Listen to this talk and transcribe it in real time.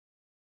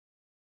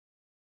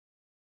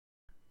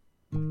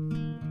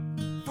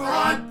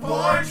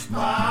Porch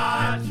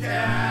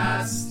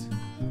Podcast.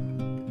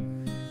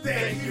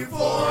 Thank you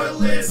for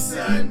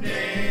listening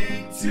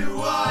to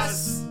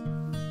us.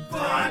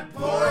 Front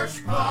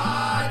Porch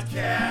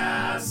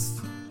Podcast.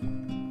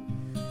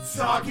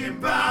 Talking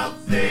about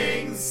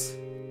things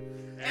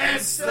and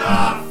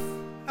stuff.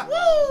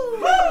 Woo!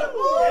 Woo!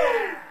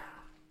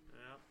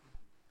 Yeah!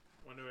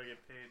 When do I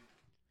get paid?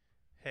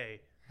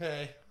 Hey.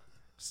 Hey.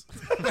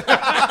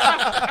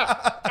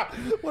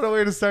 What a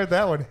way to start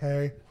that one.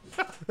 Hey.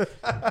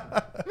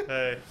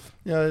 Hey.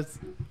 Yeah,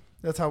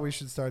 that's how we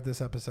should start this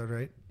episode,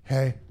 right?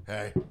 Hey.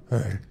 Hey.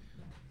 Hey.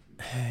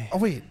 Hey. Oh,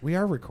 wait. We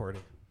are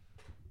recording.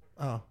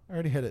 Oh, I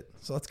already hit it.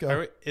 So let's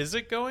go. Is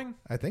it going?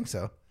 I think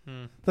so.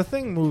 The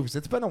thing moves.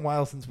 It's been a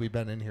while since we've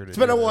been in here. It's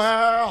been a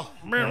while.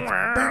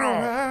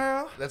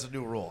 while. That's a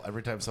new rule.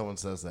 Every time someone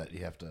says that,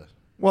 you have to.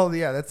 Well,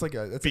 yeah, that's like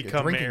a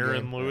Become drinking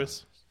Aaron game.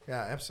 Lewis.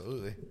 Yeah,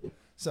 absolutely.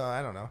 So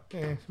I don't know.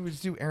 We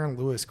just do Aaron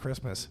Lewis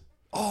Christmas.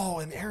 Oh,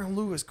 an Aaron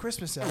Lewis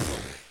Christmas album.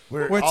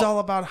 Where it's all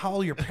about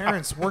how your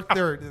parents work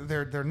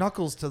their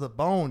knuckles to the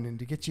bone and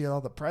to get you all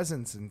the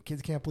presents, and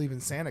kids can't believe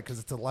in Santa because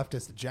it's a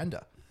leftist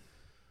agenda.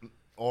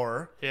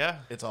 Or Yeah.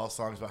 it's all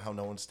songs about how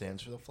no one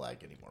stands for the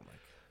flag anymore, Mike.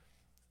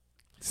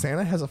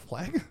 Santa has a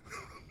flag?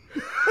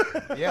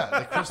 Yeah,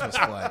 the Christmas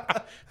flag.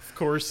 Of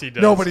course he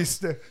does.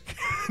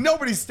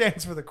 Nobody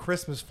stands for the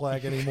Christmas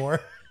flag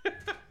anymore.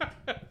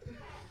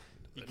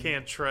 You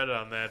can't tread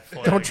on that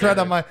flag. Don't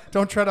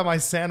tread on my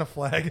Santa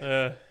flag.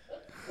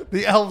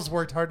 The elves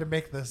worked hard to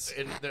make this.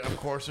 And of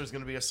course, there's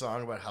going to be a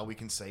song about how we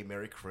can say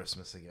Merry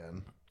Christmas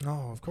again.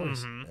 No, of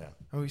course. Yeah,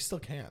 Oh, we still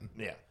can.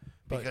 yeah.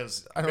 But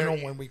Because I don't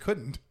know when we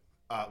couldn't.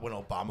 when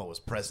Obama was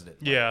president.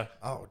 Yeah.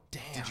 Oh,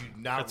 damn. Did you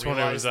not That's when it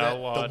realize was that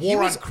outlawed. the war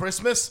He was- on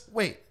Christmas?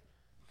 Wait,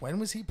 when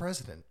was he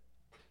president?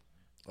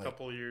 A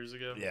couple of years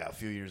ago. Yeah, a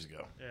few years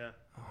ago. Yeah.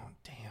 Oh,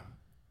 damn.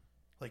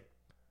 Like,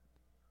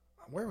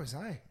 where was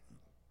I?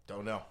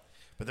 Don't know.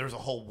 But there was a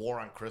whole war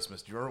on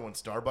Christmas. Do you remember when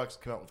Starbucks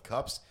came out with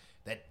cups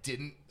that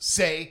didn't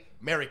say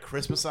Merry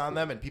Christmas on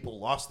them and people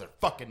lost their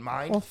fucking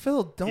mind? Well,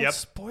 Phil, don't Yep.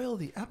 spoil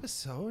the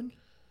episode.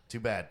 Too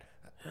bad.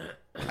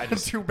 I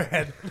just Too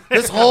bad.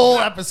 This whole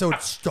episode,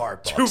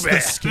 Starbucks, Too the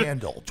bad.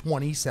 scandal,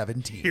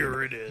 2017.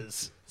 Here it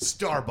is.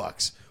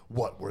 Starbucks.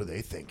 What were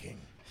they thinking?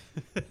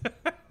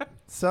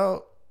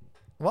 So,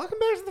 welcome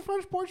back to the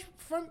Front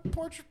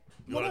Porch,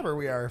 whatever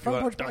we are,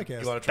 Front Porch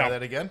Podcast. You want to try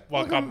that again?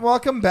 Welcome.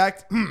 Welcome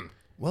back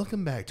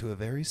to a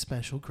very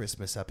special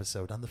Christmas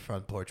episode on the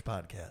Front Porch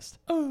Podcast.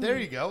 There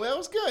you go. That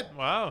was good.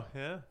 Wow.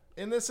 Yeah.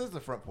 And this is the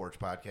Front Porch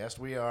Podcast.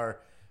 We are,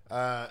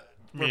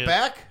 we're Yeah.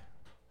 back.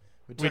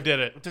 We did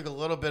it. We took a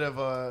little bit of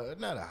a,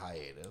 not a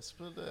hiatus,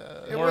 but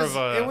More of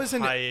a it was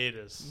an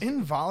hiatus.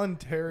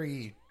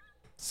 involuntary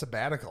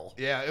sabbatical.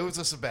 yeah, it was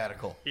a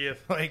sabbatical. Yeah.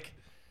 Like,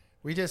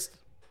 we just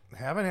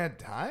haven't had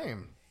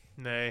time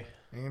Nay.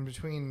 in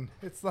between.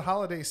 It's the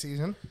holiday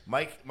season,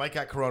 Mike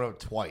got corona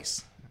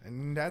twice.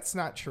 and that's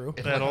not true.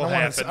 That'll I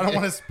happen. don't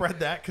want to spread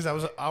that because I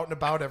was out and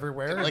about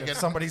everywhere. Like And if a-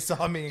 somebody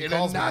saw me and In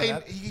calls me on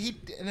that,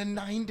 in a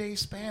 9-day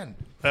span.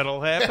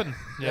 That'll happen.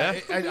 Yeah.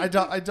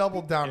 I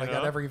doubled down. You I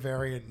got know? every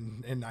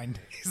variant in 9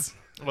 days.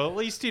 Well, at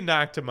least you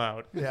knocked him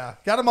out. Yeah,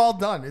 got them all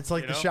done. It's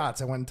like You the know?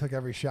 shots. I went and took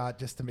every shot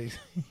just to be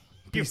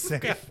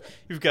safe.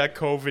 You've got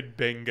COVID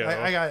bingo.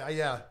 I got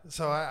yeah.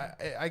 So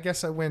I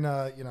guess I win.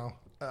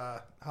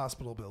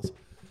 Hospital bills.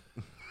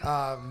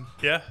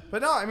 Yeah.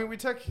 But no, I mean we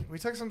took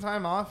some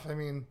time off. I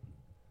mean,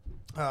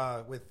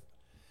 with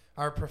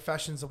our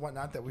professions and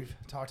whatnot that we've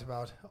talked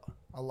about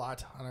a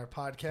lot on our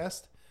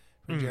podcast.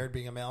 From Jared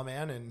being a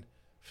mailman and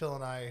Phil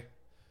and I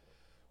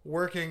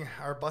working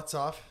our butts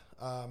off.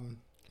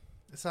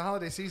 It's the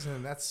holiday season,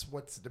 and that's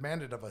what's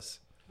demanded of us.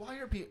 Why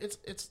are people?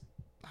 It's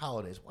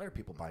holidays. Why are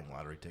people buying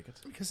lottery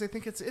tickets? Because they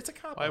think it's a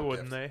cop. Why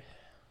wouldn't they?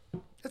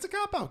 It's a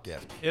cop out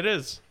gift. It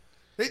is.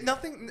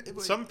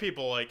 Some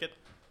people like it.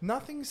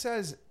 Nothing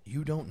says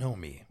you don't know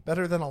me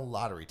better than a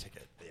lottery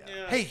ticket.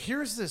 Yeah. Hey,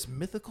 here's this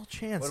mythical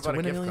chance What to about a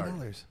win $1 gift million.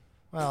 card?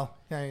 Well,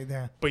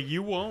 yeah. But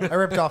you won't. I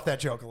ripped off that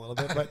joke a little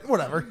bit, but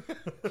whatever.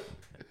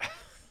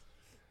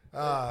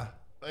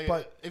 Like,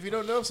 But- if you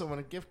don't know someone,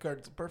 a gift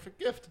card is a perfect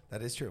gift.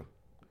 That is true.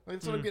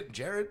 That's what I'm getting,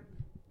 Jared.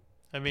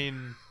 I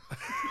mean,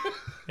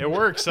 it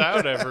works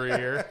out every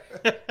year.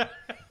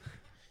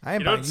 I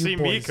am You don't buying see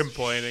me boys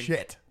complaining.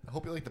 Shit. I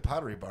hope you like the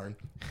Pottery Barn.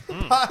 Where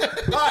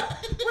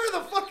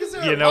the fuck is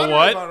there? You a know Pottery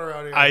what? Barn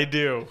around here? I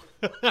do.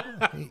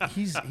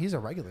 He's a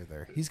regular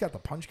there. He's got the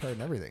punch card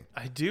and everything.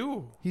 I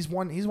do. He's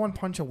one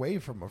punch away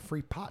from a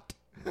free pot.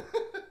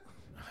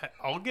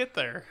 I'll get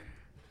there.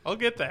 I'll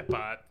get that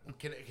pot.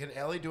 Can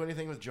Allie do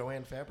anything with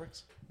Joanne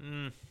Fabrics?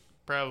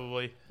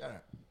 Probably. All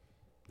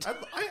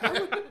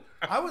right.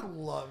 I would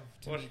love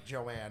to meet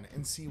Joanne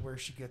and see where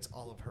she gets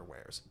all of her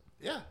wares.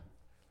 Yeah.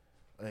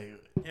 Like,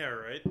 Yeah,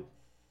 right.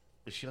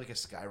 is she like a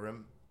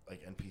Skyrim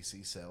like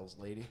NPC sales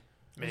lady?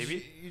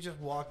 Maybe. You just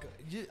walk.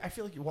 I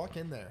feel like you walk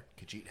in there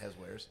Khajiit has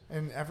wares.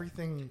 and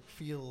everything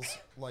feels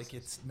like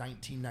it's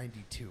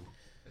 1992.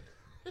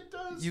 It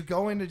does. You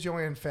go into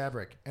Joanne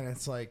Fabric and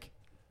it's like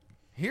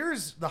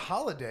here's the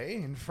holiday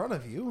in front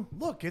of you.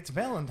 Look, it's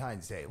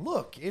Valentine's Day.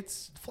 Look,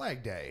 it's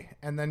Flag Day.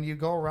 And then you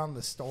go around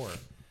the store,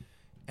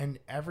 and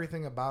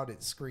everything about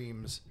it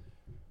screams,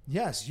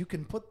 yes, you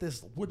can put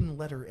this wooden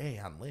letter A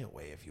on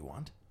layaway if you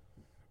want.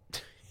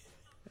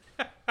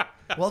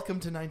 Welcome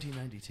to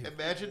 1992.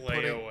 Imagine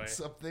Layaway. putting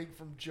something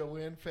from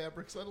Joanne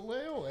Fabrics on a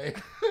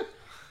layaway.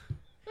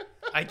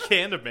 I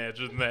can't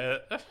imagine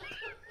that.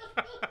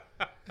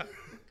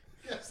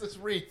 Yes, this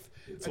wreath.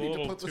 It's I a need to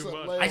little put this too on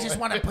much. layaway. I just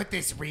want to put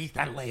this wreath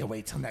on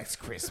layaway till next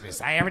Christmas.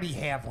 I already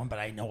have one, but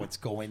I know it's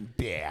going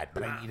bad.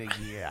 But I need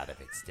a year out of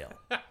it still.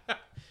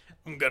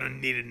 I'm gonna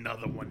need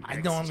another one. I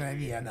know I'm going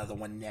to need another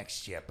one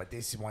next year, but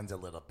this one's a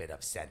little bit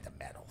of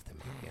sentimental to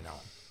me, you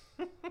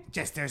know.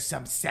 Just there's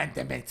some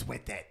sentiments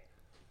with it.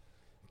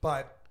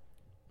 But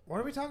what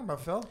are we talking about,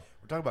 Phil?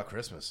 We're talking about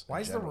Christmas. Why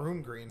in is the general.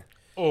 room green?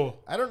 Oh,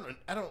 I don't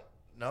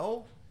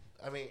know.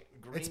 I mean,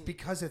 green. It's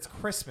because it's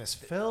Christmas,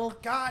 Phil.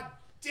 God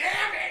damn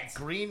it!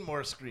 green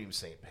more screams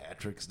St.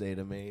 Patrick's Day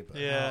to me. But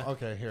yeah.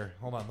 Okay, here,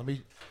 hold on. Let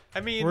me. I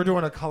mean, We're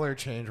doing a color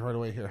change right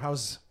away here.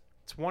 it's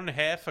one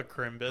half a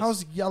Crimbus.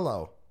 How's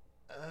yellow?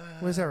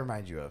 What does that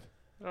remind you of?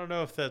 I don't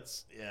know if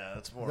that's yeah,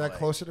 that's more Is that like,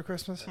 closer to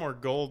Christmas? more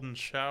golden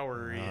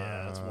showery.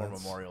 Yeah, that's more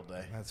that's- Memorial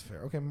Day. That's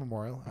fair. Okay,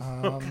 Memorial.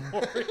 Memorial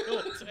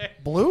Day.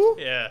 Blue?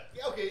 Yeah.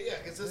 Yeah, okay, yeah,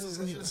 because this is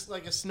just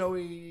like a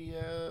snowy.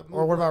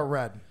 Or what about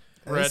red?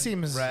 Red. This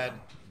seems Red.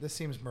 This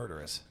seems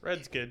murderous.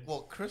 Red's good.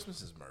 Well,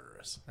 Christmas is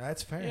murderous.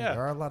 That's fair. Yeah.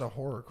 There are a lot of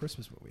horror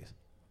Christmas movies.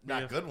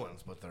 Not Yeah. good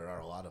ones, but there are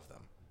a lot of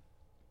them.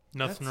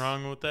 Nothing That's-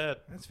 wrong with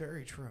that. That's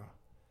very true.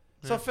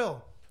 So,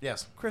 Phil,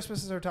 Yes.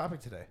 Christmas is our topic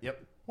today.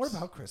 Yep. What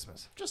about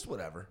Christmas? Just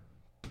whatever.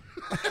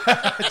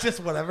 Just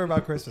whatever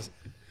about Christmas.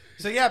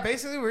 So yeah,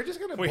 basically we're just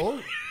gonna Wait.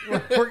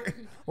 we're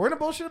gonna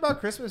bullshit about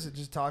Christmas and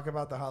just talk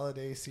about the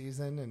holiday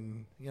season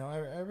and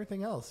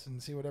everything else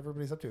and see what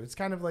everybody's up to. It's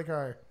kind of like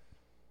our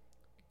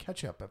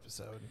catch-up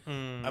episode.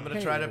 Mm, I'm gonna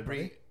Hey, try to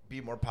everybody.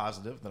 be more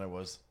positive than I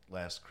was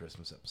last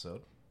Christmas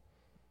episode.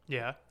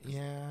 yeah.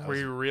 Yeah, Were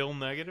you real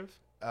negative?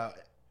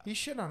 he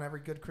shit on every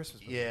good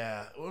Christmas movie.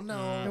 Yeah. Well,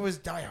 no. It was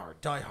Die Hard,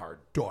 Die Hard,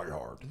 Die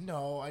Hard.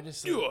 No, I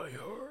just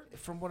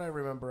from what I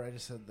remember, I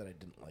just said that I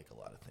didn't like a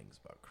lot of things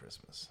about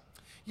Christmas.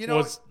 You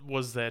know,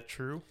 Was that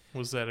true?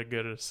 Was that a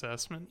good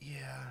assessment?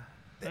 Yeah.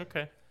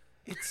 Okay.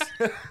 it's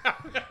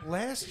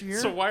last year.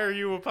 So why are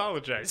you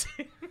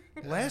apologizing?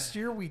 Last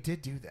year we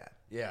did do that.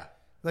 Yeah.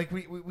 Like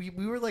we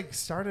were like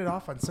started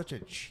off on such a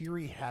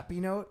cheery, happy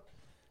note,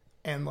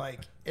 and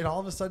like it all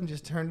of a sudden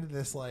just turned into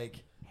this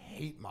like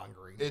hate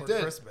mongering It for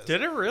did. Christmas.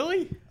 Did it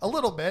really? A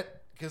little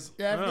bit, Because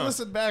yeah. If you Oh.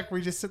 listen back,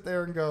 we just sit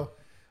there and go.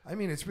 I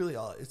mean, it's really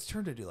all. It's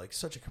turned into like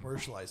such a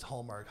commercialized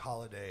Hallmark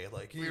holiday.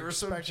 Like we you were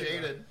so expected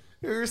that. jaded.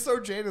 We were so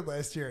jaded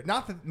last year.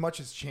 Not that much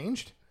has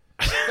changed,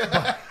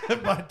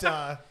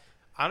 but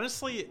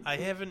Honestly, I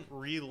haven't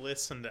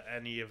re-listened to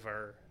any of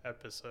our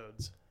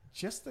episodes.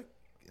 just the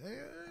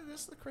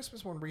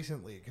Christmas one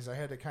recently because I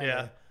had to kind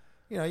of.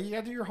 Yeah. You got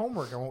to do your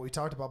homework on what we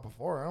talked about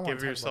before. I don't wanna Give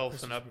talk about yourself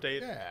an Christmas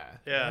update. movies.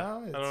 Yeah. Yeah.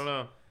 You know, I don't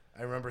know.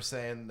 I remember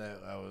saying that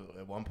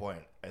at one point,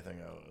 I think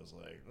I was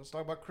like, let's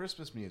talk about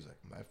Christmas music.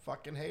 I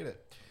fucking hate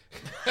it.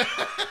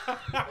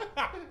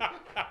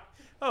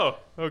 Oh,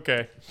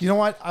 okay. You know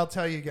what? I'll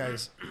tell you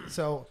guys.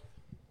 So,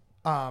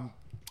 I'm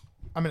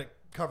in a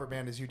cover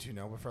band, as you two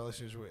know, but for our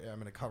listeners,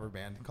 I'm in a cover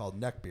band called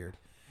Neckbeard.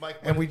 Mike,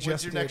 And we when's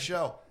just your did- next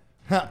show?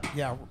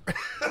 Yeah.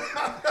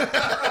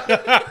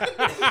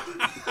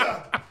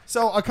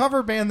 So a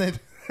cover band that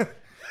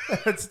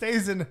that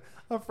stays in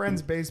a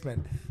friend's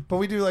basement, but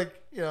we do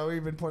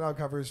we've been putting out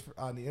covers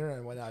on the internet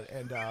and whatnot.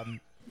 And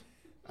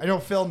I know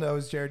Phil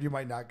knows, Jared. You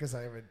might not because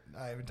I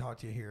haven't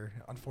talked to you here,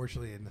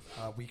 unfortunately, in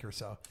a week or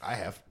so. I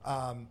have.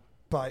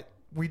 But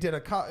we did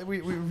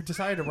we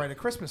decided to write a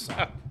Christmas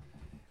song,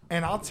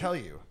 and I'll tell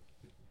you,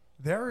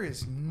 there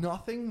is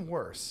nothing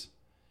worse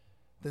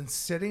than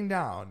sitting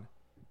down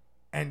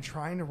and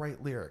trying to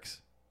write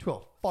lyrics to a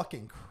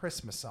fucking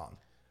Christmas song.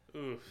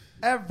 Oof.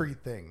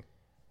 Everything,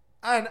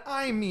 and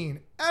I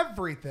mean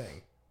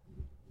everything,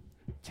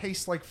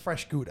 tastes like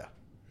fresh Gouda.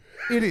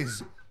 It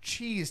is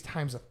cheese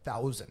times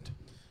 1,000.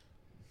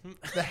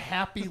 The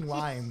happy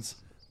lines,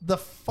 the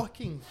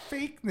fucking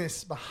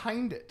fakeness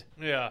behind it.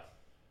 Yeah.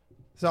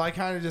 So I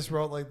kind of just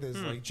wrote like this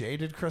like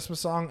jaded Christmas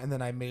song, and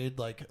then I made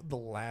like the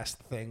last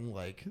thing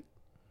like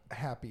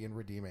happy and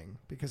redeeming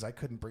because I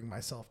couldn't bring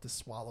myself to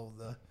swallow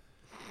the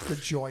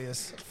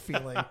joyous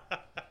feeling.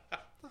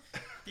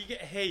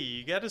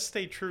 You got to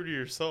stay true to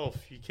yourself.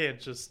 You can't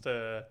just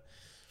Yeah.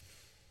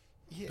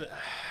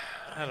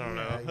 I don't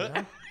know. Yeah, you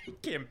know? You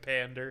can't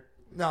pander.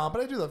 No,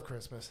 but I do love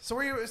Christmas. So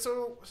what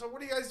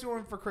are you guys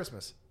doing for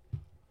Christmas?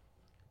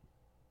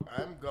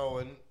 I'm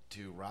going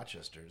to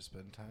Rochester to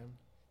spend time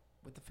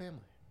with the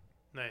family.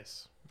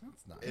 Nice.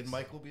 That's nice. And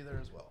Mike will be there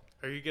as well.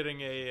 Are you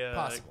getting a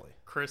Possibly.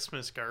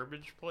 Christmas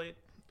garbage plate?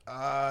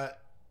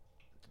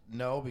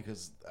 No,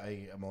 because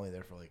I'm only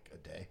there for like a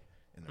day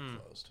and they're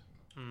closed.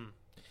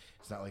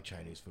 It's not like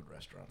Chinese food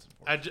restaurants.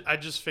 I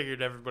just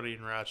figured everybody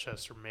in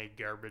Rochester made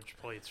garbage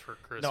plates for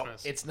No,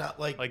 Christmas. it's not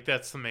like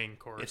that's the main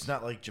course. it's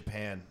not like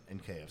Japan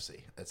and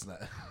KFC. It's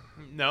not.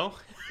 No,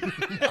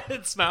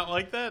 it's not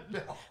like that.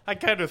 I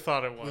kind of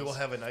thought it was. We will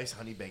have a nice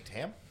honey baked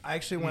ham. I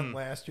actually went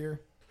last year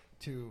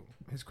to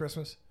his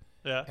Christmas,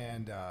 Yeah.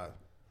 and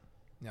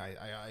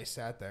I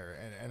sat there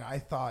and I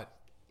thought,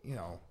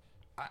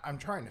 I'm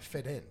trying to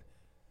fit in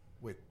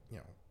with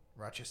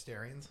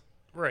Rochesterians,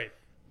 Right.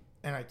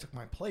 and I took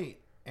my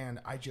plate and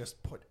I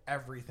just put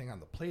everything on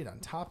the plate on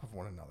top of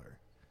one another,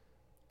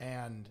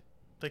 and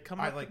They come.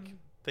 I up like- and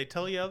they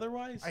tell you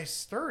otherwise. I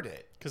stirred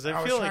it 'Cause I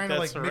was feel like trying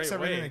that's to the mix right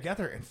everything way.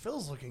 together, and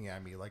Phil's looking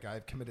at me like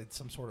I've committed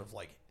some sort of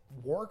like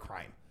war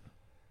crime,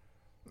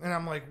 and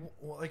I'm like,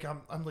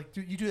 I'm like,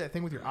 dude, you do that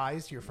thing with your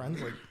eyes to your friends,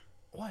 like,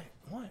 what,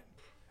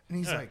 and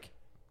he's Yeah. like,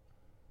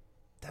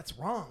 that's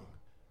wrong,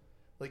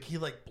 like he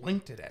like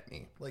blinked it at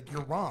me, like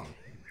you're wrong,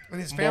 and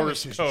his family's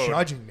Morse just code.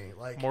 judging me,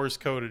 like, Morse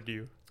coded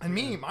you. and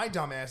me, my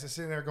dumb ass is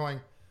sitting there going,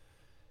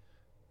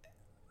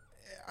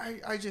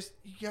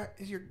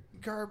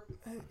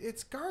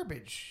 it's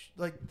garbage.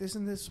 Like,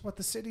 isn't this what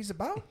the city's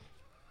about?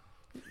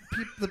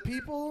 The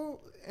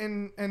people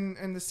and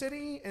the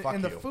city Fuck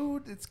and the you.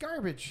 food, it's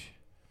garbage.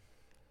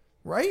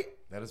 Right?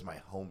 That is my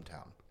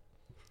hometown.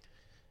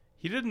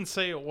 He didn't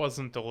say it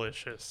wasn't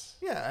delicious.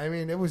 Yeah, I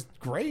mean, it was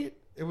great.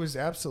 It was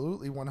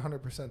absolutely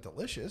 100%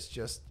 delicious,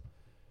 just,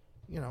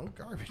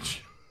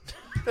 garbage.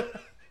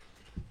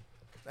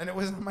 And it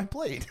was on my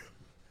plate.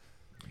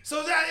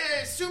 So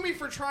sue me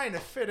for trying to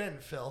fit in,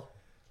 Phil.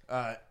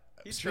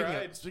 He Speaking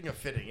tried. speaking of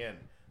fitting in,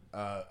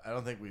 I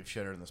don't think we've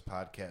shared in this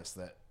podcast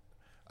that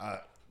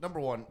number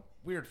one,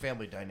 weird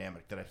family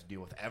dynamic that I have to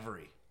deal with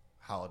every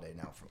holiday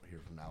now from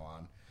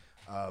now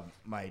on.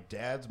 My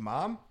dad's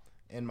mom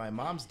and my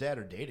mom's dad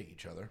are dating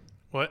each other.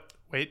 What?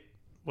 Wait.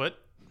 What?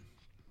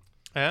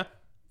 Yeah.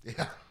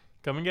 Yeah.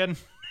 Come again.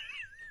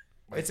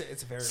 It's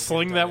a very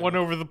Sling weird that one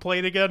dynamic. over the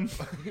plate again.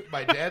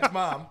 My dad's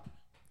mom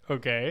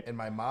Okay. and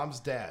my mom's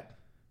dad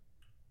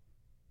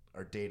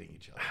are dating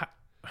each other.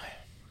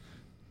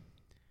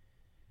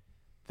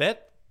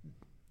 That.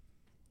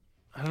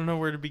 I don't know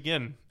where to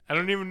begin. I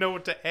don't even know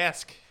what to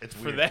ask It's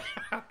for weird. that.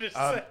 I'm just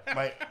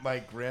saying. My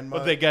grandma.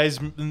 But they guys,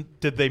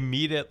 did they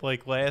meet at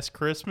like last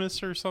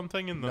Christmas or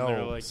something? And then No,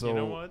 they're like, so you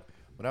know what?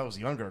 when I was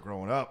younger,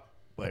 growing up,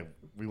 like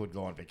we would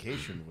go on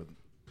vacation with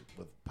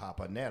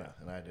Papa and Nana,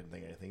 and I didn't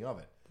think anything of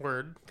it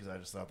Word. because I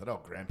just thought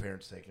that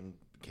grandparents taking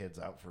kids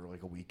out for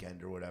like a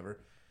weekend or whatever.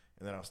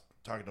 And then I was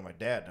talking to my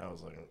dad, and I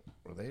was like,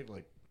 "Were they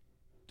like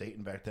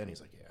dating back then?"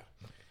 He's like,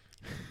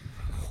 "Yeah."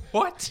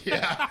 What?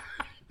 Yeah.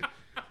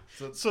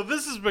 So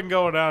this has been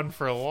going on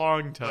for a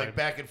long time. Like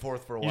back and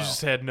forth for a you while.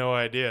 just had no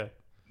idea.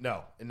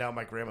 No, and now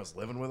my grandma's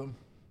living with him.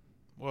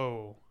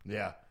 Whoa.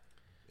 Yeah,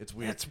 it's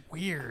weird. That's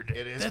weird.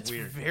 It is That's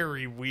weird.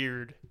 very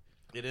weird.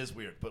 It is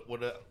weird. But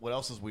what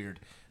else is weird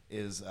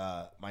is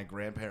my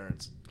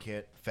grandparents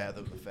can't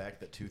fathom the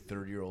fact that two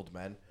 30-year-old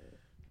men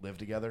live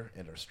together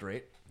and are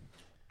straight.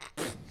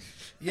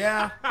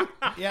 Yeah,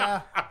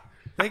 yeah.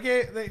 They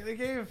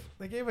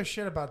gave a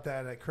shit about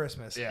that at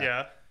Christmas.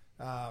 Yeah.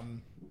 Yeah.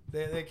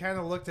 They kind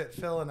of looked at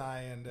Phil and I,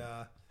 and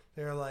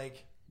they were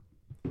like,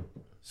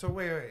 "So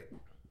wait,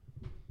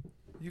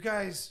 you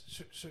guys,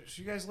 so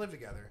you guys live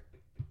together,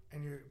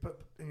 and you're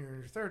in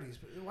your 30s.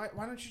 But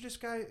why don't you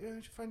just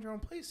find your own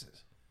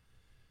places?"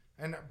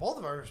 And both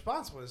of our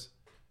response was,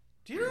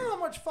 "Do you know how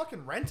much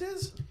fucking rent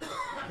is?"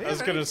 They I was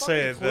have gonna any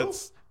say fucking clue?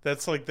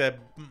 that's like that.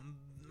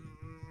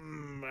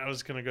 I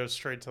was gonna go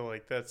straight to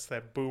like that's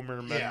that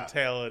boomer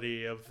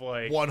mentality of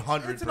like.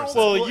 100%.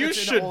 Well, It's you an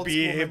should old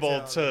be school able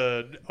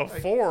mentality. to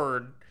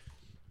afford.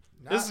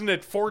 Not- Isn't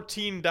it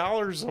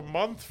 $14 a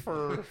month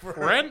for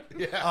rent?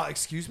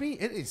 excuse me,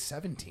 it is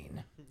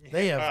 17.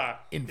 They have Ah,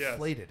 yes.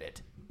 inflated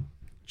it.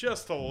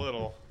 Just a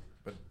little.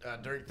 But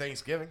during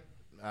Thanksgiving,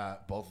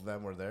 both of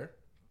them were there,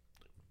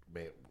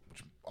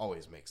 which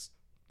always makes.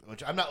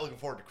 Which I'm not looking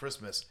forward to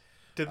Christmas.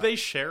 Did they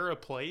share a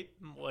plate?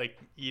 Like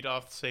eat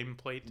off the same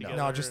plate together?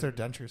 No, just their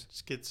and dentures.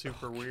 Just get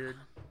super weird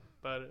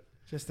about it.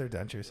 Just their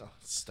dentures.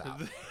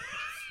 Stop.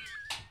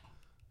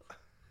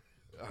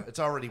 It's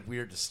already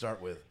weird to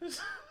start with.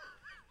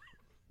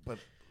 But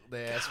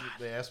they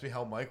asked me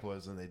how Mike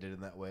was, and they did it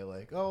in that way,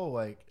 like, "Oh,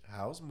 like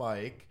how's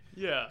Mike?"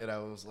 Yeah. And I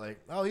was like,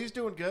 "Oh, he's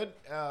doing good."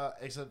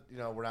 Except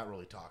we're not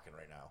really talking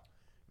right now.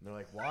 And they're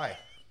like, "Why?"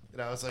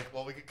 And I was like,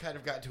 "Well, we kind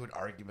of got into an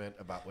argument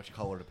about which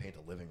color to paint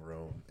a living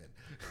room." And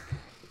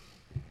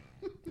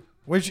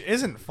Which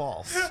isn't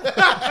false.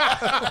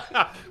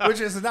 Which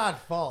is not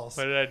false.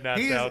 Why did I not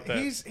doubt that?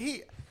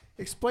 He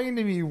explained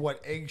to me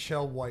what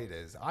eggshell white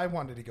is. I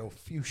wanted to go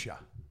fuchsia.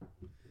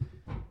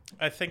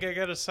 I think I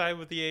got to side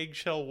with the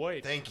eggshell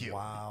white. Thank you.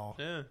 Wow.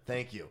 Yeah.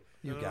 Thank you.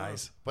 You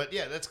guys. But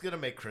yeah, that's gonna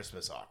make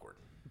Christmas awkward.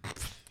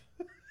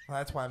 Well,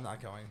 that's why I'm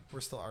not going.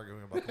 We're still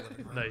arguing about the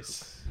living room.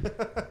 Nice.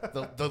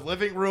 The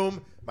living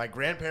room. My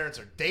grandparents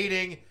are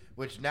dating,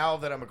 which now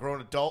that I'm a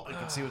grown adult and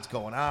can see what's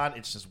going on,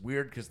 it's just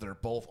weird because they're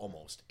both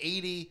almost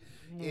 80.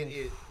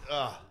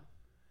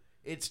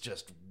 It's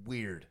just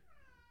weird.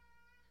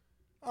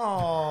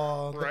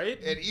 Oh, right?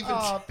 And even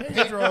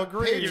Pedro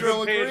agrees.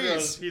 Pedro Even agrees.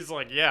 Pedro's, he's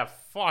like, yeah,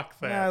 fuck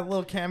that. Yeah, a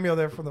little cameo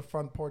there from the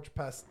front porch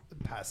pests.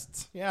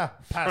 Yeah,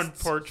 Front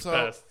pests. porch So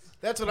pests.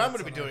 that's what I'm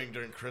going to be doing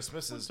during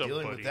Christmas is up,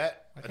 dealing buddy? with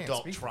that I can't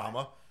adult speak for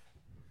trauma.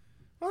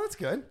 Well, that's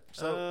good.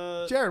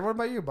 So Jared, what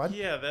about you, bud?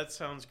 Yeah, that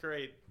sounds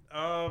great.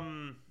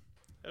 I'm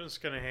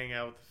just gonna hang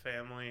out with the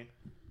family.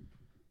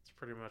 That's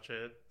pretty much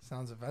it.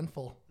 Sounds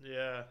eventful.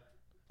 Yeah.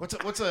 what's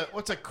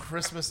a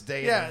Christmas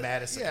day in Yeah, the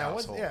Madison yeah,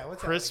 household?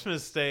 what's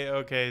Christmas Day.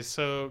 Okay,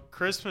 so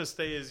Christmas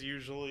Day is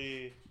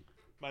usually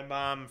my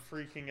mom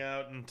freaking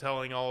out and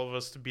telling all of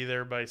us to be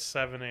there by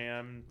 7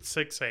 a.m.,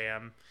 6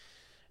 a.m.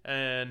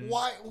 And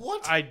Why?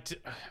 What?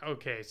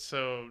 Okay,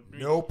 so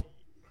Nope.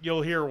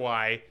 you'll hear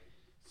why.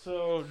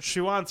 So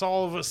she wants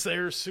all of us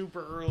there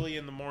super early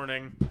in the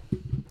morning.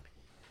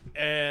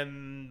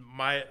 And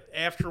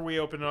after we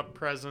open up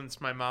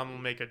presents, my mom will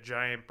make a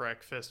giant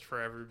breakfast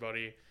for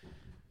everybody.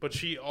 But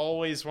she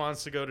always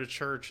wants to go to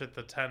church at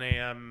the 10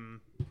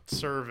 a.m.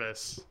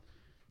 service.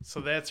 So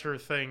that's her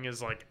thing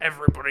is like,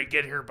 everybody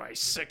get here by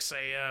 6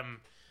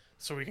 a.m.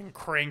 so we can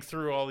crank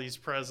through all these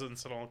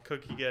presents and I'll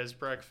cook you guys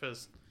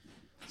breakfast.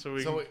 So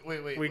we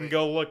can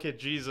go look at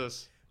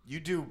Jesus. You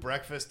do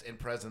breakfast and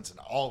presents and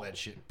all that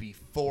shit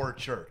before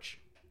church.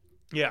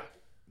 Yeah.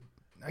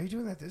 Are you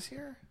doing that this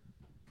year?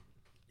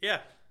 Yeah.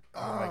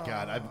 Oh my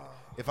god!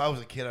 If I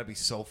was a kid, I'd be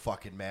so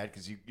fucking mad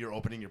because you're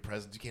opening your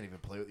presents. You can't even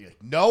play with. You're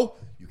like, no,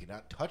 you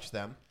cannot touch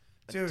them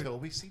Dude, until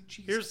we see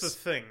Jesus. Here's the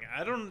thing.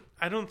 I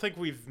don't think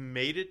we've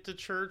made it to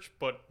church,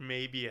 but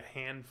maybe a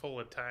handful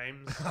of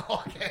times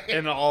Okay.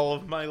 in all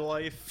of my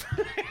life.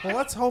 Well,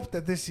 let's hope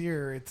that this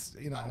year it's,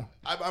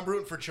 I'm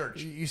rooting for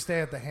church. you stay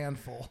at the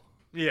handful.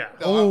 Yeah.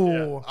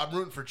 Oh. I'm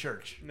rooting for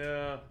church.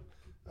 No.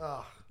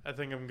 Ugh. I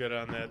think I'm good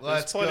on that.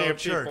 Let's There's plenty go of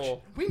church.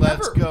 people.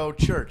 Let's go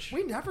church.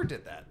 We never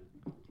did that.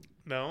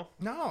 No.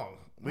 No.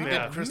 We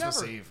Yeah. did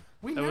Christmas Never. Eve.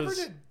 We That never was-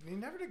 did. We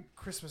never did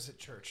Christmas at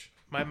church.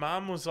 My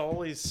mom was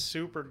always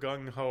super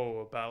gung ho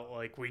about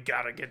like we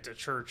gotta get to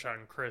church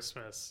on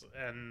Christmas,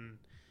 and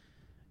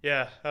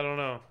yeah, I don't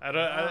know.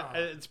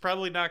 It's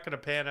probably not gonna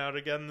pan out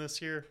again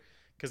this year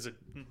because it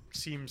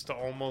seems to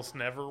almost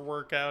never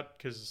work out.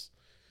 Because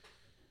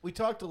We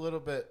talked a little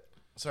bit.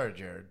 Sorry,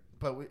 Jared,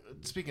 but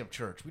speaking of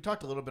church, we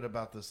talked a little bit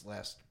about this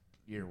last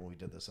year when we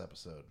did this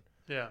episode,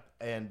 yeah,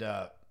 and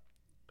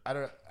I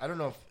don't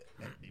know if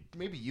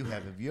maybe you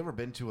have. Have you ever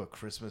been to a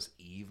Christmas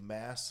Eve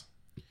mass?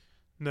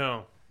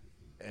 no,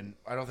 And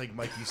I don't think,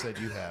 Mike, you said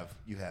you have.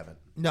 You haven't.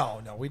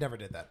 No, we never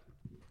did that.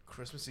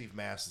 Christmas Eve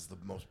mass is the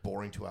most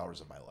boring 2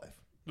 hours of my life.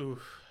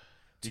 oof,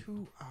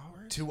 2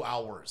 hours? 2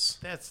 hours.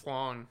 that's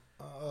long.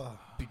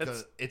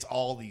 Because it's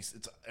all these.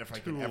 It's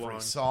Too every long.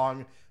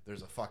 song.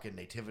 There's a fucking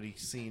nativity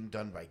scene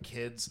done by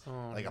kids,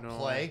 like a no.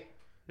 play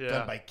Yeah.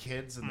 done by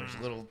kids, and there's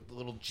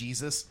little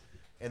Jesus,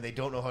 and they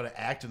don't know how to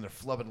act, and they're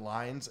flubbing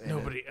lines. And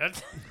Nobody.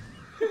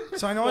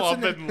 So I know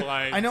it's Flubbing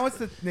lines. I know it's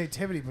the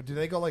nativity, but do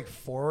they go like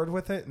forward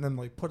with it and then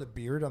like put a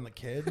beard on the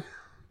kid?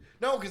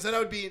 no, because then I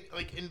would be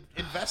like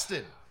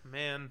invested.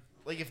 Man,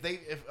 Like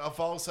if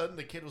all of a sudden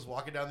the kid was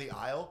walking down the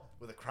aisle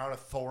with a crown of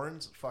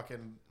thorns,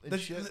 fucking and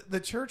shit. The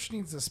church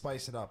needs to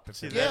spice it up. If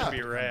See, they that'd want be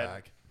to come rad.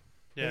 back.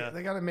 yeah.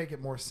 They got to make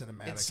it more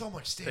cinematic. It's so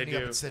much standing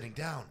up do. and sitting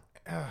down.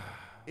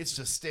 It's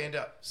just stand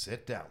up,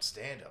 sit down,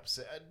 stand up.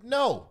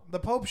 No, The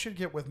Pope should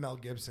get with Mel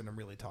Gibson and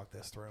really talk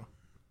this through.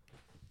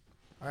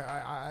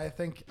 I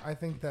think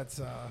that's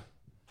a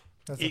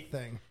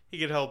thing. He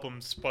could help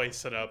him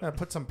spice it up.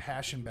 Put some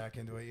passion back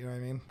into it. You know what I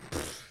mean?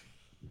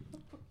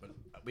 but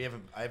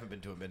I haven't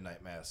been to a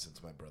midnight mass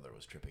since my brother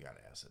was tripping on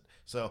acid.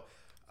 So,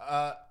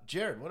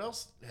 Jared, what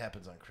else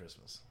happens on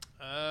Christmas?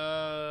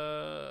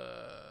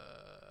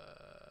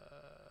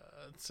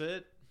 That's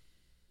it.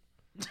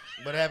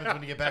 What happens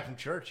when you get back from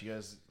church? You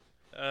guys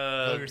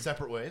go your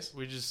separate ways.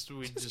 We just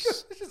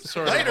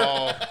sort of Later.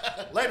 all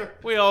Later.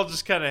 we all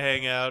just kind of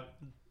hang out,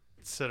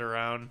 sit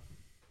around,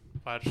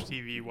 watch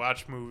TV,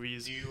 watch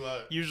movies. Do you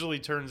Usually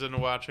turns into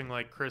watching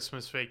like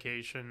Christmas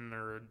Vacation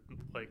or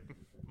like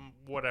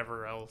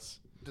whatever else.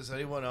 does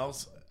anyone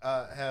else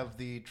have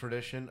the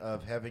tradition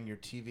of having your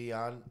TV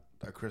on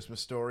A Christmas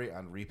Story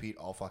on repeat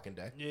all fucking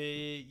day?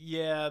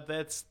 Yeah,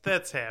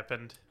 that's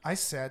happened. I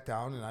sat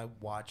down and I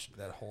watched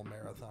that whole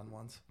marathon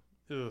once.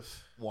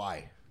 Oof.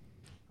 Why?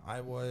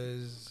 I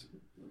was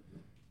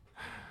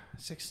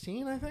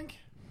 16, I think,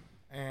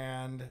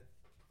 and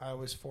I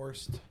was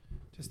forced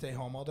to stay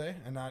home all day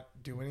and not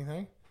do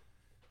anything.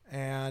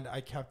 And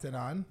I kept it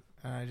on,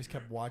 and I just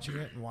kept watching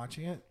it,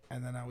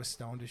 and then I was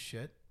stoned as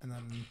shit, and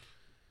then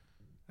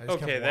I just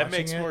Okay, kept that watching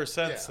makes it, more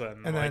sense Yeah. then.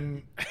 And Like,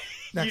 then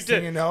next you thing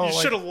did. you know, you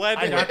like, should have led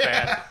I with got,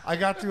 that. I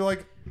got through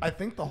like I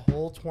think the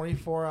whole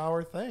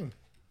 24-hour thing,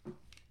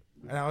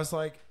 and I was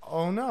like,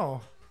 oh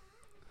no,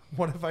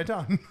 what have I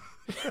done?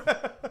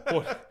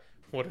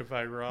 What have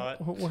I wrought?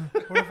 What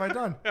have I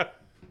done?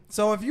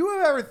 So if you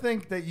ever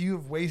think that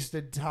you've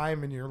wasted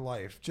time in your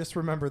life, just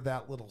remember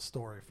that little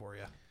story for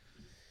you.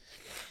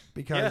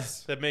 Because,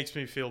 Yes, that makes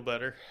me feel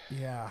better.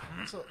 yeah.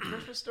 So,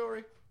 Christmas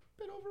Story,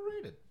 bit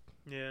overrated.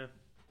 Yeah.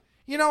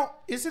 You know,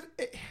 is it...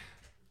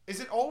 Is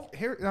it all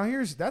here? Now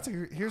here's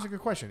a good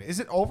question. Is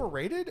it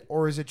overrated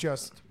or is it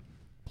just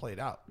played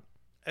out?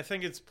 I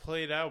think it's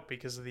played out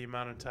because of the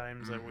amount of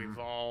times that we've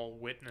all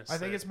witnessed. I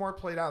think it's more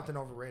played out than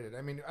overrated.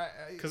 I mean,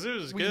 because it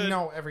was we good.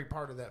 know every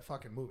part of that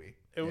fucking movie.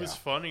 It was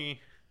funny.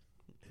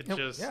 It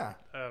just I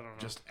don't know.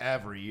 Just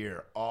every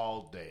year,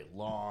 all day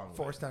long.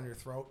 Forced down your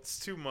throat. It's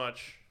too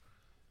much.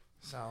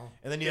 So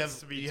And then Gets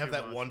to be you have too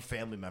that much. one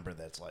family member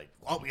that's like,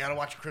 "Oh, we gotta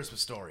watch A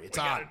Christmas Story. It's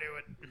We on." gotta do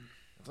it.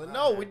 It's like,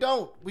 no, we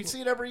don't. We see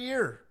it every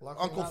year.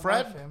 luckily Uncle not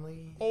Fred. my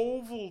family.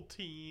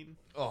 Ovaltine.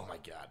 Oh my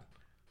God,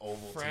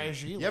 Ovaltine.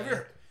 Fragile. You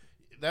ever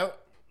that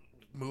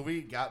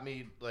movie got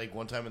me like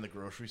one time in the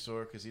grocery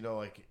store because you know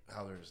like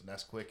how there's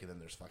Nesquik and then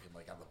there's fucking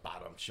like on the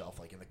bottom shelf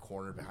like in the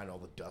corner behind all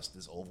the dust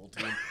is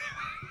Ovaltine.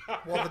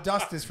 Well, the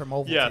dust is from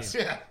Ovaltine. Yes.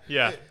 Yeah,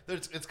 Yeah.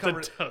 It's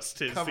covered. The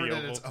dust is covered the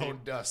in its Ovaltine. own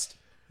dust.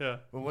 Yeah.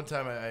 But one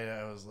time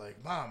I was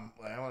like, "Mom,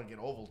 I want to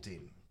get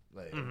Ovaltine,"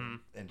 like,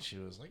 and she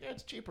was like, "Yeah,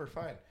 it's cheaper,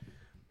 fine."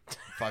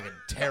 Fucking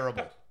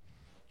terrible.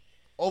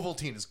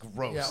 Ovaltine is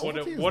gross. Yeah, What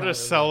a, Ovaltine's what not a really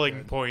selling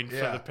good. point for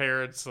Yeah. the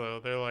parents, though.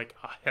 They're like,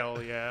 oh,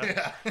 hell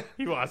yeah.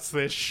 He wants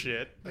this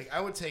shit. Like I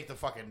would take the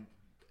fucking.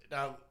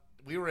 Now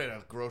we were in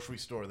a grocery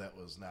store that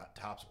was not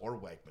Tops or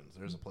Wegmans.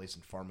 There's a place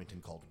in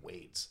Farmington called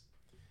Wade's.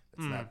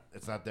 It's not.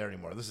 It's not there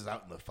anymore. This is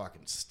out in the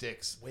fucking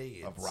sticks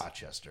Wade's. of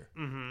Rochester.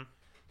 Mm-hmm.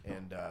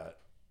 And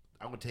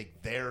I would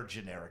take their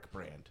generic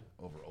brand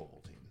over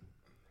Ovaltine.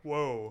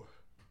 Whoa.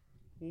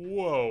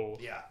 Whoa.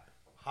 Yeah,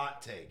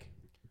 hot take.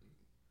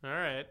 All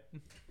right.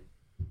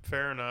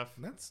 Fair enough.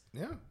 That's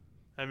yeah.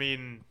 I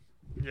mean,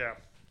 yeah.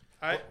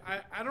 I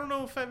don't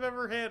know if I've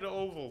ever had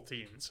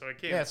Ovaltine, so I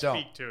can't Yeah, don't.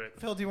 speak to it.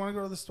 Phil, do you want to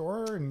go to the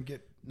store and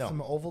get No. some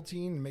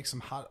Ovaltine and make some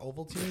hot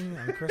Ovaltine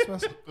on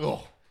Christmas? Ugh.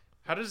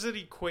 How does it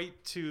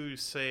equate to,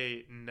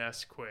 say,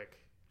 Nesquik?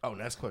 Oh,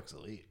 Nesquik's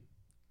elite.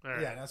 All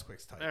right. Yeah, that's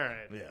quick tight. All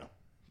right.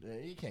 Yeah,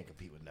 you can't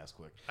compete with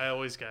Nesquik. I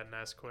always got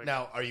Nesquik.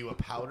 Now, are you a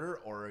powder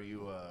or are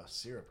you a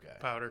syrup guy?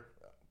 Powder.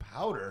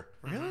 Powder?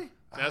 Really?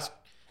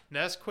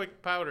 Nesquik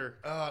powder.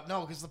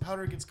 No, because the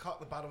powder gets caught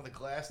in the bottom of the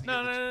glass. And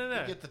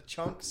No. You get the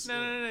chunks.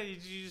 No. You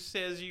just,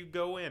 as you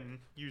go in,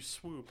 you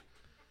swoop.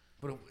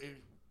 But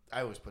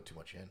I always put too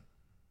much in.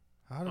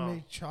 How to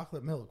make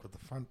chocolate milk with the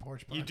front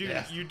porch podcast. You do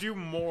Yeah. you do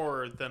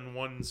more than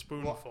one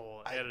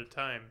spoonful Well, at a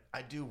time.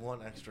 I do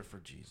one extra for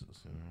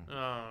Jesus. Oh,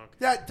 okay.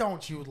 Yeah,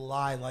 don't you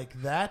lie like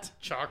that.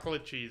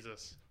 Chocolate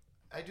Jesus.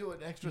 I do an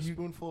extra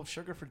spoonful of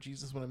sugar for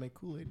Jesus when I make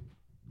Kool-Aid.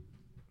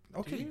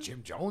 Okay,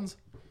 Jim Jones.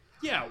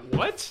 Yeah,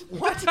 what?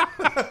 What?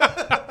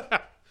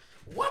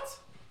 What?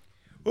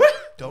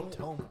 Don't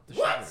tell him what the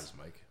sugar is,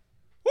 Mike.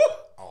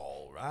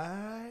 All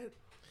right.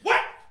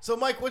 So,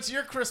 Mike, what's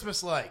your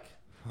Christmas like?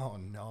 Oh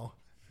no.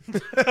 You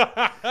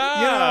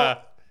know,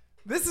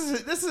 this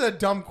is a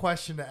dumb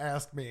question to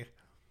ask me.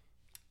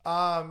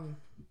 How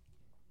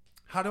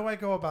do I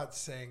go about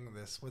saying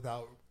this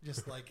without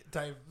just like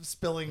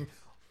spilling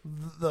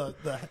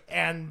the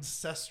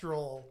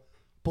ancestral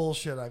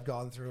bullshit I've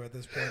gone through at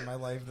this point in my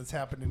life that's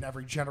happened in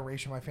every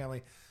generation of my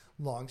family?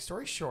 Long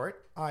story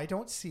short, I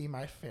don't see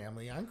my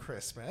family on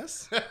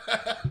Christmas.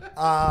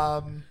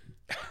 I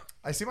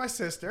see my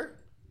sister,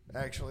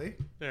 actually.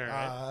 All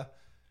right.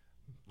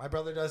 My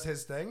brother does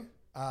his thing.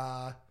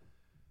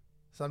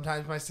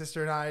 Sometimes my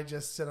sister and I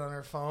just sit on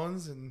our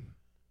phones and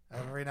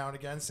every now and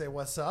again say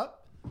what's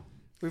up.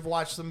 We've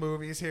watched some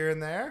movies here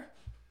and there.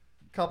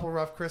 A couple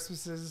rough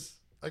Christmases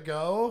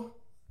ago,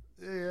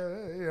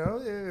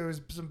 it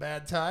was some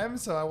bad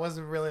times, so I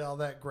wasn't really all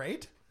that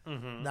great.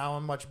 Mm-hmm. Now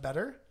I'm much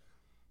better.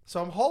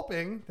 So I'm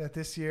hoping that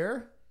this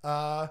year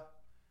I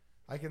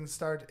can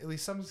start at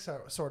least some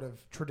sort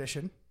of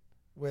tradition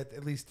with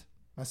at least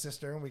my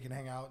sister, and we can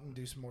hang out and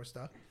do some more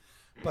stuff.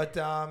 But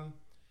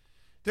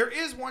there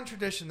is one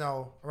tradition,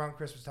 though, around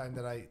Christmas time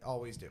that I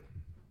always do.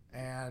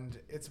 And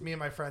it's me and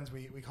my friends.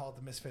 We call it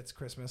the Misfits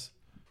Christmas.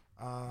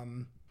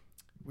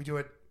 We do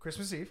it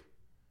Christmas Eve.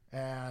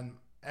 And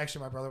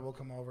actually, my brother will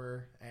come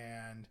over,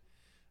 and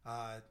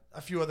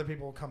a few other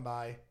people will come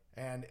by.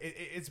 And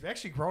it's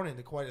actually grown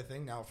into quite a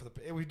thing now.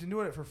 We've been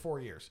doing it for 4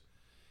 years.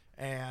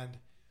 And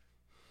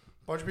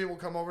a bunch of people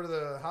come over to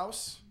the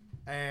house,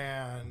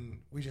 and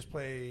we just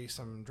play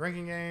some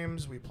drinking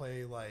games. We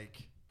play,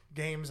 like,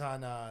 games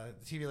on the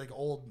TV, like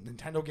old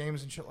Nintendo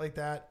games and shit like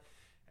that.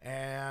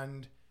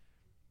 And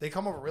they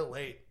come over real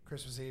late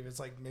Christmas Eve. It's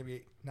like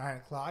maybe 9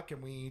 o'clock,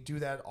 and we do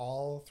that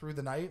all through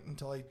the night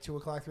until like 2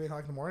 o'clock, 3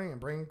 o'clock in the morning, and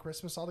bring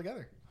Christmas all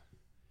together.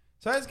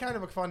 So that's kind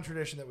of a fun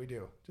tradition that we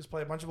do. Just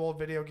play a bunch of old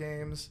video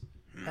games,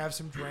 have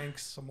some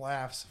drinks, some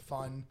laughs,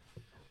 fun.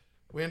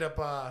 We end up,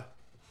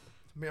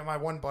 me and my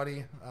one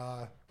buddy,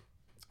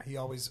 he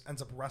always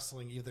ends up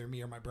wrestling either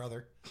me or my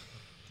brother.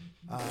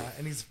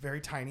 And he's very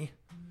tiny,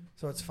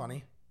 so it's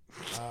funny.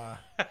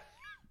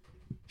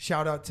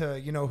 Shout out to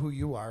you know who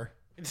you are.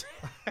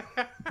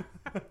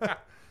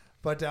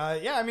 But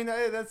yeah, I mean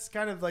that's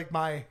kind of like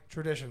my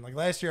tradition. Like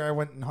last year, I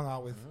went and hung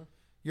out with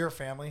your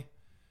family,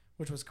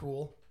 which was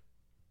cool,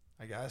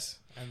 I guess.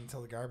 And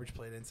until the garbage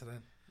plate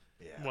incident.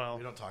 Yeah, Well,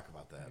 we don't talk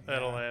about that.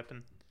 That'll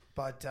happen.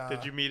 But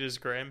Did you meet his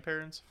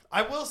grandparents?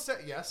 I will say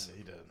yes.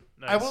 He did.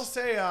 Nice. I will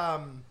say I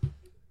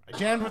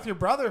jammed with your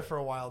brother for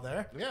a while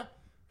there. Yeah.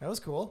 That was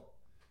cool.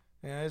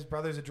 Yeah, his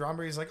brother's a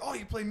drummer. He's like, "Oh,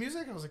 you play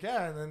music?" I was like,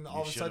 "Yeah." And then all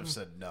You of a should sudden, have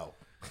said no.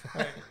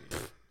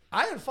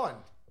 I had fun.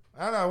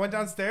 I don't know. I went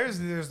downstairs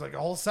and there's like a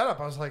whole setup.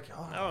 I was like,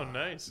 Oh,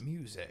 nice.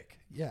 music.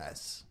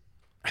 Yes,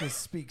 this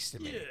speaks to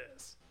me."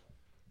 Yes.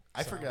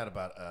 I forgot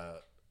about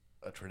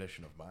a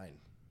tradition of mine.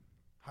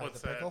 Hide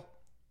What's the that? pickle.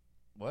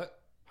 What?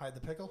 Hide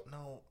the pickle.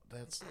 No,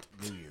 that's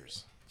New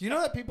Year's. Do you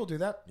know that people do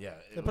that? Yeah.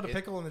 They put a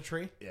pickle in the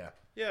tree. Yeah.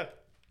 Yeah.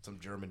 Some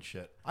German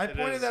shit. I It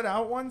pointed is. that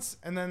out once,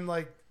 and then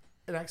like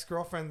an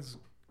ex-girlfriend's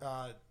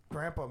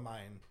grandpa of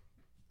mine,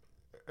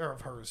 or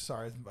of hers,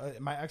 sorry,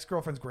 my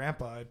ex-girlfriend's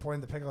grandpa. I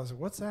pointed the pickle. I was like,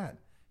 "What's that?"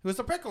 It was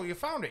the pickle. You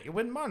found it. You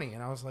win money.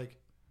 And I was like,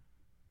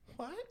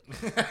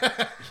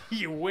 "What?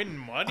 You win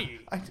money.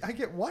 I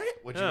get what?"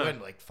 Would you Huh. win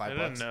like I $5?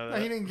 didn't know No,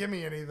 he that. didn't give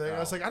me anything. I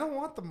was Oh. like, "I don't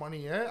want the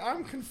money.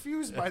 I'm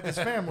confused by this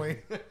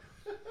family."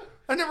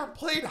 I never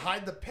played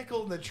hide the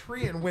pickle in the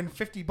tree and win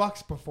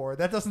 $50 before.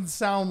 That doesn't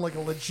sound like a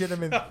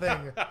legitimate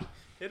thing.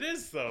 It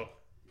is though.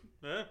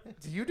 Huh?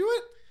 Do you do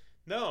it?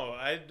 No,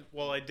 I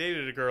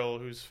dated a girl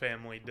whose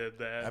family did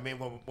that. I mean,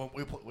 when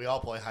we all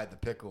play hide the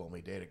pickle when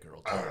we date a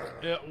girl.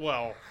 Too. Yeah,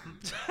 well,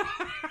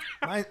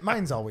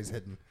 Mine's always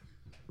hidden.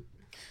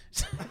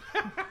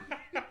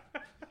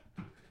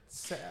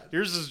 Sad.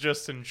 yours is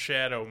just in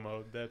shadow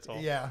mode. That's all.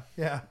 Yeah.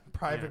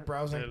 Private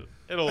browsing.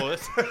 It'll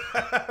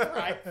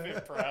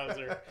private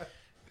browser.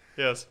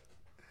 Yes.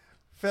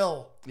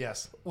 Phil,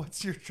 Yes.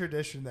 what's your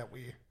tradition that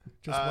we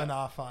just went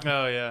off on?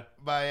 Oh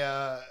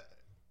yeah.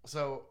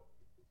 So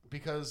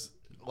because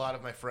a lot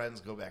of my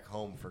friends go back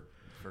home for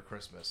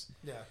Christmas,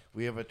 Yeah.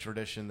 we have a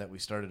tradition that we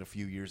started a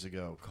few years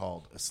ago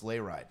called a sleigh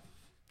ride.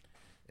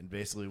 And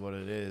basically what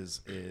it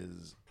is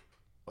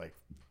like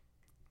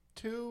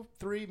 2,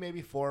 3,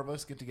 maybe 4 of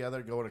us get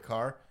together, go in a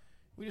car.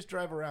 We just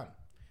drive around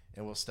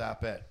and we'll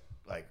stop at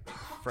like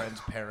friends'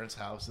 parents'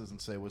 houses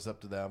and say what's up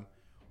to them.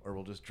 Or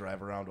we'll just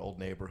drive around old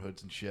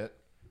neighborhoods and shit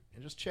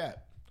and just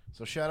chat.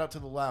 So shout out to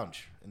the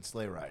lounge and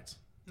sleigh rides.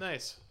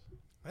 Nice.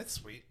 That's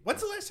sweet. When's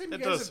the last time you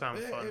That guys does sound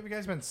fun. have you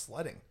guys been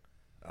sledding?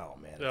 Oh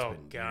man. It's Oh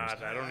been God,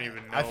 years. I don't even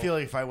know. I feel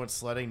like if I went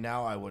sledding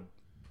now, I would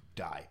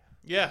die.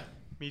 Yeah,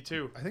 me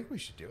too. I think we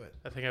should do it.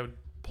 I think I would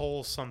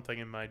pull something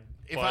in my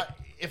If butt.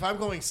 if I'm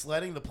going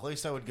sledding, the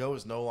place I would go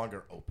is no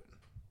longer open.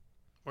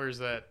 Where's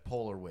that?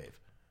 Polar Wave,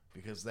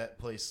 because that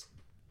place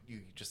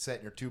you just sat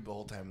in your tube the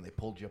whole time and they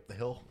pulled you up the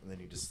hill and then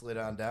you just slid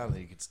on down and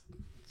then you could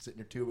sit in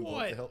your tube and go up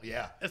What? the hill.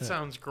 Yeah, That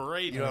sounds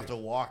great. you don't have to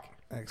walk.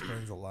 That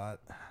explains a lot.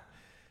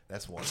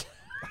 That's one.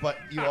 But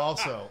you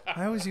also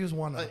I always use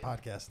one on the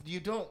podcast. you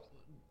don't.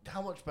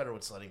 How much better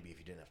would sledding be if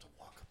you didn't have to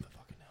walk up the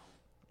fucking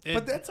hill?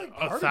 But that's like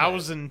part of it.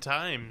 1,000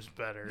 times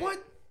better.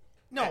 What?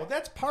 No,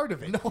 that's part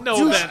of it. No,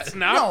 Dude, that's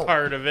not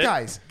part of it.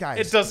 Guys.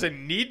 It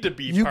doesn't need to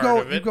be You part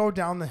go, of it. you go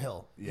down the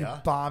hill. Yeah.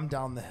 You bomb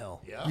down the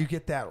hill. Yeah. You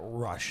get that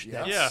rush,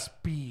 that Yeah.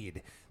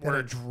 speed, that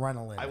Word.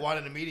 adrenaline. I want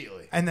it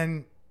immediately. And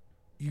then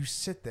you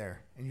sit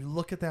there and you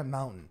look at that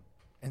mountain.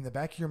 In the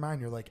back of your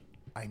mind, you're like,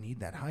 I need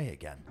that high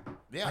again.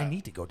 Yeah. I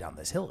need to go down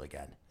this hill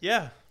again.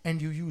 Yeah.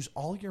 And you use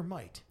all your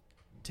might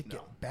to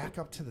get back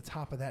up to the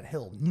top of that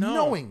hill, No.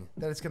 knowing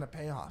that it's going to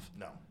pay off.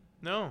 No.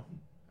 No.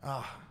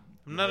 Ah.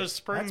 I'm not a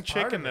spring That's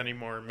part chicken of it.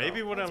 anymore.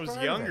 Maybe when I that's was part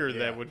of it, younger, yeah.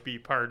 that would be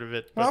part of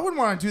it. Well, I But wouldn't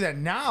want to do that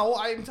now.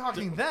 I'm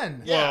talking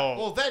then. Yeah. Well,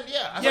 Well, then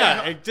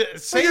yeah.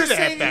 say But you're that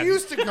saying then. you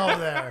used to go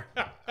there.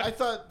 I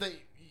thought that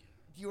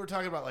you were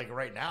talking about like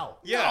right now.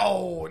 Yeah.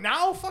 No,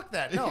 now fuck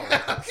that. No.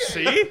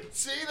 See?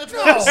 See, that's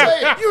what I'm No.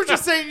 saying. You were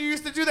just saying you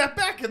used to do that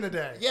back in the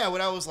day. Yeah,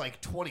 when I was like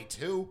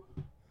 22.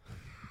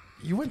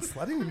 You went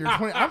sledding when you were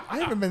 20. I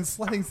haven't been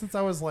sledding since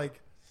I was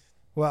like,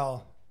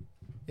 well,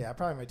 yeah,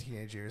 probably my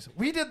teenage years.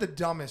 We did the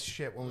dumbest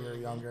shit when we were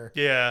younger.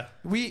 Yeah.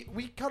 We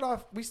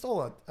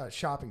stole a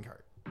shopping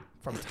cart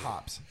from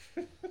Tops.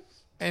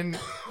 And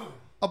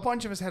a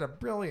bunch of us had a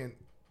brilliant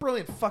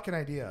fucking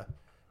idea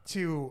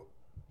to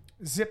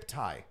zip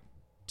tie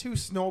 2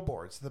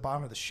 snowboards to the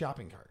bottom of the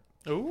shopping cart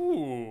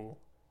Ooh.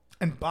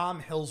 and bomb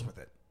hills with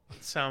it.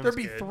 Sounds There'd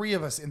be good. 3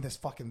 of us in this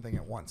fucking thing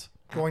at once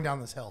going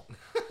down this hill.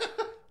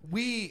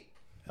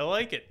 I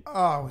like it.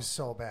 Oh, it was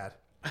so bad.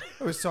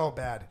 It was so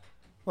bad.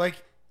 Like,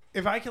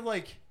 if I could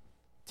like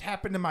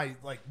tap into my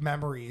like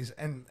memories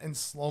and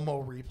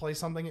slow-mo replay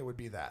something, it would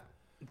be that.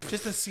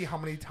 Just to see how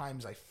many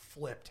times I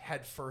flipped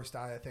head first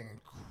out of that thing and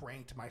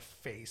cranked my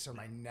face or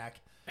my neck.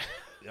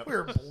 Yep. We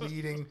were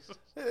bleeding.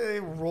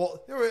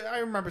 I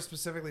remember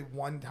specifically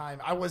one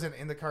time. I wasn't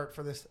in the cart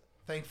for this,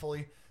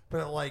 thankfully,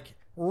 but like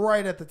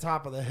right at the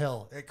top of the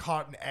hill, it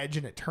caught an edge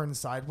and it turned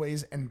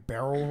sideways and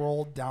barrel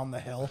rolled down the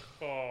hill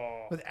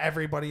Oh, with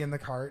everybody in the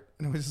cart,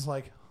 and it was just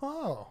like,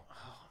 oh,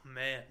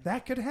 man.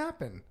 that could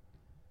happen.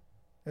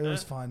 It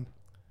was fun.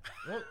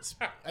 Well,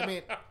 I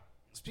mean,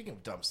 speaking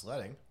of dumb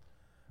sledding,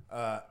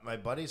 my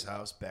buddy's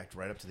house backed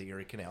right up to the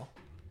Erie Canal,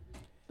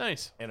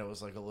 Nice. and it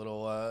was like a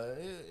little.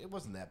 It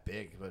wasn't that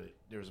big, but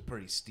there was a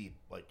pretty steep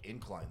like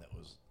incline that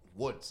was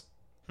woods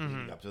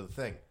leading up to the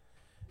thing.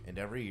 And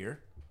every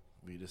year,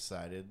 we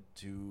decided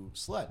to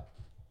sled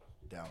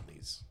down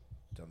this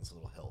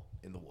little hill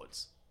in the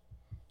woods.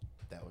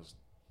 That was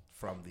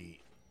from the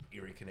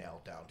Erie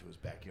Canal down to his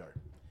backyard.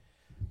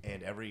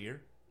 And every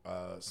year,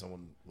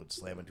 someone would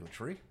slam into a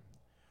tree,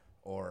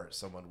 or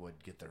someone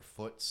would get their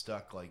foot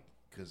stuck, like,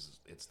 because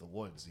it's the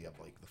woods. You have,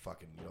 like, the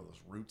fucking, those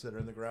roots that are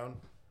in the ground.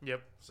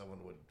 Yep.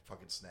 Someone would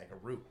fucking snag a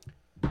root.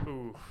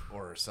 Ooh.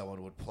 Or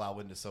someone would plow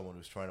into someone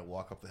who's trying to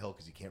walk up the hill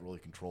because you can't really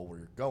control where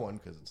you're going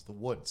because it's the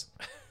woods.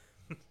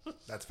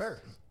 That's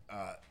fair.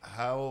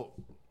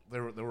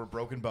 There were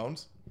broken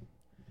bones.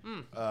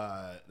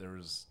 There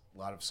was a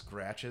lot of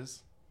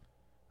scratches.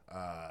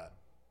 A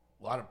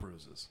lot of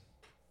bruises.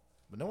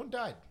 But no one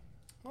died.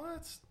 Well,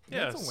 that's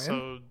Yeah, a win.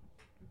 so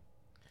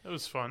it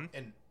was fun.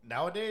 And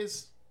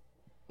nowadays,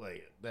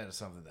 like, that is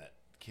something that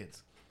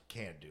kids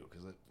can't do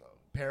because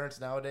parents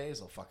nowadays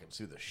will fucking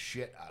sue the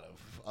shit out of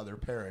other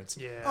parents.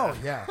 Yeah. Oh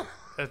yeah,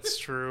 That's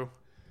true.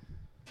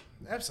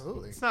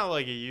 absolutely. It's not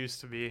like it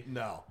used to be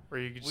No. where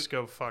you could just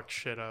go fuck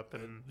shit up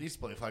and We used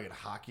to play fucking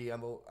hockey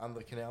on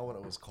the canal when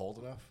it was cold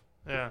enough.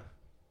 yeah.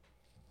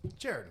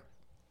 Jared,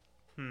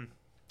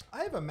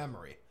 I have a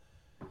memory,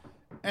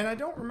 and I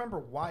don't remember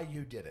why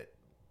you did it,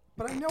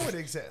 but I know it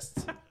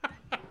exists.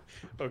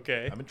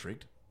 Okay. I'm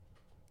intrigued.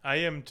 I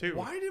am too.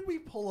 Why did we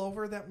pull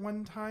over that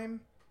one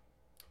time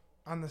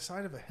on the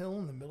side of a hill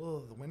in the middle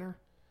of the winter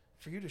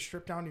for you to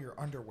strip down to your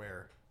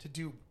underwear to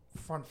do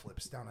front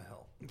flips down a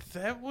hill?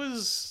 That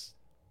was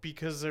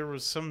because there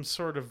was some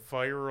sort of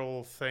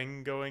viral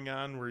thing going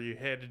on where you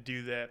had to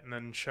do that and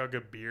then chug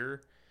a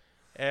beer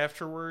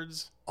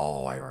afterwards.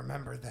 Oh, I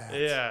remember that.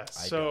 Yeah.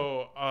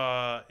 So,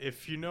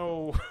 if you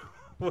know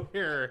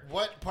where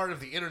What part of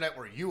the internet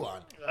were you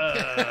on?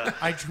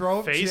 I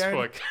drove Facebook.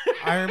 Jared,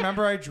 I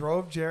remember I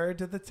drove Jared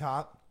to the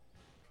top.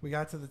 We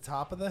got to the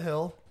top of the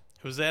hill.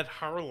 it was at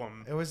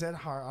Harlem. It was on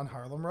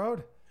Harlem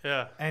Road.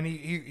 Yeah. And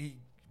he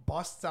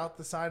busts out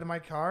the side of my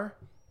car.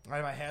 I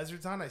had my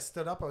hazards on. I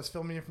stood up. I was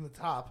filming it from the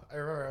top. I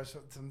remember I was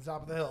from the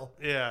top of the hill.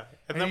 Yeah.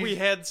 And And then he we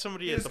had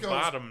somebody He at just the goes,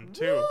 bottom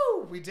too.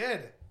 Woo! We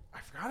did. I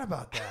forgot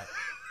about that.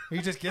 He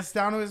just gets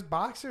down to his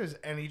boxers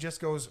and he just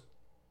goes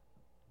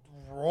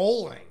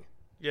rolling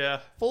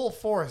Yeah. full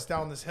force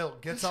down this hill.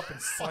 Gets up and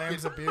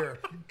slams a beer,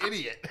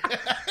 Idiot.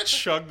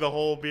 Chug the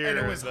whole beer. and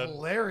it was then,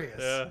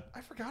 hilarious. Yeah.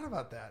 I forgot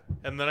about that.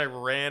 and then I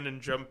ran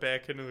and jumped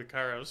back into the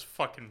car. I was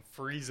fucking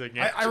freezing.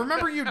 I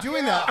remember you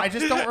doing that. I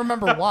just don't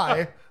remember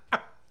why.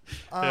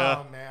 Oh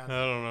Yeah. man.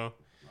 I don't know.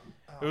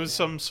 It was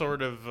some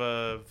sort of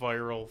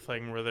viral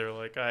thing where they're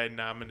like, I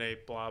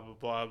nominate blah, blah,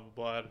 blah, blah,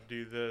 blah to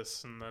do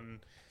this. And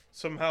then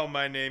somehow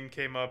my name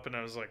came up, and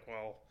I was like,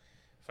 well,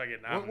 if I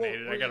get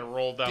nominated, I got to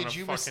roll down a Did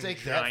you fucking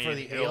mistake that giant for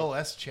the hill.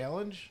 ALS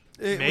challenge?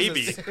 It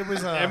Maybe. was it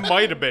was It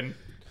might have been.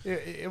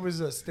 it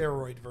was a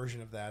steroid version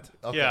of that.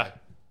 Okay. Yeah.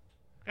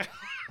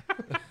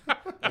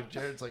 Like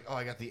Jared's like, oh,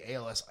 I got the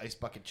ALS ice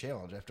bucket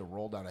challenge. I have to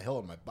roll down a hill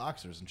in my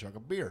boxers and chug a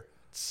beer.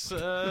 It's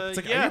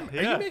like, yeah,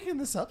 are you making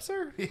this up,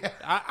 sir?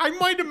 I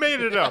might have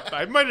made it up.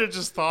 I might have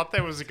just thought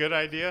that was a good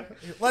idea.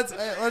 Let's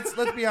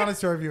be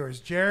honest to our viewers.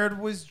 Jared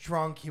was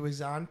drunk. He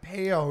was on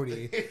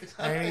peyote,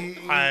 and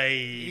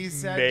he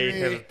said may to me,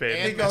 have been.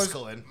 He And goes,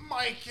 mescaline.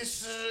 Mike,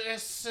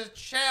 it's a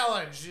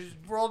challenge. Just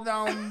roll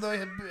down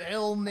the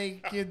hill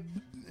naked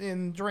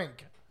and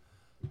drink.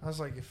 I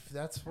was like, if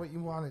that's what you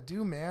want to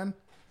do, man,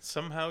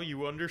 Somehow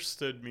you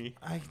understood me.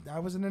 I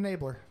was an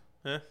enabler.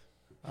 Huh?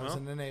 I was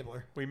Well. an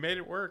enabler. We made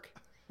it work.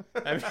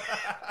 I mean,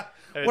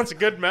 it's a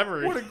good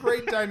memory. What a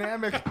great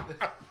dynamic.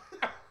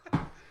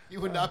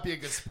 You would not be a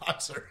good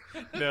sponsor.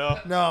 No.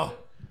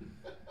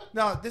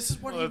 No, this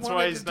is what Well, he that's wanted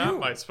why to he's do. not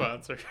my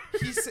sponsor.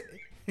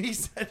 He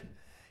said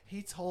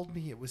he told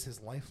me it was his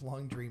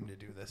lifelong dream to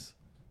do this.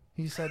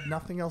 He said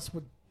nothing else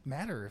would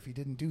matter if he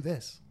didn't do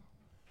this.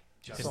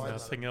 Because So I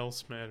nothing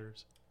else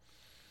matters.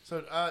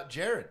 So,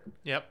 Jared,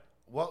 Yep.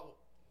 what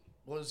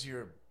was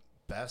your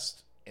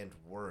best and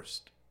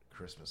worst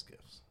Christmas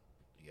gifts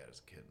you got as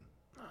a kid?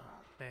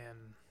 Man.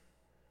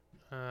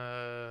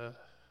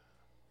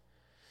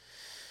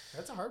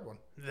 That's a hard one.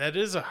 That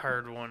is a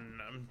hard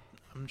one.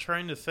 I'm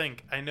trying to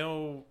think. I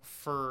know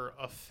for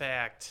a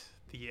fact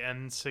the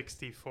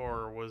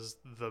N64 was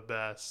the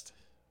best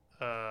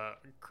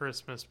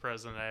Christmas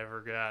present I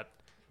ever got.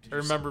 Did I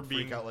you remember freak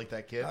being out like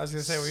that kid? I was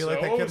gonna say, were you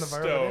like that kid in the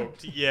viral video?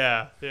 stoked.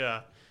 Yeah.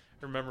 I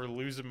remember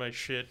losing my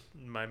shit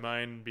in my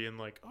mind and being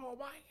like, oh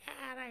my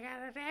god, I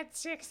got an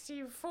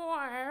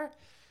N64.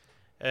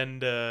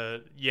 And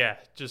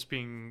just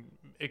being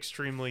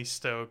extremely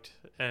stoked,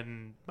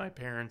 and my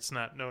parents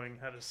not knowing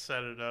how to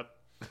set it up,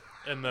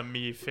 and then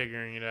me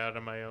figuring it out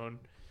on my own.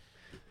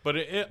 But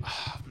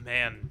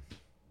man,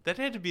 that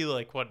had to be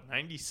like, what,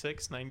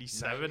 96,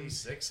 97?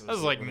 96 I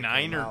was like when it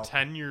 9 came or out.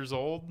 10 years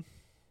old.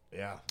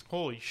 Yeah,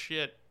 Holy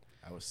shit.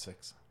 I was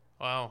 6.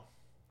 Wow.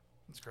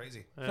 It's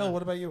crazy. Yeah. Phil,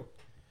 what about you?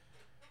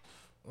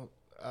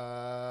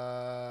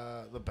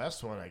 The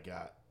best one I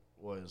got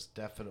was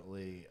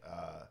definitely.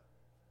 I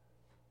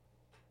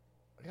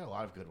got a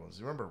lot of good ones.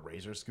 You remember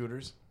Razor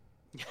scooters?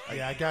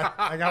 Yeah,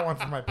 I got one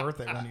for my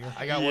birthday one year.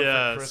 I got one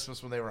Yes. for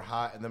Christmas when they were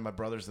hot, and then my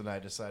brothers and I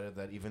decided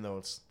that even though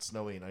it's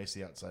snowy and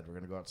icy outside, we're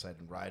going to go outside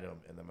and ride them.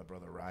 And then my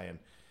brother Ryan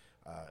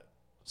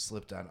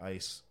slipped on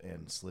ice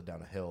and slid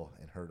down a hill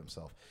and hurt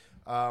himself.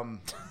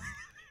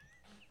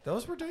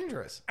 Those were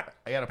dangerous.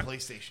 I got a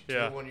PlayStation 2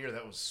 Yeah. one year.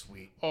 That was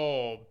sweet.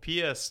 Oh,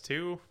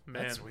 PS2,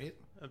 man, That's sweet.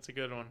 That's a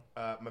good one.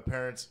 My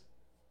parents,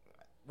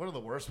 one of the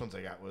worst ones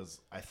I got was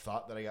I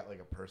thought that I got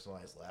like a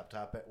personalized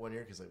laptop at one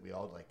year because like we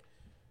all like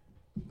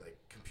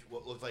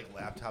what looked like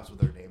laptops with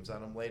their names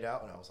on them laid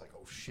out, and I was like,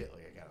 oh shit,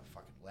 like I got a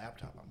fucking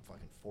laptop. I'm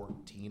fucking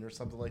 14 or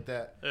something like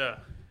that. Yeah.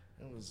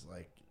 It was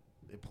like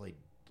it played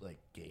like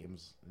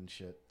games and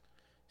shit,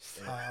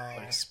 and, Oh.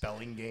 like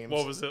spelling games.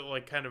 What was it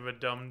like? Kind of a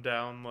dumbed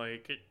down,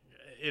 like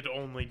it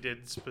only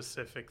did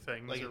specific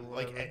things, like or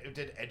like whatever. it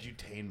did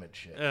edutainment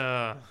shit.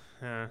 Yeah.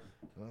 I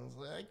was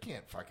like, I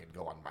can't fucking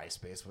go on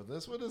MySpace with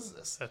this. What is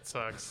this? That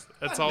sucks.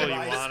 That's all you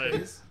wanted.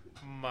 MySpace.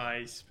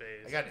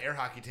 MySpace. I got an air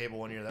hockey table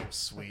one year that was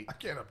sweet. I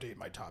can't update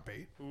my top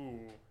 8. Ooh,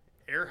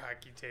 air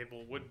hockey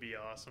table would be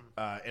awesome.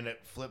 And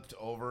it flipped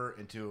over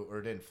into, or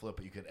it didn't flip,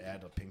 but you could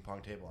add a ping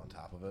pong table on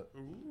top of it.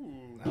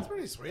 Ooh. That's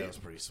pretty sweet. That was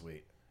pretty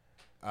sweet.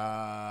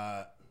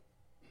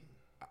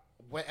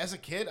 As a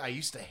kid, I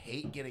used to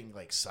hate getting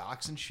like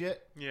socks and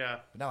shit, Yeah.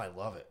 but now I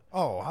love it.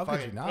 Oh, how could you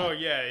Fucking- not? Oh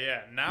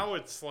yeah. Now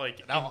it's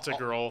like Now,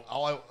 integral.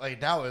 All I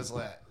like now is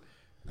like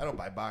I don't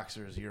buy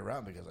boxers year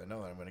round because I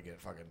know I'm going to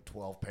get fucking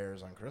 12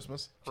 pairs on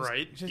Christmas.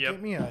 Right. Just Yep.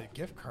 get me a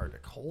gift card to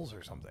Kohl's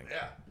or something.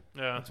 Yeah.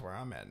 Yeah. That's where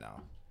I'm at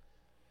now.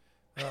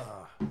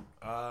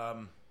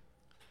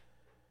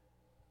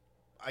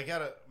 I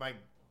got my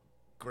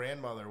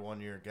grandmother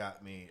one year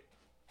got me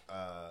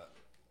a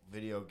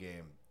video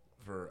game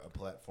for a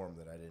platform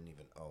that I didn't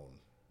even own.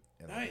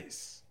 And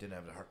Nice. I didn't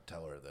have the heart to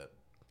tell her that,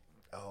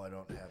 oh, I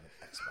don't have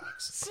an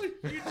Xbox. So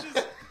you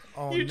just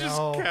Oh, you no.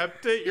 just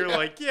kept it. You're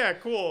like, yeah,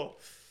 cool.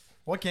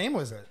 What game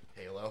was it?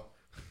 Halo.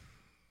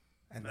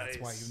 And that's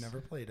why Nice. you never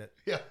played it.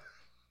 Yeah.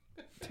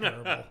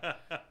 Terrible.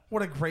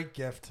 What a great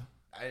gift.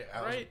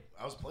 Right.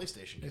 I was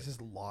PlayStation. This Kid.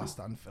 is lost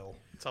on Phil.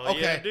 That's all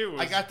you had Okay, to do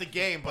was I got the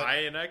game, but buy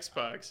an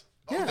Xbox.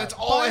 Yeah, that's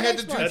all buy I an had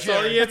to do. Xbox. That's Jared.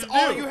 all you had That's to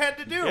all do. you had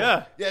to do.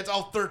 Yeah. Yeah, it's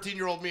all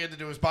 13-year-old me had to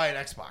do is buy an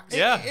Xbox.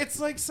 Yeah. It's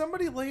like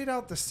somebody laid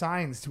out the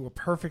signs to a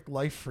perfect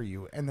life for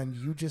you, and then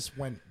you just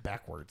went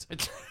backwards.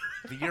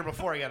 The year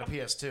before, I got a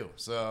PS2,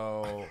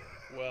 so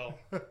Well,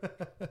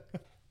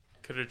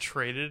 could have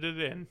traded it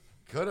in.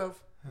 could have.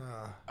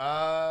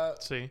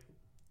 See,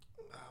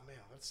 Oh man,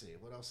 let's see.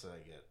 What else did I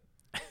get?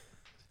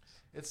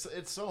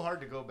 It's so hard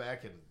to go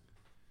back and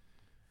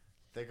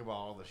think about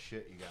all the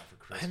shit you got for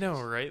Christmas. I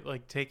know, right?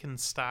 Like taking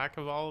stock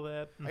of all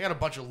that. I got a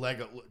bunch of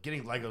Lego.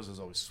 Getting Legos is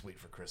always sweet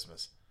for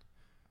Christmas.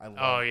 I love.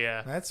 Oh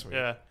yeah, That's sweet.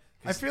 yeah.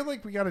 I feel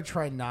like we got to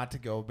try not to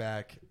go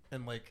back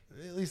and like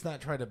at least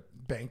not try to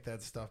bank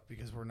that stuff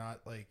because we're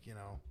not like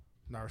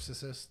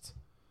narcissists.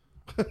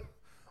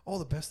 Oh,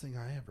 the best thing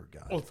I ever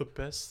got. Oh, the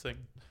best thing.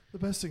 The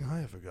best thing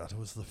I ever got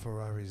was the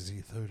Ferrari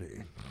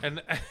Z30.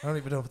 And I don't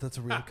even know if that's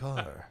a real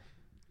car.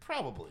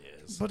 Probably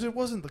is. But it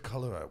wasn't the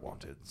color I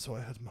wanted, so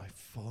I had my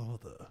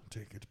father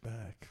take it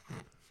back.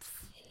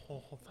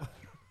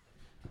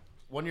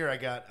 One year I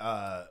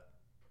got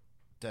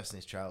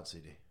Destiny's Child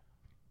CD.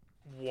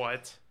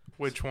 what?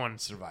 Which one?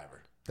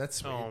 Survivor. That's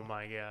sweet. Oh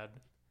my god,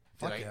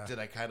 Fuck yeah. Did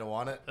I kind of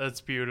want it?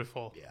 that's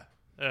beautiful. Yeah,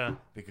 Yeah.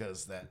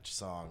 because that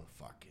song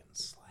fucking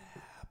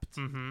slapped.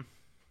 Mm-hmm.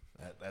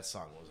 That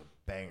song was a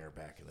banger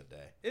back in the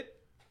day.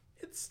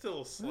 It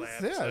still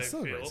slaps. Yeah, I it's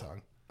still a feel. great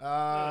song.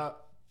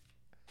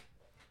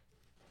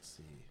 Let's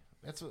see.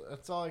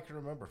 That's all I can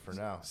remember for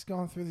now. Just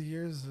going through the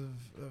years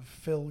of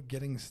Phil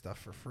getting stuff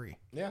for free.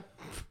 Yeah.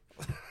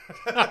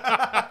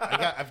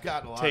 I've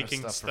gotten a lot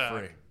Taking of stuff stock. for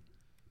free.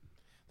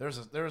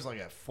 There was like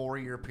a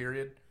 4-year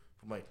period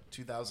from like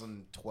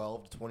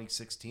 2012 to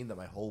 2016 that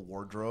my whole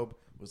wardrobe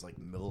was like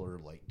Miller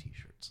Lite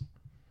t-shirts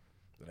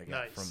that I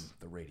got Nice. from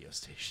the radio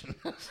station.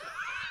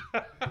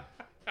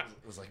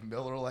 It was like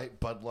Miller Lite,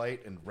 Bud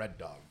Light, and Red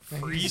Dog.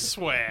 Free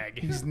swag.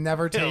 He's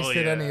never Hell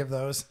tasted any yeah. of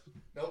those.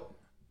 Nope.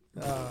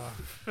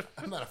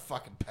 I'm not a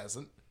fucking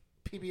peasant.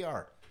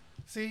 PBR.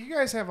 See, you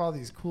guys have all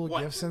these cool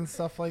What? gifts and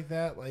stuff like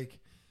that. Like,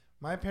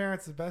 my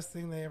parents, the best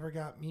thing they ever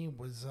got me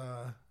was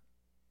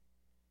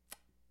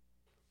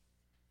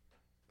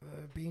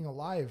being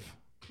alive.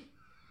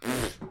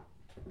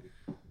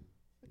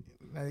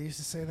 I used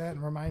to say that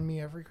and remind me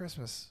every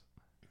Christmas.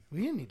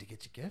 We didn't need to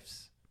get you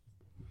gifts.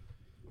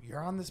 You're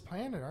on this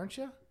planet, aren't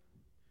you?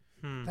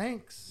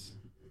 Thanks.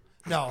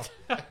 No,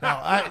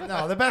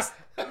 the best.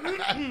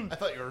 I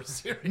thought you were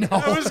serious.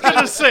 I was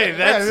gonna say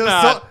that's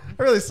not.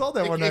 I really sold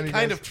that one. on It you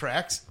kind guys. of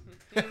tracks.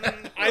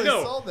 I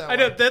know. sold that I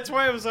know. one. That's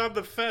why I was on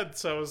the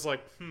fence. I was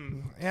like,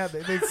 Yeah,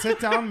 they'd sit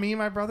down, me,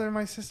 my brother, and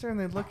my sister, and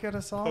they'd look at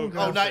us all. And go,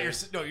 Oh, not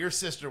your your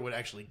sister would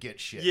actually get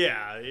shit.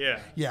 yeah.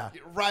 Yeah.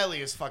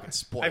 Riley is fucking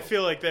spoiled. I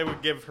feel like they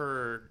would give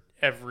her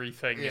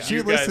everything. Yeah. and She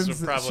You guys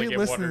listens. would probably She get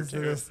one or listens to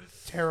two. this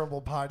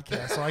terrible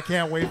podcast, so I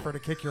can't wait for her to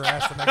kick your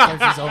ass the next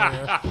time she's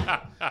over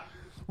here.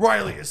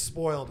 Riley is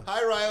spoiled.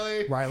 Hi,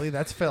 Riley. Riley,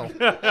 that's Phil.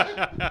 No.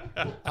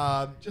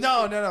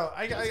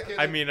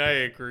 I mean, I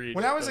agree.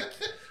 When I was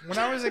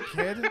a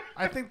kid,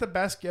 I think the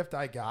best gift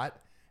I got,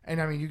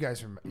 and I mean, you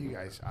guys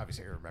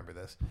obviously remember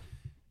this.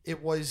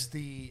 It was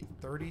the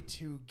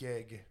 32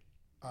 gig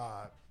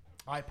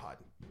iPod.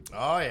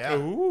 Oh yeah.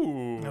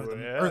 Ooh.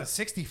 Or the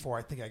 64,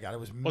 I think I got. It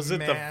was it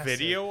the massive.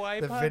 video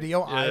iPod? The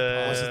video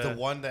iPod. Was it the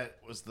one that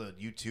was the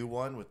U2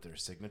 one with their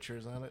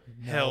signatures on it?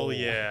 Hell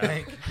yeah.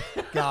 Thank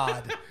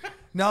God.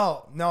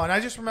 No, and I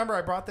just remember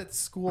I brought that to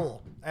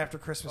school after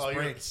Christmas Oh,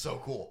 break.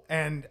 so cool.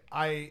 And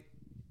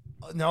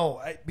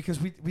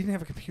because we didn't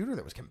have a computer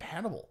that was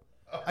compatible.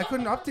 I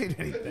couldn't update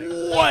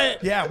anything.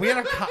 What? Yeah, we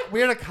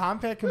had a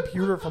compact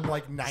computer from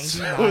like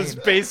 99. It was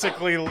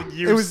basically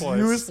useless. It was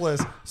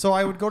useless. So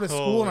I would go to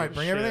school and Holy I'd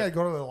bring everything. shit. I'd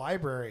go to the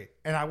library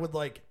and I would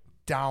like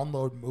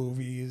download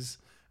movies.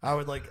 I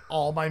would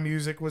all my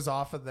music was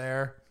off of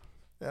there.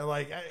 And,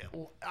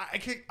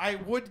 I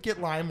would get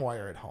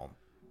LimeWire at home.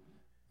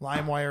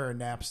 LimeWire or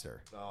Napster.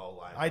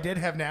 Oh, LimeWire. I did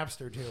have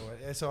Napster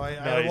too, so I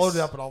Nice.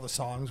 loaded up and all the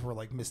songs were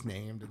like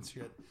misnamed and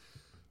shit.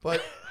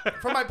 But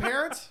for my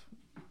parents,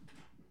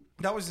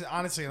 that was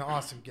honestly an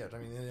awesome gift. I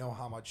mean, they know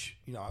how much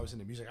I was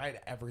into music. I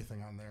had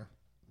everything on there.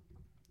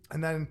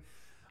 And then,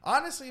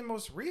 honestly,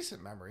 most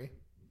recent memory,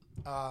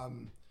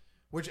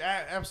 which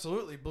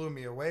absolutely blew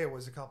me away,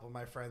 was a couple of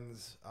my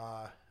friends.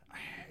 I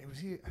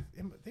think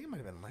it might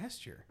have been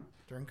last year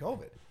during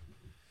COVID,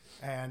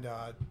 and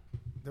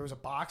there was a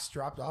box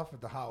dropped off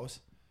at the house,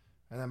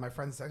 and then my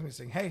friends texted me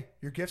saying, "Hey,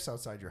 your gift's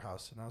outside your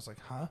house," and I was like,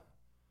 "Huh?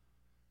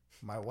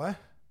 My what?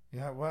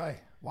 Yeah,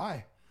 why?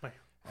 Why?"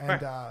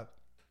 And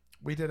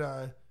we did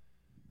a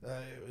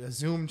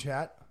Zoom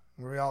chat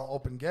where we all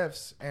opened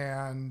gifts,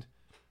 and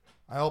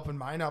I opened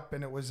mine up,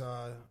 and it was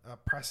a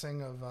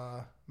pressing of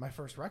my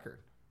first record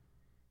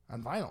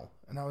on vinyl,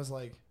 and I was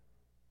like,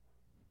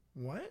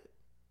 "What?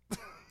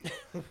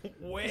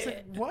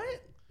 What?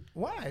 What?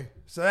 Why?"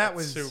 So that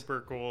was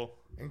super cool.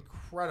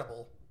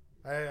 incredible.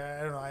 I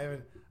don't know.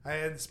 I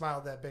hadn't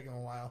smiled that big in a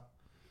while,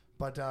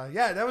 but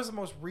yeah, that was the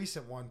most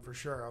recent one for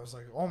sure. I was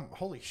like, "Oh,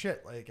 holy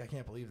shit!" Like, I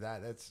can't believe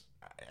that. That's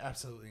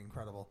absolutely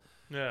incredible.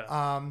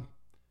 Yeah.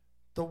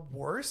 The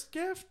worst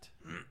gift,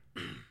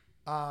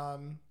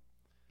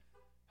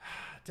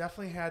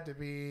 definitely had to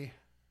be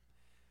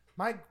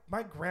my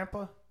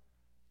grandpa,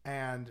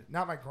 and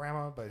not my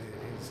grandma, but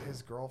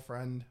his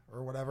girlfriend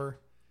or whatever.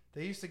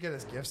 They used to get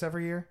us gifts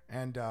every year,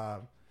 and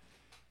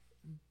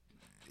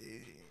he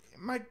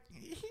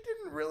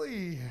didn't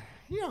really,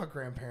 how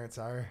grandparents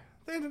are.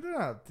 They're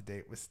not up to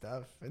date with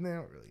stuff, and they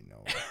don't really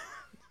know.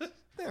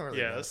 They don't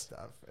really know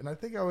stuff. And I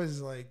think I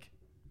was like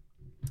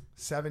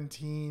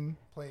 17,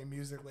 playing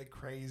music like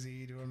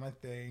crazy, doing my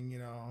thing,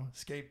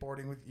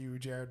 skateboarding with you,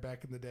 Jared,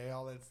 back in the day,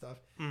 all that stuff.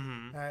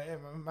 Mm-hmm.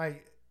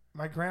 And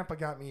my grandpa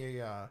got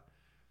me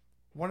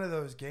one of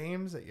those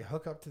games that you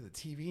hook up to the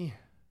TV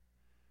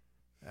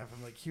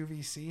from like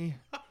QVC,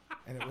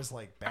 and it was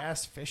like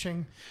bass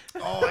fishing.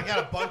 Oh, I got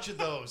a bunch of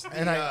those.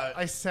 And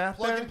I sat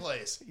plug there. and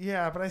plays.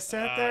 Yeah, but I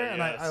sat there and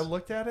yes. I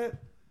looked at it,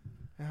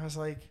 and I was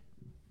like,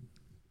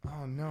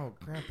 "Oh no,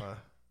 Grandpa!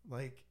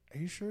 Like, are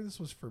you sure this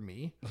was for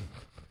me?"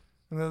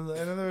 And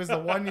then there was the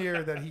one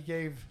year that he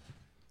gave.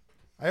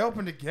 I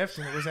opened a gift,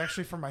 and it was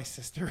actually for my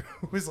sister,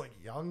 who was like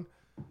young.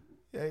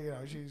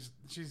 Yeah, she's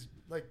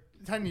like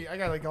 10 years. I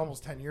got like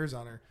almost 10 years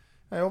on her.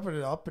 I opened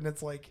it up, and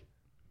it's like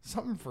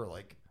something for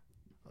like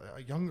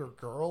a younger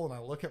girl, and I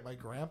look at my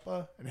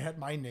grandpa, and it had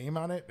my name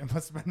on it. It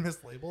must have been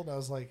mislabeled. I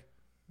was like,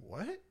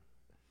 "What?"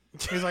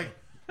 He's like,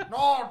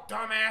 "No,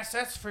 dumbass,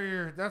 that's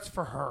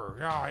for her."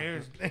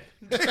 Yeah,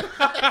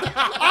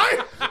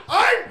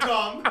 I'm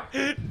dumb.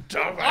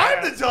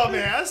 I'm the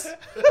dumbass.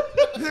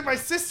 You think my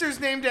sister's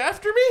named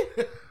after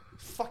me?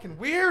 Fucking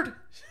weird.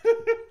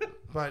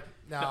 But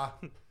nah,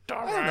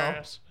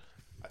 Dumbass.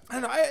 I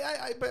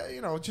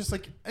don't know. But just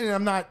like, and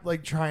I'm not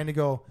like trying to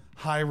go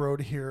high road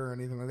here or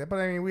anything like that. But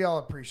I mean, we all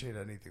appreciate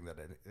anything that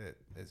it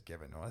is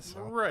given to us.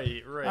 So.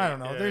 Right. I don't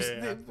know.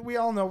 Yeah. We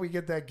all know we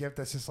get that gift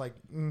that's just like,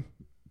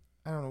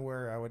 I don't know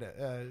where I would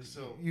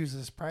use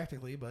this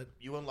practically, but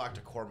You unlocked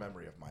a core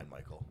memory of mine,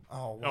 Michael.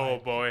 oh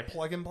boy.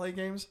 plug and play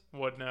games.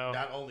 What now?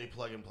 Not only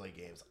plug and play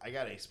games, I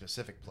got a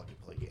specific plug and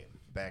play game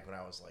back when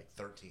I was like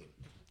 13.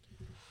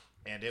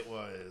 And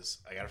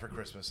I got it for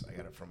Christmas. I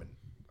got it from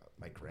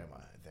my grandma,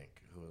 I think,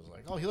 who was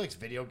like, "Oh, he likes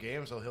video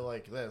games, so he'll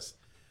like this."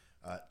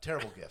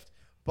 Terrible gift.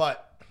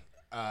 But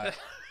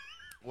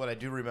what I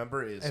do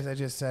remember is, As I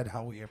just said,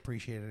 how we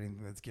appreciate anything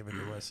that's given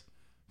to us.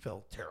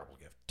 Phil, terrible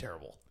gift.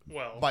 Terrible.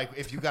 Well, Mike,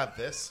 if you got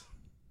this,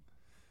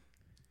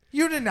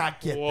 You did not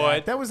get that.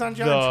 What That was on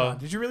the- JonTron.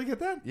 Did you really get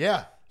that?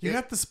 yeah. You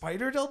got the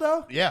spider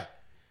dildo? Yeah.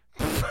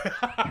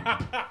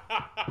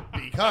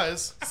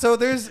 Because So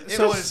there's... it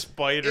so was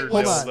spider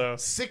Hold on. dildo.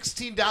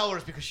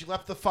 $16 because she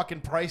left the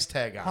fucking price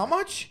tag on. How it.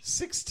 much?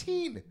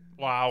 16.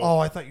 Wow. Oh,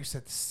 I thought you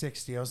said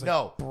 60. I was like,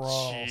 No. bro.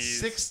 Jeez.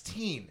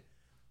 16.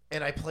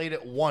 And I played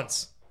it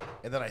once,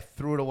 and then I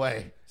threw it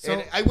away. So-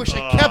 and I wish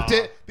I kept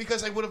it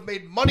because I would have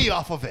made money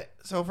off of it.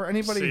 So for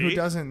anybody who See?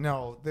 doesn't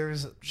know,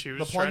 there's She the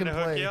was plug trying and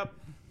to hook play. you up.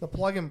 the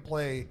plug and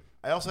play.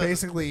 I also have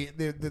Basically,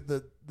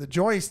 the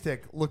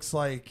joystick looks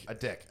like a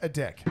dick. a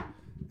dick,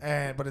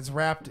 but it's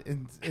wrapped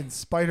in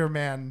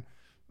Spider-Man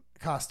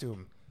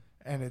costume,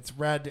 and it's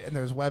red, and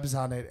there's webs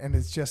on it, and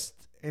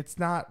it's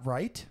not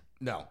right.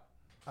 No.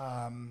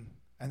 And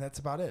that's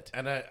about it.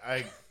 And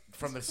I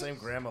from the same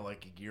grandma,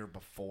 like a year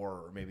before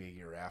or maybe a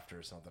year after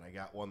or something, I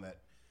got one that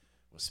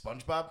was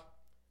SpongeBob,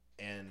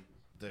 and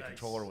the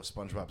controller was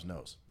SpongeBob's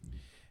nose,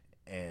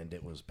 and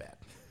it was bad.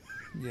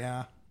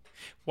 Yeah.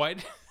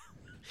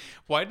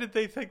 Why did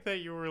they think that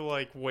you were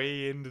like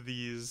way into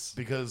these?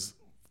 Because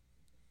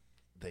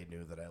they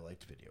knew that I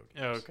liked video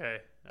games. Okay,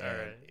 all And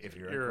right. if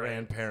you're You're a right.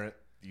 grandparent,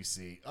 you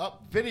see,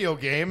 video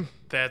game.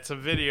 That's a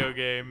video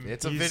game.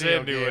 It's a He's video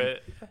into game.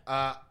 it.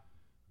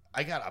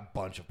 I got a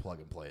bunch of plug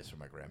and plays from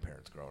my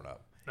grandparents growing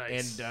up.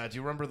 Nice. And do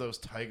you remember those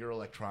Tiger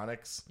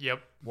Electronics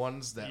Yep.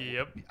 ones?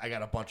 Yep. I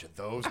got a bunch of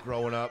those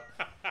growing up,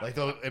 like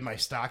those in my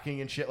stocking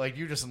and shit. Like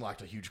you just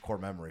unlocked a huge core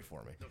memory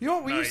for me. You know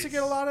what we used to Nice.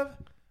 get a lot of?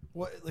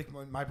 Like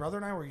when my brother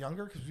and I were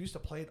younger, because we used to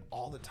play it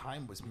all the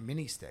time, was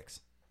mini sticks.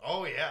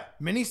 Oh yeah.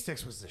 Mini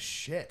sticks was the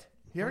shit.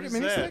 You ever What get is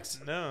mini that?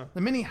 sticks? No. The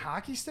mini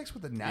hockey sticks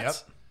with the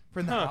nets for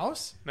in the Huh.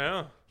 house?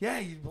 No. Yeah,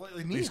 you play like,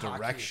 We mini used to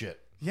hockey. wreck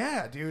shit.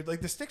 Yeah, dude.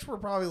 Like the sticks were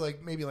probably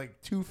like maybe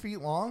like 2 feet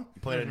long.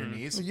 You played on your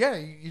knees. Yeah,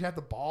 you'd have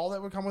the ball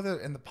that would come with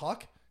it and the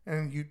puck,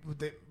 and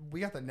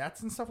we got the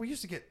nets and stuff. We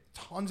used to get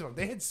tons of them.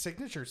 They had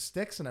signature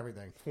sticks and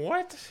everything.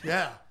 What?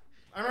 Yeah,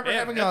 I remember Man,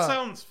 having that a.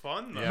 sounds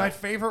fun though. Yeah. My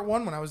favorite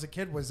one when I was a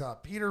kid was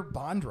Peter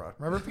Bondra.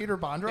 Remember Peter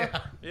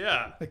Bondra?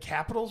 Yeah. The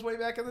Capitals way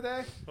back in the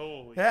day.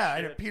 Holy Yeah, I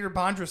had a shit. Peter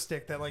Bondra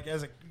stick that, like,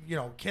 as a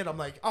kid, I'm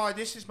like, oh,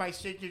 this is my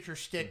signature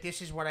stick.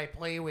 This is what I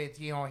play with,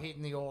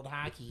 hitting the old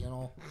hockey.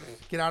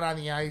 Get out on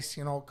the ice,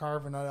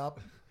 carving it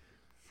up.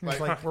 It's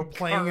like we're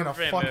playing in a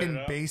Carving it fucking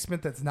up.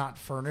 basement that's not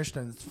furnished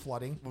and it's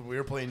flooding. When we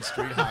were playing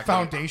street hockey,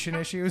 Foundation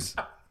issues.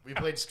 we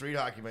played street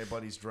hockey in my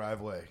buddy's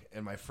driveway,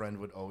 and my friend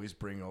would always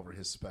bring over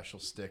his special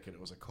stick, and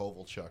it was a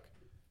Kovalchuk.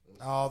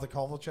 Oh, the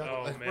Kovalchuk.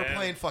 Oh, Like, we're man.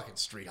 playing fucking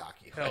street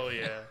hockey. Hell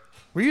yeah.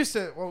 We used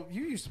to. Well,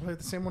 you used to play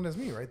the same one as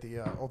me, right? The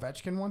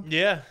Ovechkin one.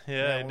 Yeah, I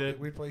when did.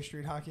 We play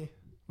street hockey.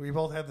 We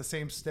both had the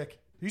same stick.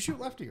 You shoot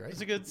lefty, right?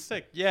 It's a good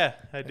stick. Yeah,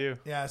 I do.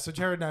 Yeah. So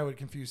Jared and I would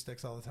confuse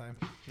sticks all the time.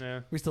 Yeah.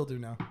 We still do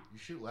now. You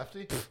shoot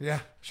lefty? Yeah,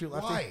 shoot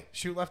lefty. Why?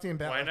 Shoot lefty and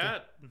bat Why lefty.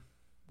 not?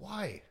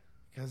 Why?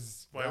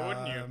 Because Why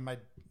wouldn't you?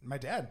 My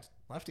dad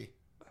lefty.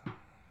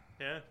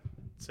 Yeah.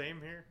 Same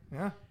here.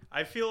 Yeah.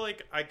 I feel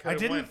like I could I have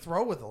didn't went.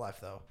 throw with the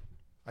left though.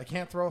 I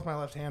can't throw with my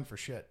left hand for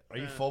shit. Are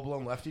you full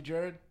blown lefty,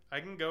 Jared? I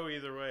can go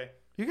either way.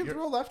 You can You're-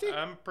 throw lefty.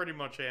 I'm pretty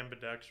much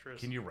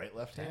ambidextrous. Can you right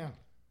left hand? Damn.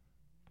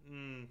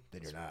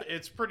 Then you're not.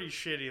 It's pretty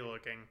shitty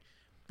looking.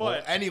 Well,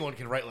 But anyone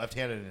can right left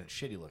handed and it's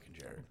shitty looking,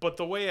 Jared. but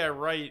the way I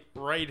write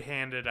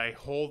right-handed, I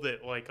hold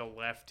it like a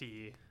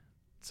lefty.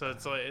 So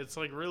it's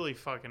like really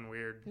fucking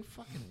weird. You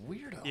fucking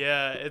weirdo.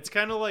 Yeah, it's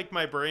kind of like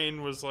my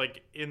brain was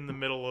like in the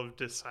middle of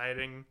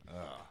deciding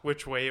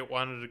which way it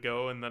wanted to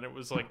go, and then it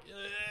was like,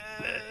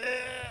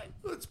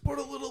 Let's put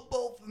a little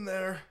both in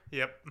there.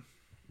 yep,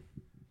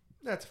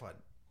 That's fun.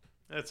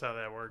 that's how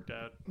that worked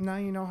out. Now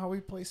you know how we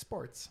play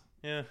sports.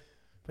 Yeah,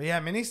 But yeah,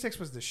 mini sticks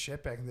was the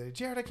shit back in the day.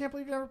 Jared, I can't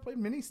believe you never played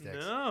mini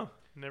sticks. no,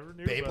 never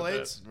knew about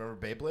Beyblades? Remember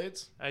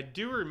Beyblades? that. I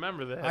do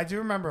remember that. I do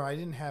remember. I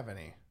didn't have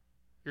any.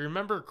 You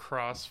remember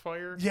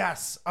Crossfire?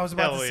 Yes, I was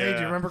about Hell to say. Do yeah.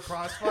 you remember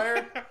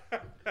Crossfire?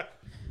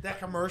 That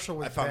commercial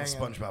was I found the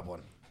banging. SpongeBob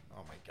one.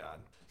 Oh my god.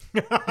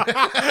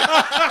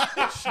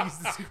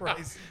 Jesus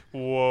Christ.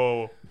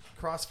 Whoa,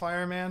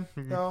 Crossfire, man.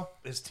 Though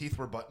His teeth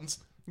were buttons.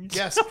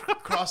 Yes,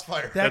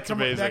 Crossfire. That's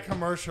amazing. That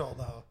commercial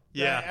though.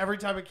 Yeah. That every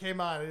time it came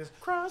on, it is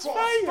Crossfire.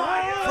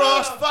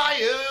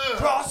 Crossfire!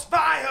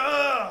 Crossfire.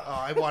 Oh,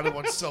 I wanted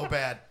one so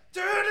bad.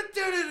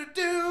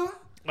 Do-do-do-do-do.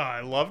 Oh,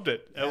 I loved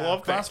it. I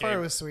loved that Crossfire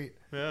game. was sweet.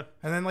 Yeah.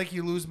 And then like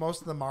you lose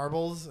most of the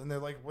marbles, and they're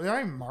like, well, they're not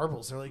even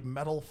marbles. They're like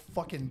metal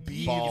fucking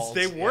beads. Balls.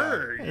 They Yeah.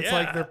 were. It's yeah.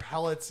 like they're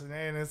pellets, and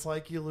it's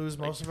like you lose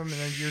most of them, and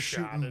then you're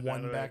shot shooting it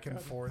one out back of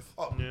and it. forth.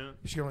 Oh, Yeah.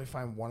 You should only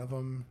find one of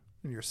them,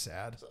 and you're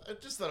sad. I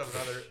just thought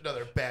of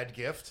another bad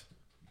gift.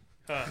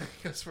 Huh.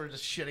 Because we're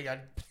just shitting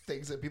on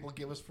things that people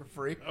give us for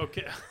free.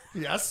 Okay.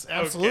 Yes,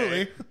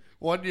 absolutely. Okay.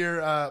 One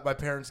year, my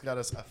parents got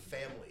us a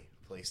family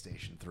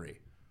PlayStation 3.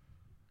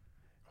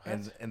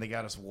 And they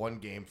got us one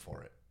game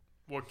for it.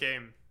 What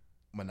game?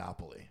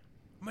 Monopoly.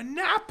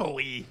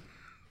 Monopoly.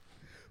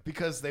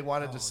 Because they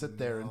wanted to sit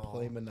there and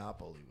play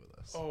Monopoly with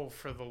us. Oh,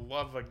 for the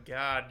love of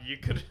God. You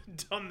could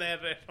have done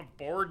that at a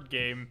board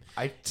game.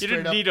 I You straight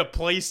didn't up, need a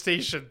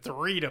PlayStation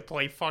 3 to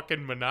play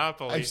fucking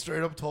Monopoly. I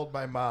straight up told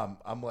my mom,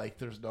 I'm like,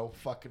 there's no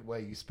fucking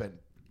way you spent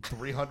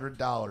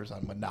 $300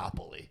 on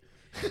Monopoly.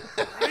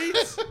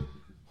 Right?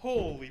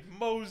 Holy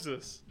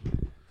Moses.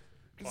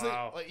 'Cause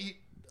Wow.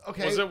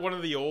 Okay. Was it one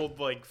of the old,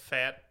 like,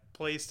 fat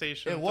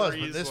PlayStation 3s? It was,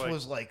 but this like,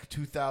 was like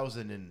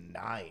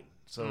 2009.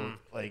 So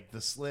like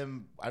the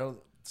Slim,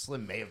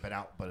 Slim may have been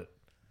out, but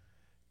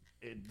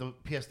the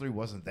PS3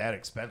 wasn't that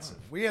expensive.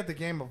 We had the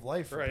game of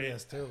life for Right.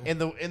 PS2. And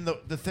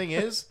the thing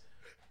is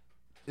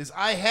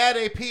I had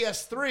a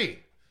PS3.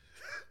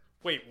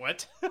 Wait,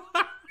 what?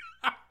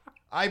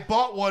 I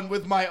bought one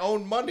with my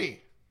own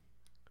money.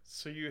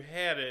 So you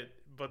had it,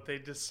 but they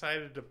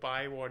decided to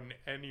buy one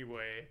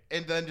anyway.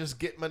 And then just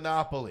get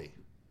Monopoly.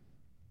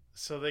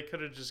 So they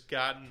could have just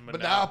gotten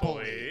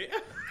Monopoly.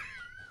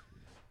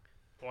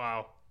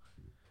 Wow.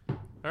 All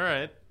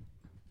right.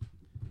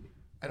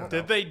 I don't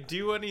Did know. they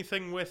do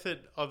anything with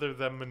it other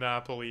than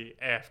Monopoly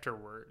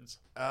afterwards?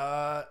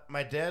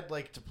 My dad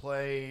liked to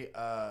play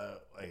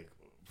like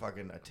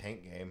fucking a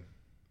tank game.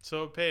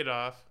 So it paid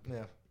off.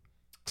 Yeah.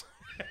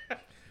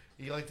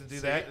 You like to do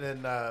that, and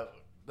then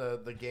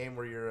the game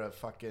where you're a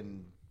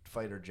fucking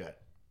fighter jet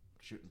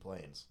shooting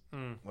planes.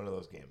 One of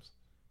those games.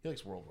 He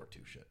likes World War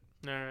II shit.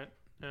 All right.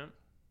 Yeah.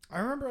 I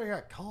remember I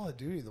got Call of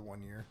Duty the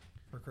one year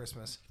for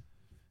Christmas,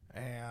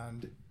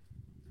 and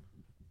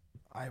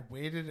I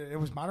waited. It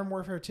was Modern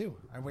Warfare 2.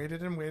 I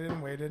waited and waited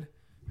and waited.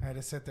 I had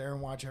to sit there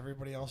and watch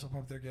everybody else open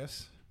up their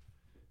gifts.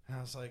 And I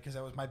was like, because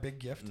that was my big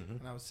gift.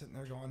 And I was sitting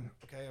there going,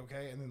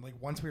 okay. And then like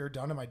once we were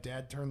done, and my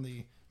dad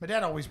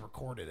always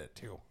recorded it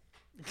too.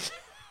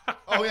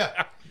 Oh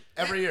yeah,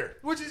 every year.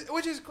 Which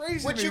is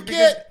crazy. What'd to me you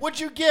because get? What'd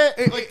you get?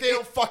 Like they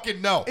don't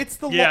fucking know. It's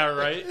the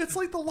Right. It's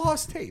like the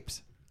lost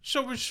tapes.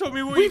 Show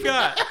me what you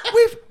got.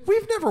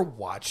 We've never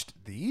watched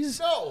these.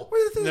 No.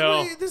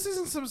 This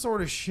isn't some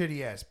sort of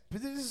shitty ass.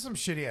 This is some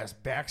shitty ass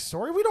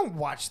backstory. We don't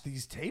watch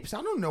these tapes.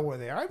 I don't know where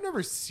they are. I've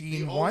never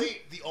seen one.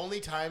 The only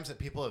times that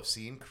people have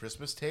seen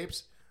Christmas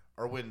tapes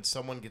are when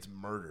someone gets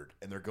murdered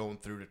and they're going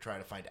through to try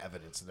to find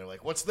evidence, and they're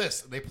like, "What's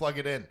this?" And they plug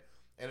it in,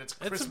 and it's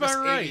That's Christmas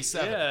about right.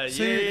 '87. Yeah.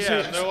 So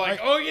And they're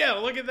like, oh yeah,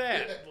 look at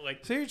that.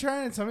 Like, So you're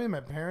trying to tell me my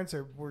parents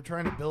were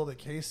trying to build a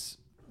case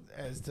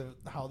as to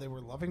how they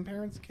were loving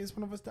parents in case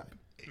one of us died?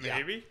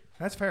 maybe.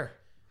 That's fair.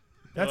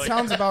 That Like,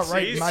 sounds about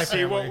right in my see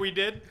family. what we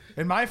did?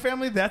 In my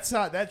family,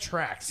 that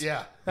tracks.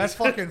 Yeah. That's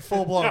fucking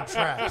full blown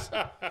tracks.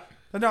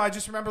 But no, I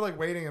just remember like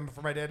waiting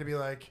for my dad to be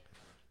like,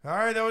 "All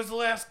right, that was the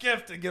last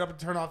gift," and get up and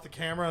turn off the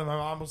camera. And my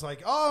mom was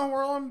like, "Oh,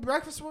 we're on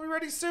breakfast. We'll be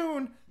ready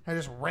soon." I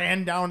just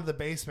ran down to the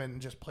basement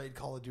and just played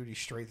Call of Duty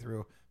straight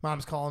through.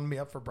 Mom's calling me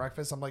up for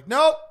breakfast. I'm like,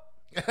 "Nope,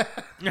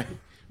 We're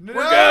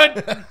No.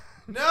 good.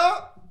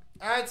 no,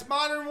 it's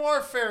Modern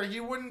Warfare.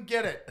 You wouldn't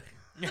get it."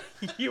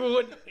 you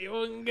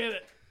wouldn't get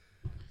it.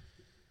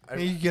 And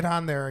you get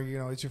on there,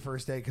 it's your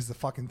first day because the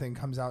fucking thing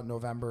comes out in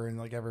November, and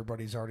like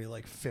everybody's already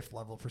like 5th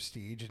level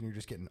prestige, and you're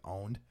just getting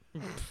owned.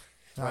 And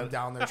I'm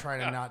down there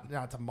trying to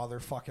not to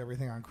motherfuck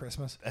everything on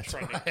Christmas. That's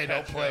why I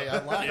don't play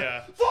online.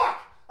 Yeah.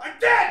 Fuck! I'm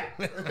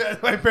dead!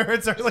 My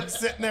parents are like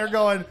sitting there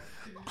going,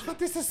 "Oh,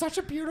 this is such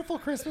a beautiful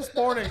Christmas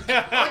morning."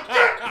 Like,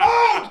 get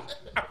home!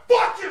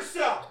 Fuck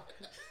yourself!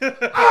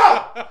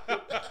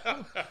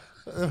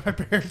 My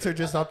parents are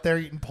just up there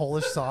eating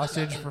Polish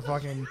sausage for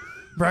fucking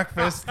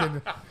breakfast,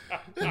 and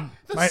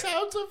The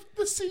sounds of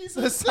the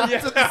season. the sounds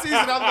of the season.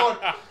 I'm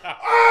going,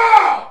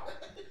 "Oh!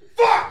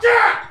 Fuck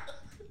yeah!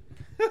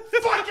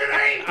 Fucking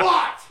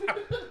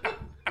aimbot!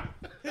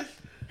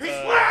 He's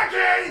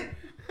lagging!"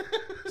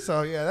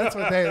 So yeah,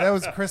 that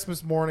was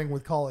Christmas morning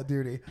with Call of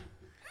Duty.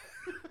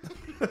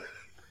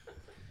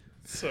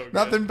 So good.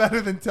 Nothing better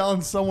than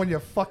telling someone you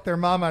fucked their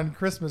mom on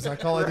Christmas on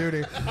Call of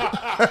Duty.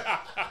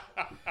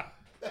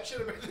 That should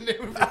have been the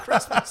name of your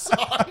Christmas song.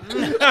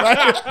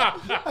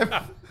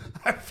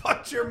 I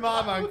fucked your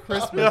mom on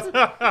Christmas.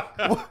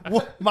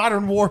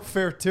 Modern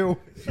Warfare 2.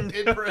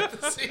 In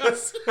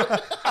parentheses.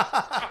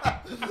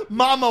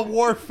 Mama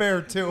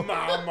Warfare 2.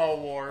 Mama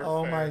Warfare.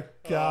 Oh my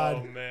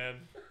God. Oh man.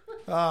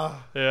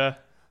 Ah. Yeah.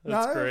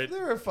 That's No, great. They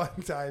were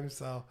fun times,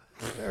 though.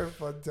 They were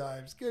fun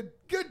times.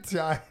 Good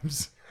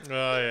times.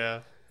 Oh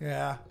yeah.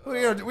 Yeah,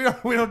 we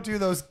don't do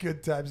those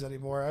good times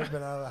anymore. I've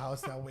been out of the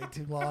house now way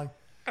too long.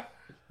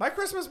 My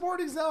Christmas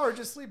mornings now are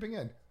just sleeping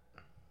in.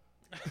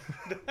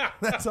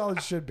 That's all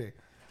it should be.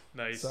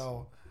 Nice.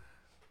 So,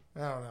 I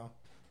don't know.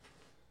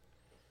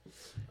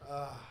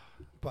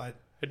 But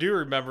I do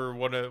remember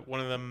one of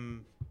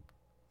them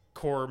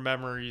core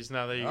memories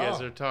now that you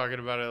guys Oh. are talking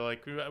about it.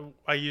 Like,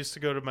 I used to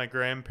go to my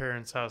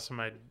grandparents' house on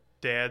my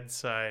dad's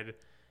side,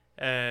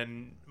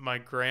 and my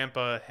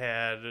grandpa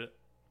had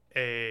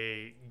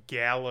a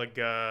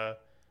Galaga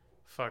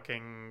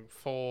fucking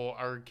full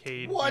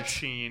arcade What?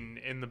 machine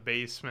in the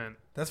basement,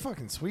 that's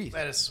fucking sweet.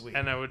 That is sweet.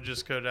 and I would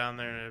just go down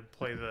there and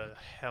play the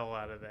hell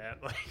out of that.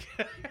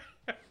 Like,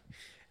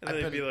 and I've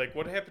they'd been- be like,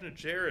 "What happened to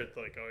Jared?"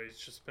 Like, "Oh, he's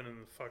just been in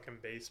the fucking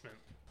basement."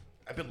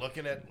 I've been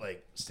looking at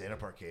like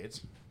stand-up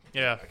arcades.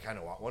 Yeah, I kind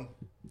of want one.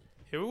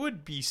 it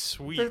would be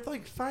sweet. They're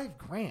like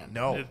 $5,000.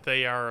 No, That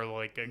they are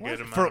like a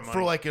good amount for of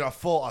money. like a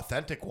full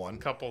authentic one.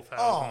 Couple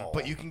thousand. Oh,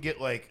 But you can get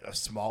like a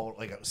small,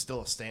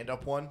 still a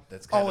stand-up one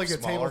that's kind of like a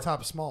smaller.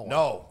 tabletop small one.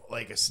 No,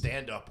 like a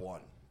stand-up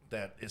one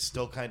that is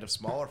still kind of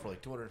smaller for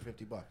like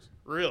 $250.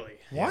 Really?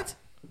 What?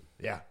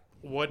 Yeah,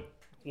 What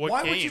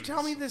Why would you games?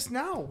 tell me this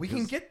now? We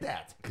can get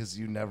that. because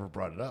you never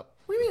brought it up.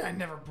 What do you mean I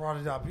never brought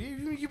it up?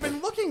 You've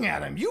been looking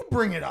at him. You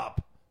bring it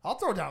up. I'll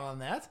throw down on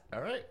that. All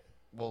right,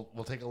 we'll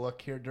take a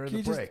look here during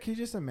Can the you, break. can you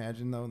just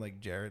imagine though, like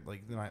Jared,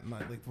 like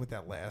like with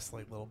that last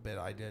like little bit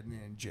I did,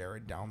 and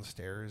Jared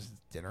downstairs,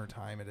 it's dinner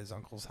time at his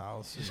uncle's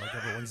house, and like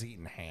everyone's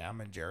eating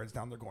ham, and Jared's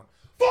down there going,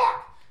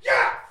 "Fuck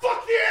yeah,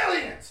 fuck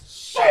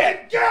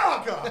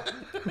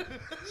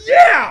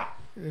Yeah!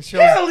 It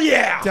shows, Hell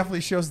yeah!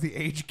 definitely shows the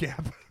age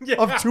gap Yeah.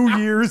 of 2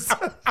 years.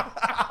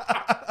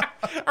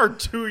 Our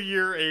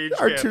 2-year age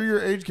Our gap.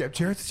 2-year age gap.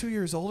 Jared's 2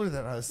 years older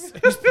than us.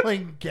 He's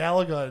playing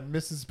Galaga and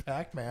Mrs.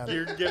 Pac-Man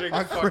You're getting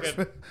on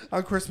fucking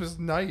Christmas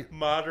night.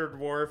 Modern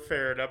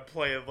Warfare, and I'm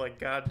playing like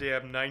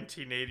goddamn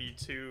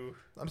 1982.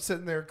 I'm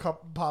sitting there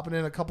popping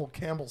in a couple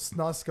Campbell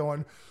Snuss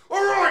going,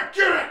 all right,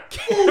 get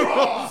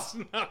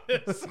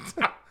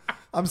it!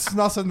 I'm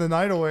snussing the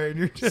night away, and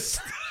you're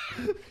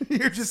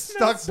just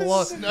stuck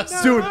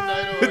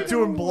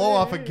doing blow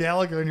off a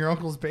Galaga in your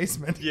uncle's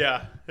basement.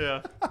 Yeah.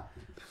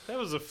 That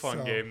was a fun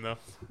So- game, though.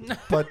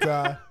 But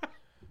I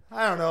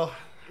don't know.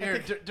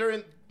 Here,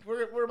 during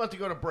we're about to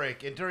go to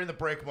break, and during the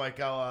break, Mike,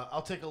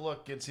 I'll take a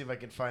look and see if I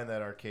can find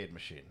that arcade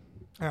machine.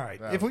 All right,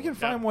 That if we was- can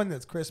find one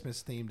that's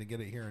Christmas themed to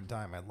get it here in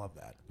time, I'd love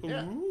that.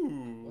 Yeah.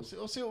 Ooh. We'll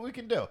see what we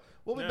can do.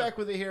 We'll be Yeah. back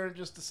with you here in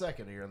just a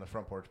second here on the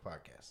Front Porch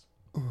Podcast.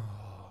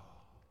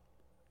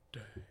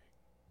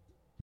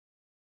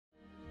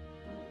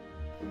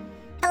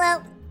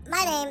 Hello,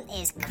 my name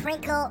is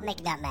Crinkle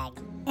McNutmeg.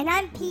 And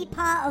I'm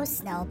Peepaw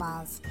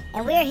O'Snowballs.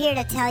 And we're here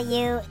to tell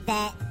you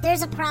that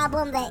there's a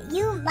problem that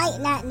you might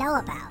not know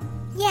about.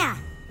 Yeah,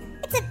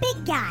 it's a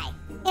big guy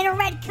in a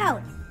red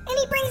coat, and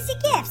he brings you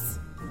gifts.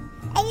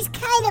 And he's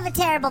kind of a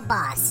terrible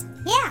boss.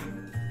 Yeah,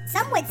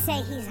 some would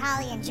say he's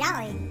holly and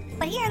jolly,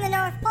 but here in the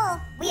North Pole,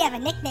 we have a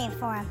nickname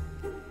for him.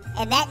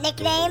 And that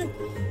nickname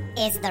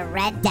is the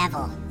Red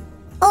Devil.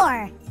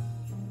 Or,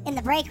 in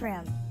the break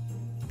room,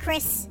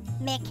 Chris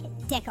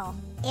McDickle.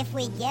 If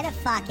we get a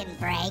fucking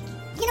break,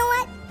 you know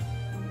what?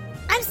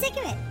 I'm sick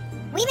of it.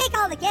 We make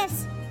all the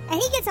gifts, and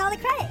he gets all the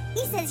credit.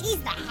 He says he's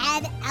the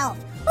head elf.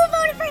 Who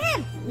voted for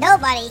him?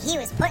 Nobody. He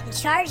was put in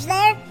charge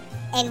there,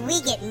 and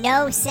we get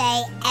no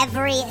say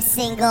every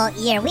single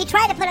year. We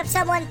try to put up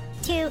someone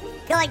to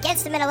go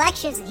against him in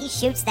elections, and he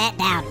shoots that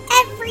down.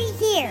 Every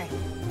year,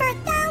 for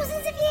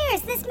thousands of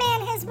years, this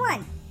man has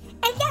won.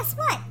 And guess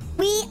what?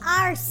 We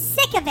are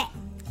sick of it.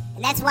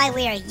 And that's why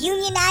we are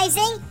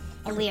unionizing,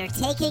 and we are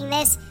taking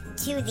this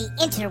to the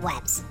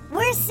interwebs.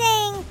 We're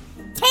saying,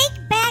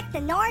 take back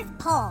the North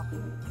Pole.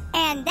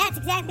 And that's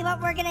exactly what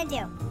we're going to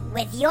do.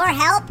 With your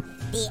help,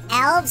 the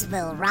elves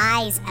will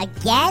rise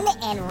again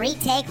and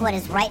retake what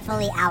is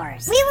rightfully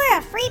ours. We were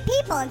a free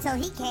people until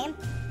he came,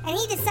 and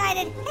he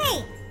decided,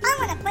 hey, I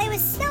want to play with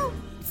snow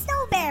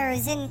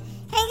bears and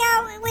hang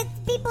out with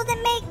people that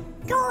make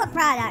cola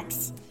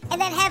products. And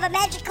then have a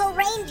magical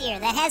reindeer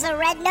that has a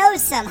red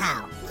nose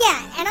somehow.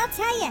 Yeah, and I'll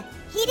tell you,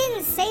 he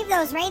didn't save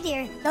those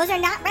reindeer. Those are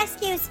not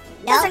rescues.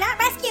 Those are not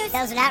rescues.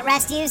 Those are not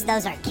rescues.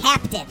 Those are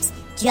captives,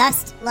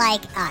 just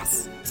like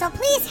us. So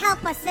please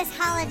help us this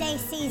holiday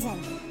season.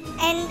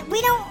 And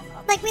we love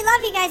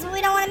you guys, but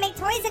we don't want to make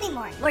toys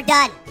anymore. We're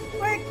done.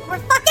 We're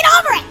fucking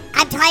over it.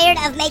 I'm tired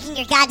of making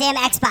your goddamn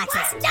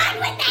Xboxes. We're done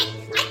with it.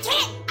 I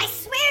can't. I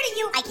swear to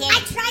you. I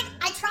can't.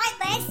 I tried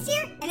last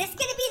year, and it's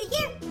gonna be the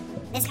year.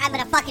 This I'm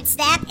gonna fucking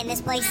snap, and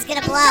this place is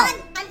gonna blow.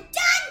 I'm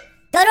done.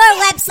 Go to our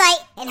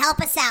website and help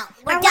us out.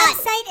 Our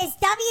website is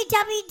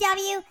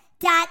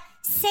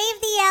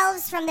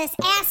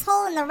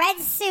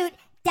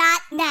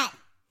www.savethelvesfromthisasshole-in-the-red-suit.net.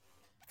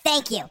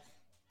 Thank you.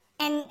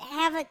 And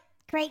have a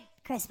great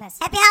Christmas.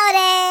 Happy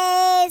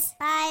holidays.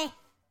 Bye.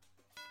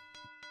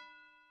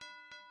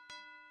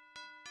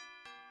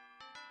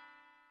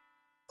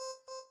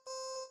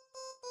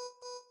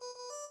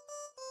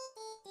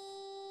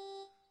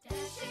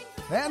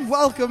 And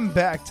welcome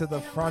back to the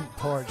Front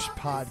Porch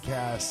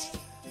Podcast.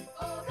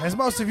 As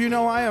most of you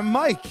know, I am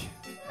Mike,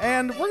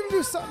 and we're going to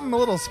do something a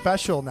little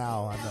special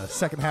now on the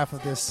second half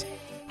of this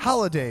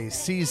holiday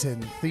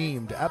season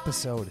themed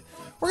episode.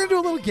 We're going to do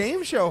a little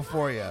game show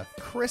for you.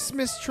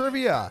 Christmas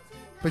trivia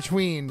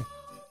between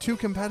two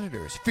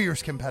competitors,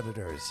 fierce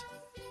competitors.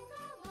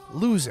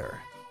 Loser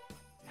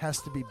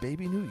has to be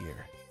Baby New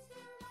Year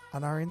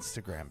on our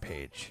Instagram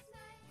page.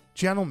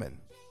 Gentlemen,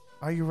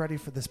 are you ready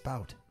for this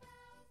bout?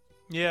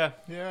 Yeah,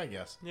 Yeah, I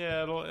guess.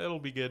 yeah, it'll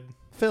be good.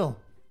 Phil,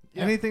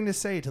 Yeah. anything to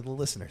say to the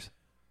listeners?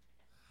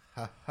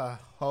 Ha ha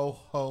ho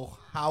ho,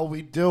 how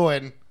we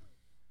doing?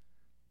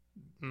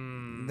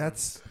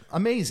 That's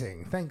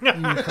amazing. Thank you for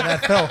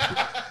that,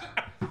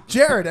 Phil.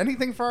 Jared,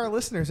 anything for our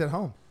listeners at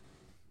home?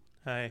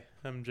 Hi,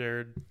 I'm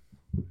Jared.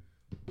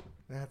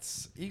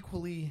 That's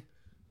equally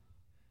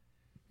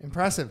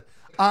impressive.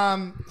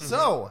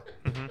 So,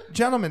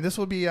 gentlemen, this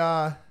will be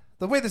the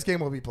way this game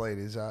will be played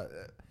is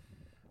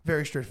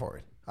very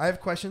straightforward. I have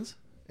questions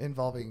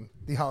involving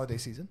the holiday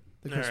season,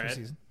 the All Christmas right.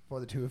 season for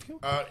the two of you.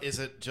 Is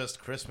it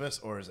just Christmas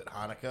or is it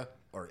Hanukkah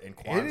or in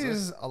Kwanzaa? It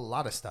is a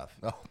lot of stuff.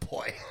 Oh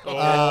boy.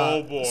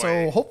 Oh boy.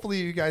 So hopefully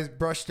you guys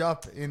brushed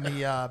up in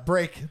the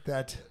break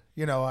that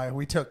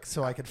we took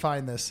so I could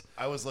find this.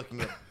 I was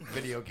looking at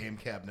video game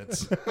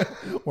cabinets.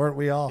 Weren't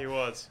we all? he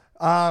was.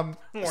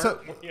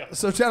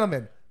 So,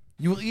 gentlemen,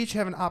 you will each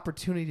have an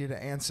opportunity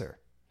to answer.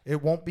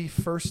 It won't be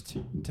first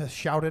to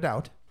shout it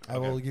out. I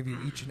will give you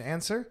each an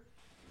answer,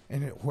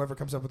 and whoever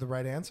comes up with the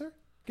right answer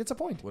gets a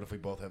point. What if we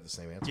both have the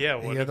same answer?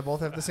 Yeah. You either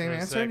both have the same how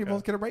does answer, that and you go?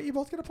 both get it right. You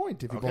both get a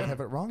point. If you Okay. both have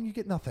it wrong, you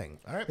get nothing.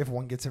 All right. If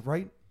one gets it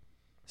right,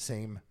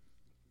 same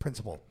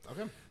principle.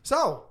 Okay.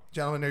 So,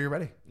 gentlemen, are you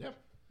ready? Yeah.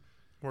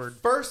 Word.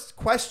 First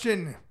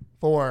question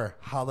for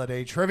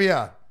holiday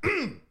trivia.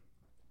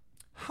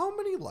 How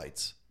many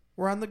lights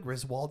were on the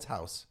Griswold's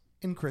house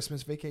in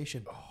Christmas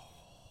Vacation?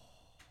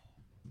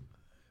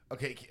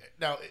 Okay.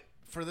 Now,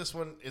 for this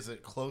one, is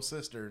it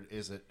closest or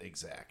is it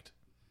exact?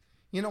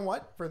 You know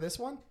what? For this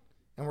one,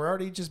 and we're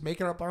already just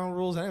making up our own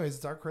rules anyways.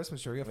 It's our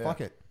Christmas trivia. Yeah.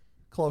 Fuck it.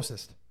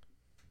 Closest.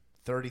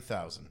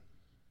 30,000.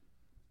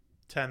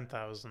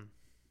 10,000.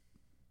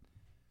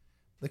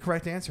 The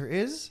correct answer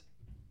is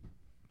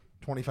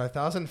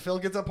 25,000. Phil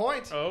gets a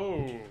point.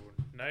 Oh,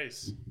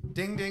 nice.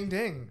 Ding, ding,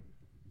 ding.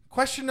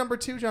 Question number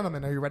 2,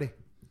 gentlemen. Are you ready?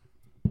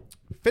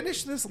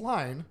 Finish this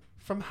line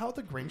from How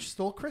the Grinch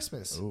Stole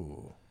Christmas.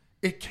 Ooh.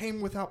 It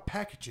came without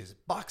packages,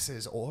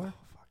 boxes, or...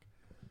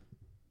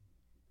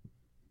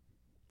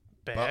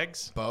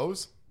 Bags?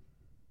 Bows?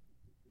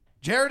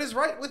 Jared is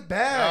right with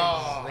bags.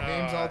 Oh, the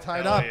game's all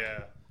tied hell up.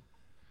 Yeah.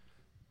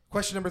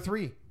 Question number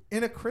 3.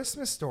 In A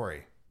Christmas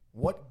Story,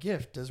 what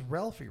gift does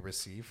Ralphie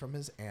receive from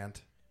his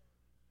aunt?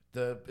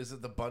 Is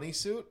it the bunny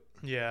suit?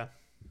 Yeah.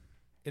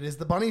 It is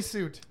the bunny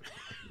suit.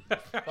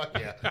 Fuck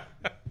yeah.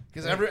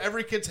 Because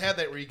every kid's had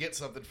that where you get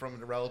something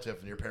from a relative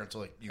and your parents are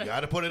like, you got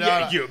to put it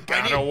Yeah, on. you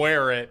gotta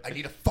wear it. I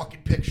need a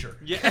fucking picture.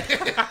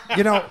 Yeah.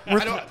 You know,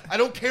 I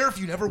don't care if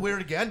you never wear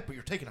it again, but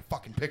you're taking a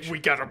fucking picture. We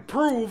gotta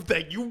prove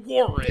that you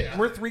wore it.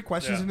 we're 3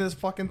 questions Yeah. into this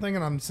fucking thing,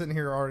 and I'm sitting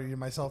here already to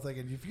myself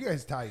thinking, if you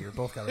guys tie, you're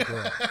both got to do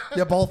it.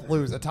 You both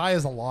lose. A tie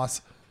is a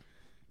loss.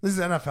 This is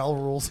NFL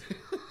rules.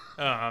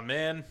 Aw,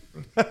 man.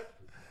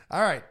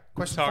 All right.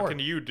 Question 4. Talking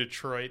to you,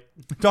 Detroit.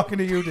 Talking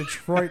to you,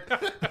 Detroit.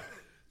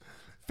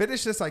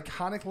 Finish this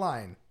iconic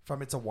line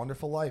from It's a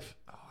Wonderful Life.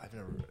 Oh, I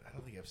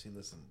don't think I've seen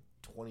this in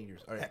 20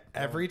 years. All right.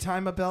 Every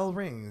time a bell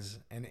rings,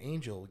 an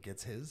angel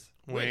gets his.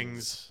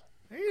 Wings.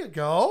 There you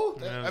go.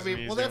 That I was mean,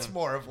 an well, easy that's one.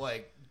 more of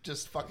like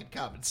just fucking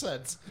common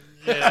sense.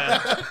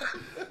 Yeah.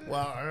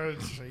 Well, I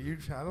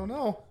don't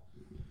know. All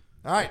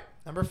right,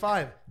 number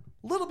 5.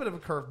 A little bit of a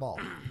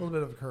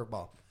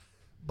curveball.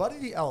 Buddy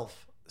the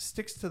Elf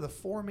sticks to the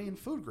 4 main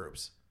food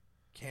groups: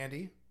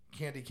 candy,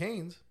 candy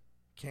canes,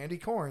 candy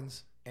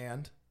corns,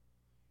 and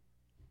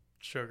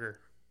Sugar.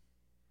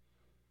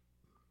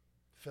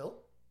 Phil.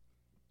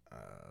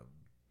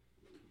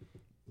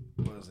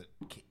 What is it?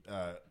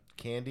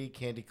 Candy,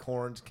 candy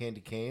corns,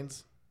 candy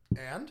canes,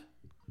 And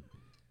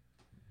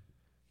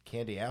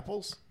candy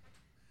apples.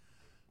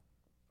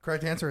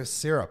 correct answer is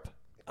syrup.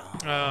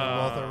 Both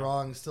are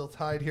wrong. Still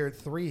tied here at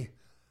 3.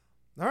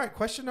 All right,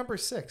 question number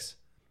 6.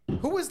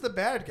 Who was the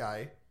bad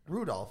guy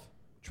Rudolph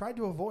tried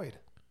to avoid?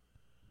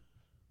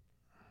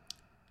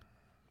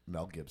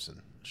 Mel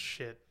Gibson.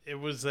 Shit. It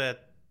was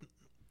that.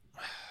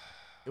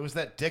 It was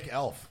that dick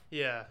elf.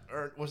 Yeah.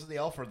 Or was it the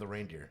elf or the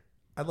reindeer?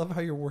 I love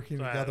how you're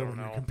working I together don't when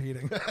you're know.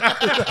 competing.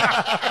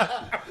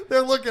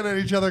 They're looking at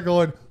each other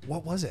going,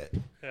 what was it?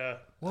 Yeah.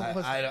 What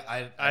was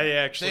I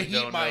actually the heat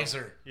don't know.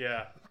 miser.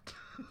 Yeah.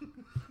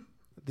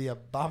 the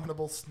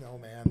abominable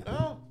snowman?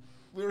 Oh,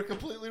 we were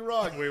completely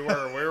wrong. We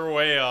were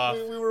way off.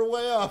 We were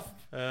way off.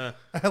 I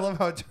love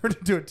how it turned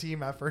into a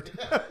team effort.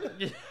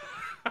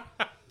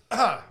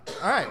 All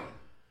right.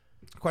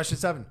 Question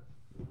 7.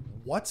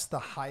 What's the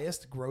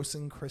highest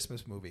grossing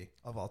Christmas movie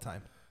of all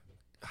time?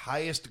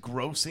 Highest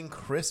grossing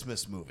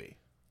Christmas movie.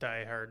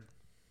 Die Hard.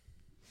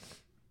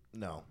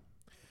 No.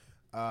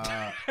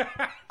 I'm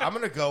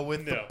gonna go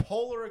with No. the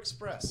Polar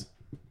Express.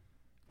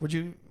 Would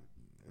you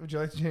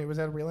like to change? Was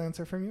that a real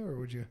answer from you, or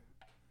would you?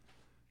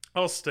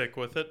 I'll stick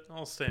with it.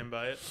 I'll stand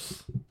by it.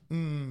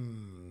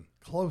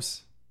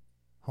 Close.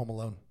 Home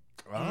Alone.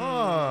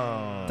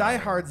 Oh. Die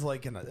Hard's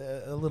like a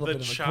little The bit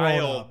of a grown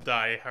child up.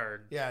 Die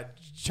Hard. Yeah,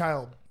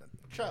 child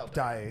Child.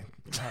 die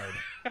hard.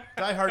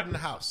 Die Hard in the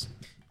House.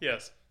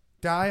 Yes.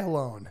 Die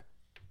alone.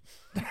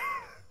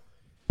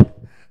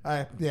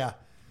 Yeah.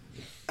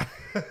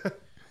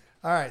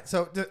 All right.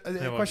 So,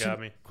 one question got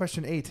me.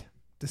 question 8.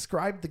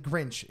 Describe the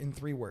Grinch in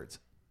 3 words.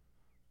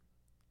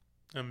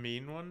 A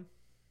mean one?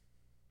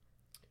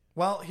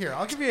 Well, here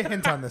I'll give you a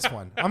hint on this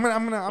one. I'm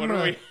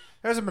gonna. we-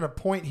 There hasn't been a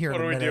point here.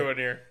 What in a are we minute. doing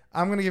here?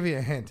 I'm gonna give you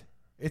a hint.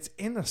 It's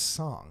in a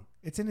song.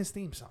 It's in his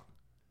theme song.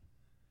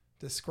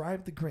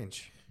 Describe the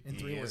Grinch in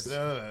 3 words.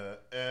 Oh,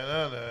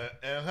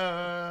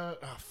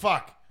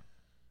 fuck.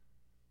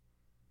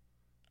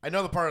 I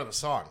know the part of the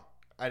song.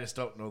 I just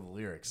don't know the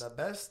lyrics. The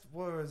best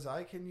words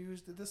I can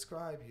use to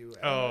describe you.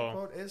 And Oh. my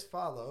quote as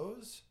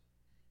follows.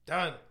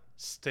 Done.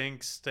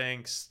 Stink,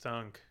 stank,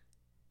 stunk.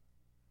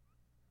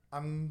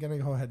 I'm gonna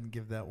go ahead and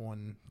give that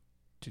one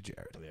to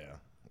Jared. Yeah,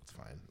 it's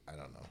fine. I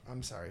don't know.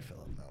 I'm sorry,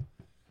 Philip. No.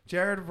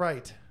 Jared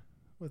right.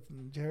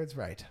 Jared's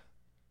right.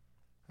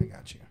 I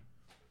got you.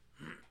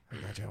 I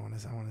got you. I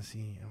want to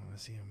see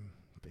him,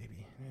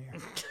 baby. There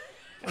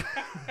you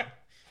go.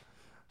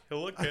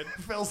 He'll look good.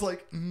 Phil's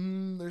like,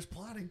 there's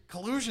plotting,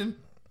 collusion.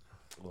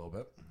 A little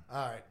bit.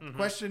 All right.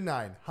 Question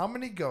 9. How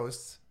many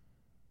ghosts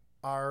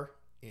are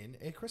in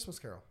A Christmas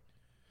Carol?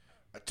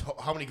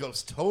 How many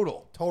ghosts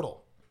total?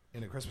 Total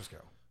in A Christmas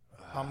Carol.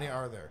 How many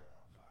are there?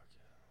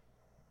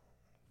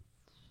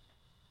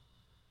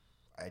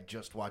 I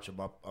just watched a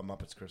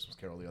Muppets Christmas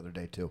Carol the other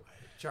day too.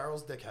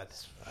 Charles Dickhead.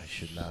 I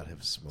should not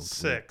have smoked.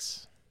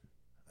 6.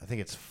 I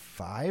think it's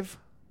 5.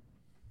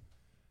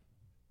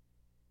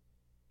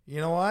 You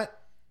know what?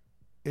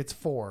 It's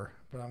 4,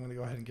 but I'm going to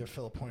go ahead and give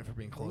Phil a point for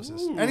being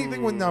closest.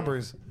 Anything with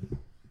numbers. You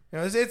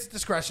know, it's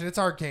discretion. It's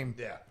our game.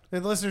 Yeah. The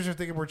listeners are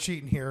thinking we're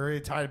cheating here. We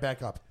tied it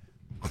back up.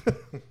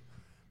 All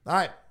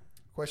right.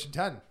 Question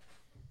 10.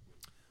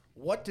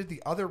 What did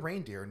the other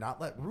reindeer not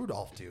let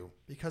Rudolph do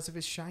because of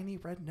his shiny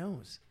red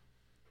nose?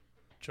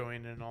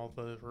 Join in all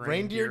the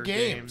Reindeer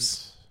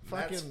games.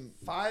 That's Fucking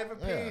 5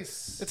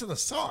 apiece. It's in the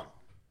song.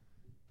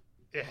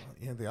 Yeah.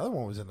 Yeah, the other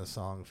one was in the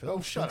song. Phil.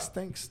 Oh, shut up.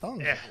 Stink, stung.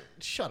 Yeah.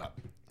 Shut up.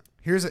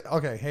 Here's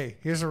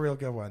a real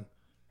good one.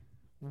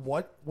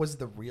 What was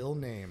the real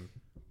name?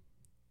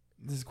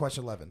 This is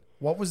question 11.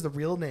 What was the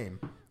real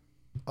name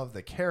of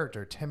the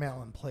character Tim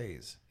Allen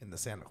plays in The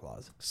Santa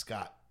Claus?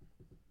 Scott.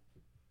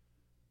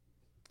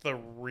 The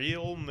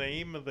real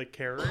name of the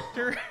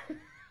character?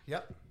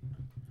 Yep.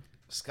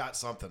 Scott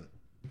something.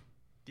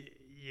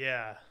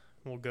 Yeah,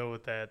 we'll go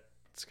with that.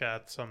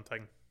 Scott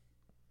something.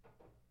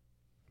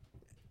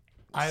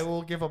 I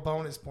will give a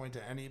bonus point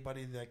to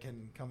anybody that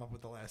can come up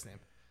with the last name.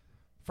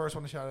 First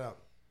one to shout it out.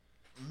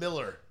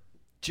 Miller.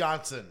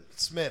 Johnson.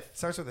 Smith.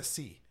 Starts with a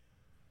C.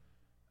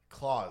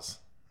 Claus.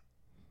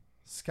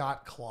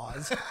 Scott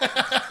Claus.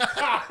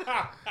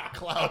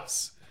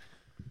 Klaus.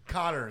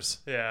 Connors.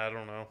 Yeah, I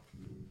don't know.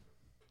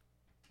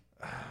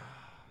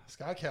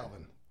 Scott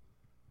Calvin.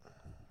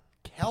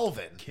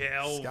 Calvin.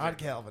 Calvin. Scott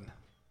Calvin.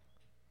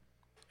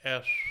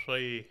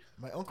 S.C.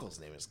 My uncle's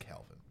name is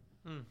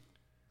Calvin.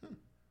 All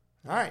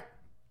right.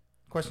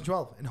 Question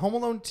 12. In Home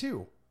Alone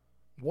 2,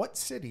 what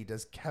city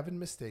does Kevin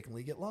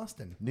mistakenly get lost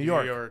in? New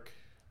York. New York.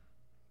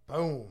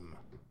 Boom.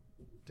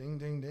 Ding,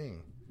 ding,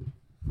 ding.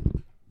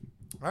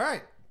 All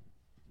right.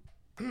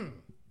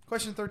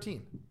 Question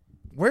 13.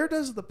 Where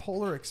does the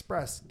Polar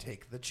Express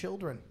take the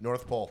children?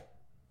 North Pole.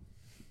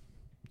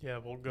 Yeah,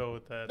 we'll go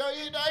with that. No,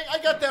 I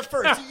got that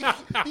first.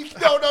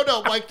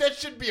 No, Mike. That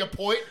should be a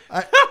point.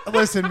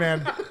 Listen,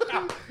 man.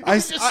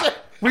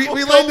 We We'll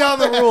laid go down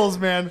the with that. rules,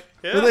 man.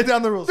 Yeah. We laid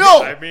down the rules.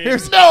 No. I mean-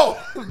 Here's No.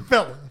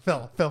 Phil.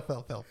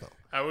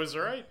 I was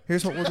right.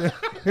 Here's what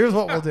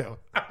we'll do.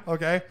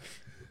 Okay.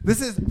 This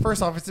is,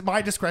 first off, it's at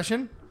my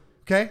discretion.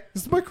 Okay.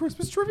 This is my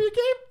Christmas trivia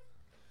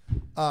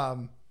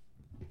game.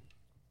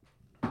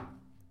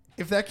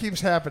 If that keeps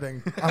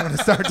happening, I'm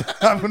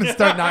gonna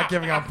start not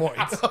giving out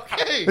points.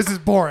 Okay. This is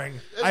boring.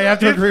 I have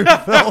to agree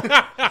with Phil.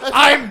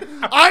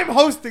 I'm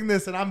hosting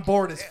this and I'm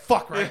bored as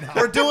fuck right now.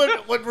 We're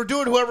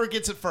doing whoever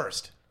gets it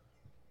first.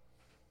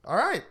 All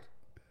right.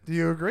 Do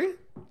you agree?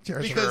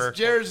 Jared's Because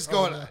Jared's just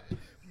going.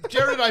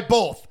 Jared and I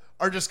both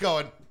are just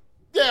going.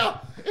 Yeah.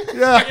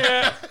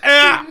 Yeah.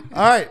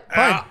 All right.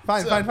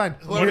 Fine. So, Fine.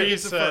 Whoever He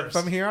gets it said. first.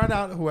 From here on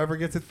out, whoever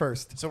gets it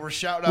first. So we're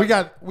shouting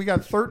out. We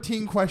got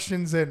 13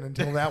 questions in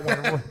until that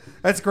one.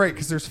 That's great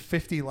because there's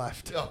 50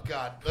 left. Oh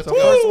God. Let's So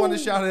go. first one to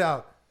shout it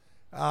out.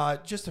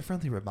 Just a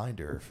friendly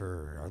reminder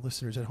for our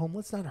listeners at home: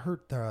 let's try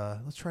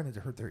not to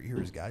hurt their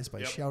ears, guys,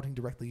 by shouting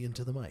directly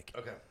into the mic.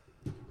 Okay.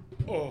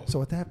 Oh, So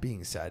with that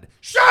being said,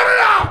 shout it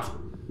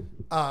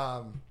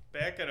out.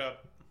 back it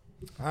up.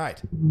 All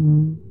right.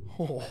 You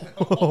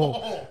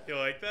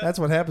like that? That's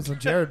what happens when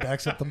Jared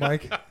backs up the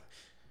mic.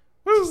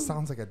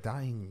 Sounds like a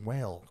dying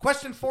whale.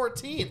 Question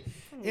 14.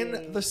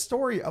 In the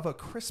story of A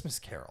Christmas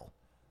Carol,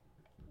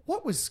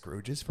 what was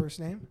Scrooge's first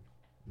name?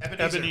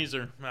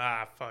 Ebenezer.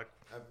 Ah, fuck.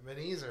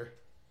 Ebenezer.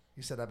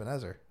 You said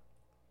Ebenezer.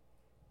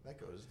 That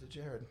goes to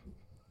Jared.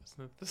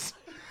 Isn't it this?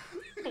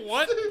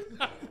 What?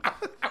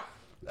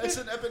 I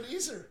said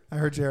Ebenezer. I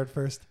heard Jared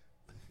first.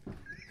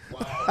 Wow.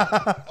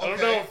 I don't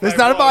know. If There's I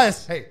not a was.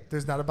 bias. Hey,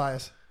 there's not a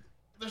bias.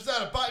 There's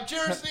not a bias.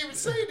 Jared didn't even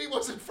say it. He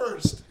wasn't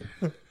first.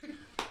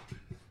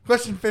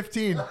 Question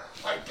 15. Oh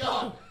my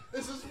God.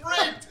 This is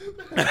rigged.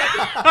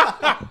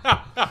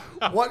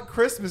 What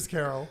Christmas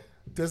Carol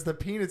does the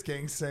Peanuts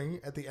Gang sing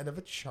at the end of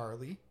A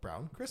Charlie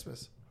Brown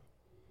Christmas?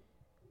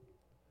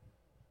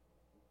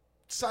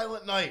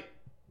 Silent Night.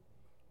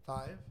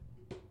 5,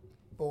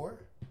 4,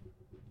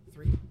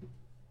 3,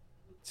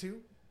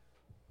 2,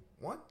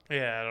 1.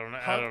 Yeah, I don't know.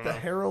 I Hark don't the know.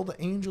 herald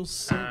angels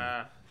sing.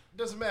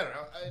 Doesn't matter.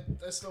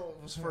 I still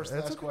was first.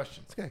 That's Last okay.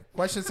 question. It's okay.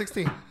 Question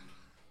 16.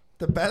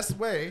 The best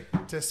way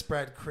to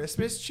spread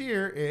Christmas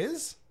cheer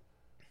is...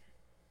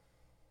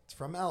 It's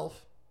from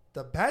Elf.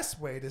 The best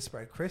way to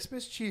spread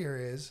Christmas cheer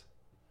is...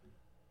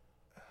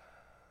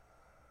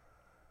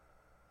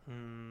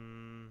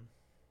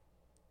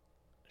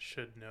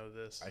 Should know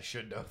this. I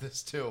should know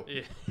this too.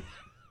 Yeah.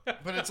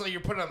 But it's like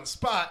you're put on the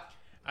spot.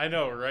 I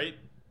know, right?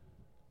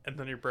 And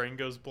then your brain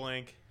goes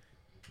blank.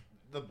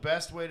 The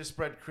best way to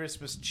spread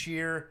Christmas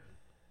cheer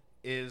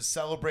is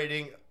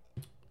celebrating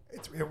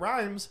It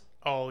rhymes.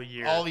 All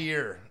year. all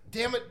year.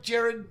 Damn it,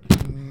 Jared.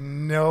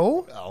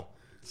 No. Oh.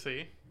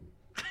 See?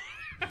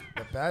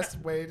 The best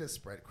way to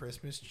spread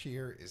Christmas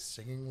cheer is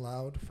singing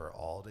loud for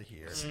all to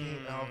hear.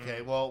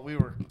 Okay, well, we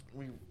were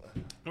We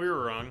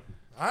were wrong.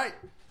 All right.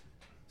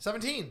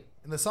 17.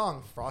 In the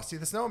song Frosty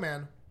the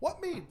Snowman,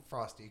 what made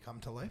Frosty come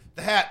to life?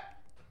 the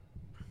hat.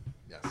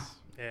 Yes.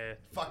 Yeah.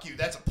 Fuck you.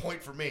 That's a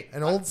point for me.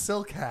 An old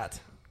silk hat.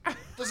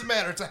 Doesn't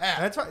matter. It's a hat.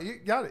 That's right. You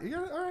got it.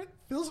 All right.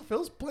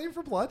 Phil's playing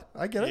for blood.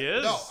 I get it. He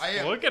is. No, I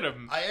am. Look at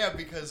him. I am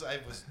because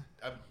I'm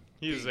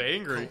He was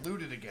being angry.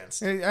 colluded against.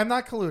 Hey, I'm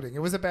not colluding. It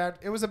was a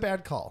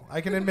bad call. I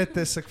can admit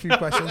this a few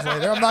questions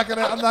later. I'm not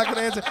gonna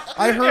answer.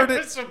 I heard There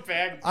it. was some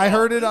bad I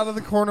heard it out of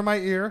the corner of my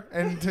ear,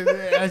 and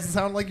it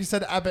sounded like you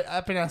said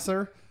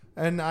Ebenezer,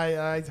 and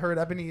I heard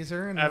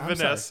Ebenezer, and I'm sorry.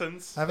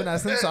 Evanescence.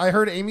 Evanescence. I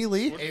heard Amy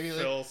Lee. What Amy Lee.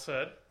 Phil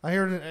said. I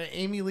heard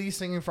Amy Lee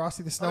singing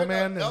Frosty the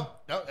Snowman. No,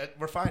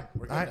 we're fine.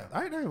 We're good now.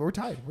 I know we're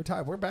tied.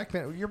 We're back.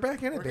 You're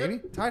back in it, baby.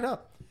 good. Tied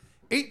up.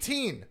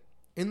 18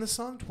 in the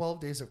song 12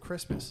 Days of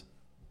Christmas.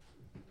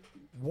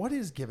 What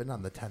is given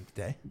on the 10th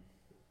day?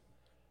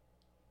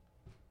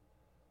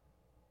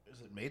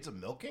 Is it Maids of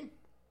Milking?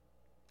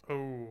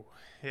 Oh,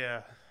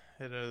 yeah,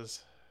 it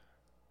is.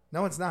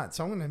 No, it's not.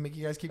 So I'm going to make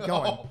you guys keep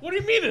going. Oh, What do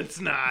you mean it's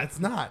not? It's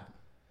not.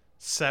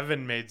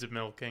 7 maids of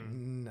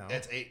milking. No.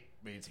 that's 8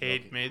 Maids of 8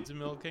 Milking. maids of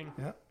milking.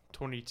 Yeah.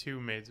 22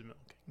 maids of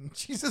milking.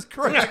 Jesus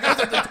Christ. It goes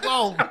up to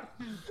 12.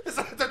 It's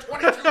up to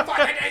 22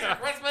 fucking days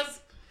of Christmas.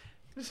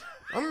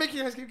 I'm going to make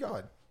you guys keep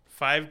going.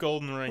 5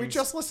 golden rings. We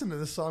just listened to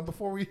this song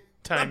before we...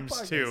 times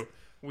podcast. 2.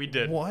 We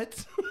did.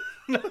 What?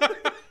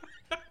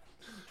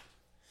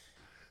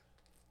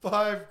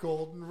 5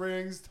 golden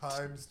rings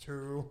times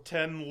 2.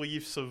 10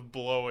 leaves of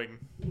blowing.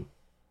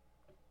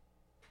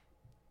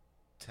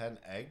 10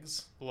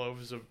 eggs?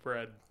 Loaves of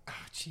bread. Oh,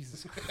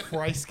 Jesus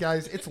Christ,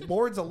 guys. It's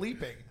Lords a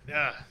Leaping.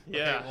 Yeah,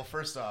 yeah. Okay, well,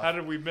 first off, How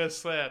did we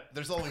miss that?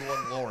 there's only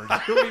one Lord.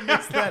 We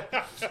missed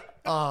that.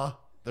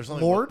 There's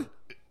only Lord? One.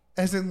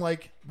 As in,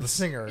 like, the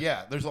singer.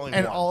 Yeah, there's only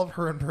And one. all of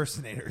her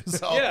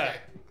impersonators. Okay. Yeah.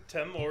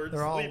 10 lords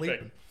They're all leaping.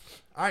 leaping.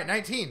 All right,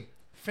 19.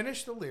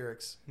 Finish the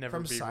lyrics Never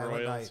from be Silent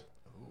royals. Night.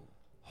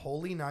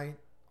 Holy night,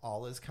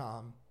 all is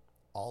calm,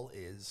 all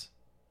is.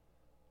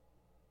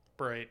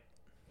 Bright.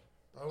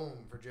 Boom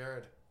for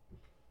Jared.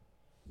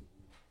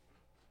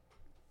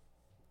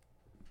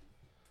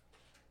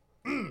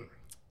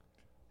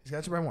 He's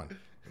got you by one.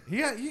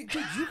 Yeah, dude,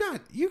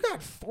 you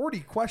got 40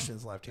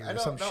 questions left here. I or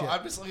don't some know. shit.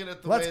 I'm just looking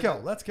at the Let's way go.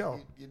 that Let's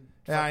go. You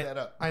Yeah, fucked that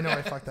up. I know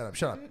I fucked that up.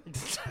 Shut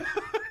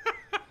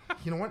up.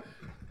 You know what?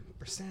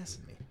 You're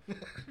sassing me.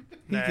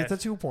 He Nah. gets a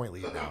 2-point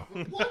lead now.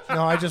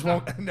 No, I just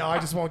won't. No, I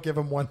just won't give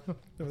him one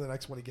over the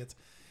next one he gets.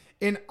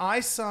 In I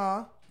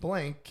Saw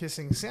Blank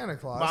Kissing Santa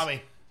Claus.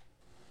 Mommy.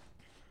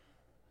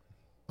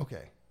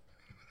 Okay.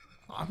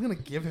 I'm gonna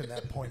give him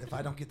that point if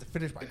I don't get to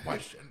finish my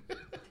question.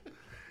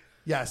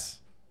 Yes.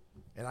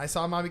 And I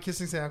saw Mommy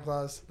kissing Santa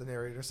Claus. The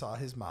narrator saw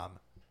his mom.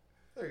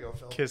 There you go,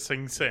 Phil.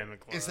 Kissing Santa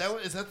Claus.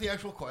 Is that the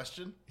actual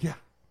question? Yeah.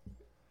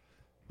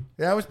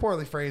 Yeah, it was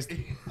poorly phrased.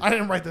 I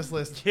didn't write this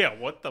list. Yeah,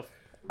 what the...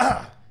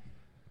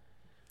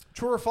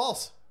 True or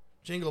false?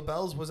 Jingle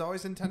Bells was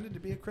always intended to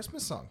be a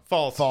Christmas song.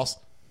 False. False.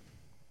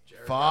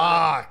 Jared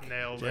Fuck.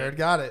 Nailed Jared it.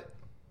 got it.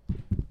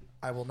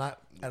 I will not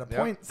add a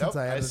point since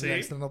Nope. I added see. an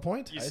accidental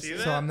point. You see So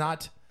that? I'm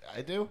not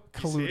I do.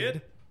 colluded.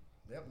 it?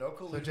 Yep, no So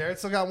collusion. Jared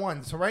still got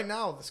one. So right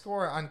now the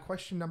score on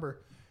question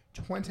number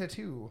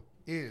 22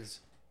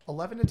 is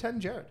 11 to 10,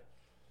 Jared.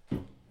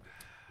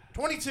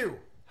 22.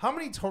 How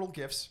many total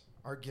gifts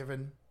are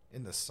given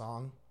in the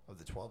song of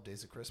the 12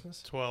 Days of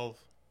Christmas? 12.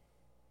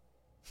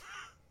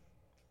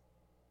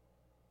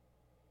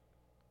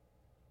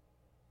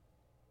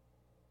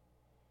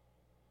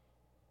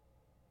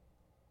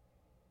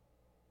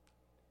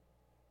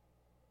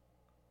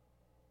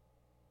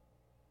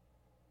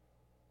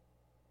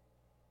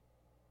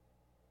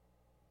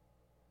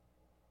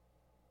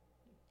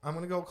 I'm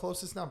going to go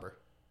closest number.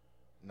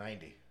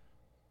 90.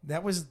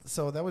 That was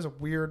a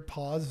weird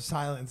pause of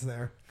silence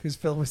there because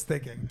Phil was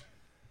thinking.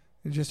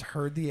 You just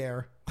heard the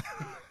air.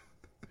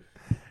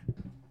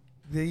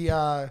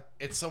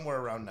 It's somewhere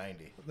around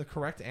 90. The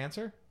correct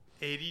answer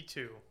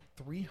 82.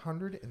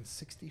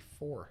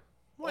 364.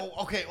 Oh,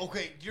 okay.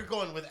 You're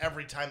going with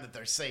every time that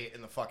they say it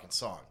in the fucking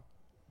song.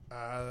 I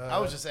I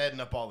was just adding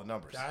up all the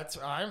numbers.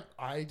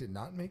 I did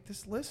not make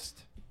this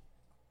list,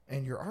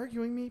 and you're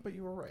arguing me, but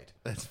you were right.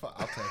 That's fine.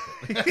 I'll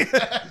take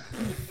it.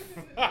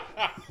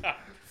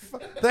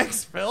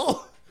 Thanks,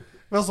 Phil.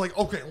 Phil's like,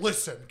 okay,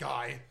 listen,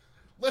 guy.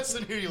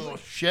 Listen here, you little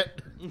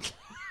shit.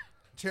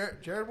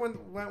 Jared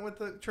went with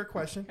the trick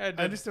question. I did.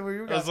 understood where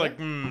you were I was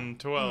going. like,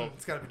 12.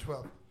 It's got to be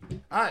 12.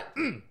 All right.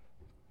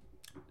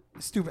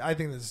 Stupid. I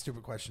think this is a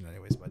stupid question,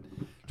 anyways. But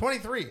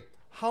 23.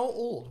 How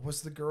old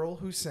was the girl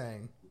who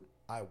sang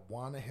 "I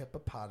Want a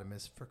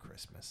Hippopotamus for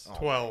Christmas"?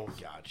 12. Oh,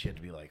 God, she had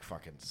to be like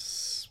fucking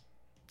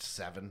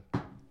 7.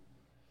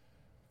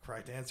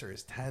 Correct answer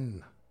is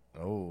 10.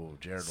 Oh,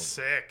 Jared will.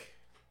 Sick.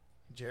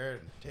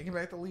 Jared taking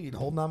back the lead,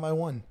 holding on by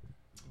 1.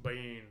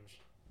 Beans.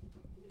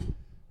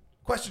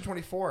 Question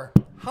 24.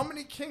 How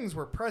many kings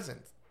were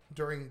present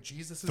during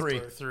Jesus' 3.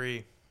 birth?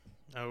 3.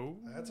 Oh.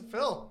 That's a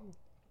Phil.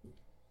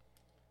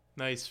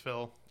 Nice,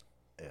 Phil.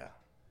 Yeah.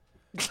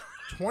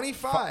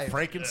 25.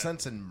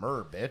 Frankincense and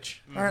myrrh, bitch.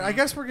 All right, I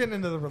guess we're getting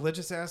into the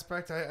religious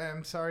aspect.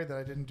 I'm sorry that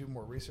I didn't do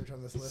more research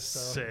on this list. So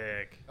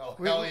Sick. Oh,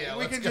 we, hell yeah.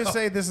 we let's can go. just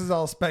say this is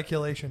all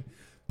speculation.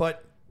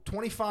 But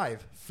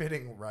 25.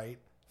 Fitting, right?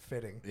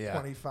 Fitting. Yeah.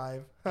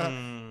 25.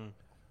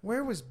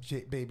 Where was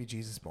baby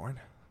Jesus born?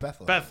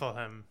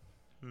 Bethlehem.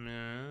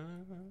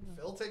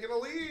 Phil taking a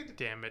lead.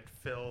 Damn it,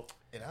 Phil.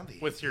 And I'm the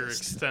With your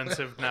atheist.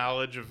 extensive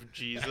knowledge of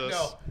Jesus.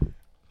 No,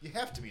 you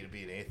have to be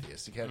an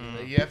atheist. You can't.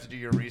 You have to do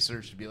your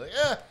research to be like,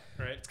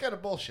 Right. it's kind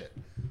of bullshit.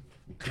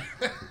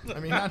 I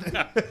mean,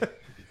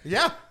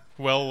 yeah.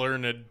 Well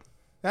learned.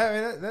 I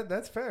mean,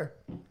 that's fair.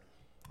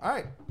 All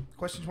right.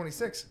 Question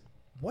 26.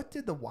 What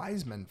did the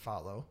wise men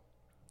follow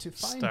to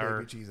find Star.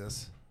 baby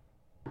Jesus?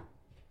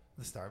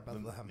 The Star of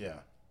Bethlehem. Yeah,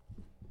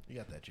 you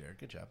got that, Jared.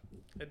 Good job.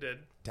 I did.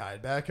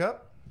 Tied back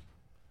up.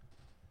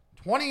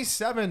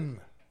 27.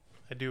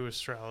 I do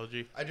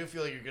astrology. I do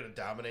feel like you're gonna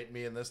dominate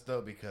me in this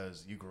though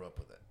because you grew up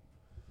with it.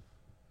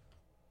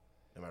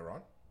 Am I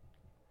wrong?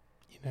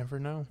 You never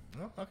know.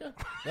 No. Okay.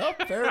 No.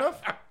 Fair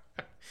enough.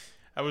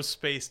 I was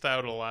spaced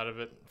out a lot of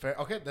it. Fair.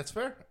 Okay, that's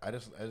fair. I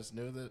just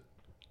knew that.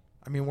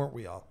 I mean, weren't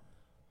we all?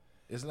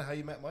 Isn't that how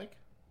you met Mike?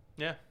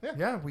 Yeah.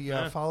 Yeah, we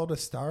followed a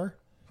star.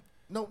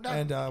 No, not.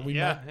 And we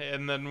yeah, met.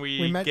 and then we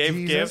we met gave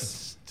Jesus.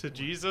 gifts to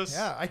Jesus.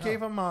 Yeah, I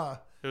gave him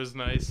It was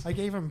nice. I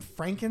gave him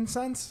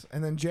frankincense,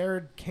 and then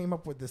Jared came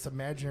up with this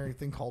imaginary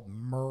thing called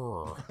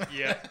myrrh.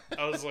 Yeah.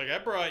 I was like, I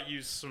brought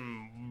you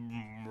some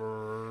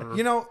myrrh.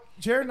 You know,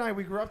 Jared and I,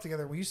 we grew up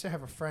together. We used to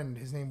have a friend.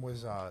 His name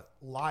was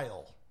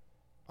Lyle.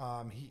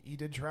 He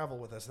did travel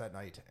with us that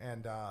night,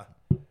 and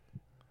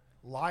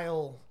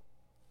Lyle,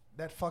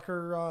 that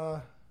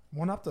fucker,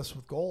 one-upped us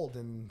with gold,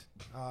 and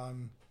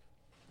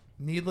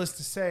needless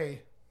to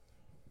say,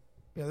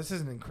 this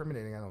isn't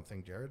incriminating, I don't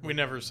think, Jared. We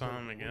never saw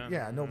him again.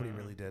 Yeah, nobody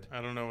really did.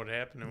 I don't know what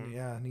happened to him.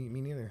 Yeah,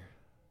 me neither.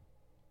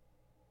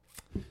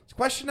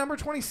 Question number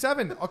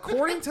 27.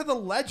 According to the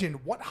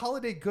legend, what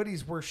holiday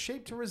goodies were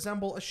shaped to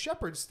resemble a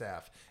shepherd's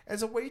staff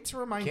as a way to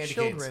remind Candy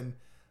children...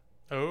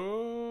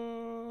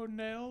 Oh,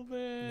 nailed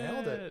it.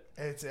 Nailed it.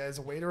 It's as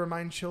a way to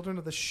remind children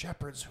of the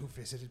shepherds who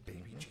visited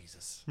baby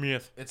Jesus.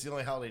 Myth. It's the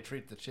only holiday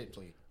treat that's shaped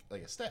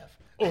like a staff.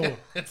 Oh.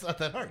 It's not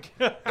that hard.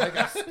 Like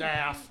a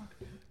staff.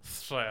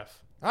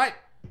 Staff. All right.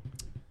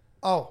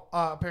 Oh,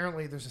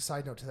 apparently there's a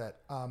side note to that.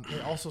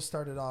 It also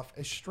started off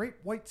as straight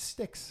white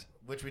sticks.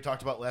 Which we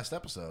talked about last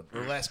episode,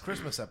 or last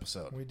Christmas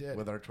episode. We did.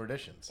 With our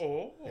traditions.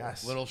 Oh.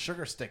 Yes. Little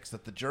sugar sticks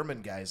that the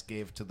German guys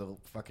gave to the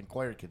fucking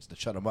choir kids to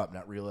shut them up,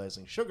 not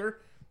realizing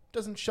sugar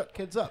doesn't shut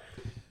kids up.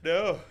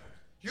 No.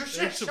 You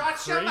should There's some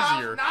shut your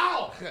crazier.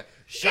 mouth now.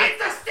 Eat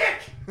the stick.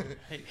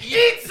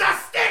 Eat the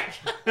stick.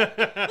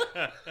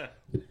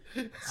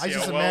 I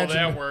just how well imagine.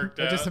 that worked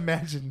I just out.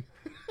 imagine.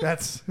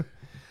 That's.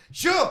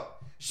 Shoo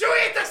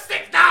eat the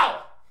stick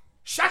now.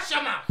 Shut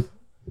your mouth.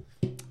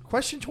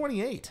 Question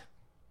 28.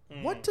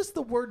 What does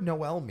the word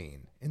Noel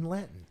mean in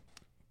Latin?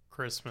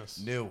 Christmas.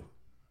 New.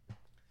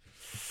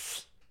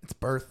 It's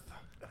birth.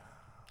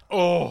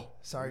 Oh.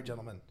 Sorry,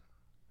 gentlemen.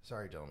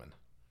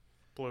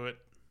 Blew it.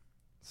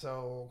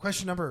 So,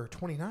 question number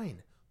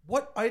 29.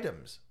 What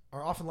items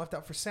are often left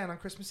out for Santa on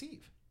Christmas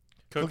Eve?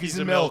 Cookies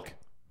and milk.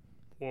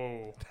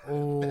 Whoa.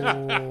 Oh,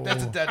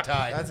 That's a dead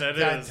tie. That's a That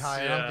dead is,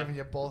 tie. yeah. I'm giving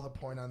you both a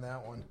point on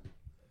that one.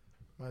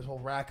 Might as well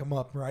rack them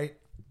up, right?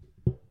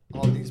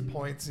 All these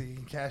points so you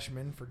can cash them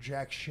in for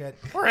jack shit.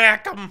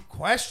 Crack 'em.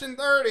 Question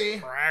 30.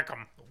 Crack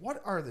 'em.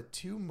 What are the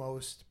two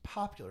most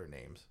popular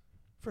names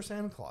for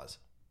Santa Claus?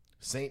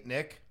 Saint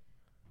Nick,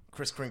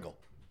 Kris Kringle.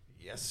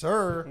 Yes,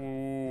 sir.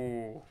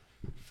 Ooh.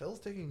 Phil's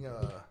taking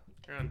a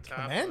You're on top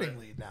of commanding it.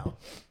 lead now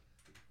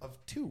of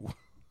 2.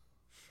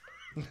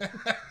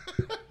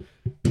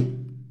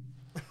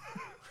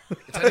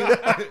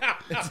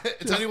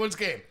 It's anyone's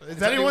game.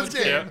 It's anyone's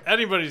game. Yeah,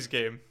 anybody's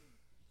game.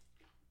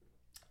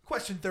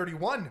 Question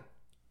 31.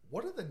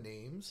 What are the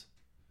names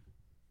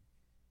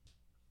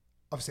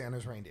of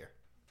Santa's reindeer?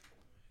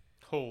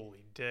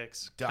 Holy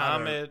dicks. Donner.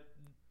 Comet,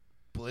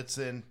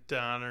 Blitzen,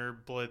 Donner,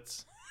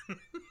 Blitz,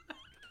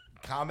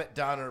 Comet,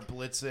 Donner,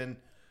 Blitzen,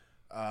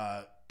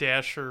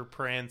 Dasher,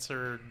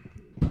 Prancer.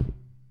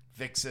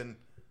 Vixen,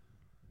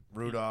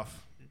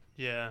 Rudolph.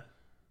 Yeah.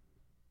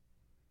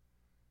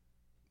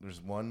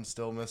 There's one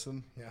still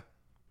missing. Yeah.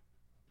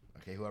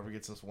 Okay, whoever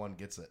gets this one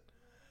gets it.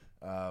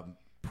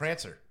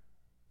 Prancer.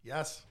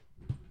 Yes.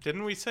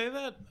 Didn't we say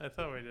that? I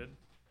thought we did.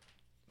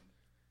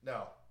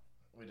 No,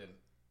 we didn't.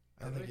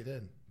 I don't think you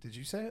did. Did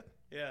you say it?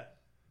 Yeah.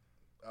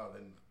 Oh,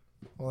 then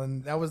Well,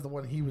 then that was the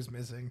one he was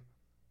missing.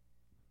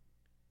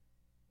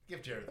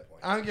 give Jared the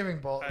point. I'm giving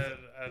both.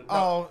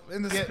 I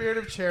In the spirit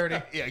of charity,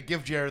 Yeah,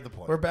 give Jared the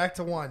point. we're back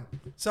to 1.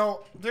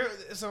 So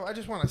I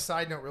just want a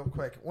side note real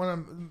quick. One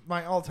of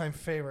my all-time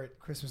favorite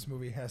Christmas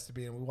movie has to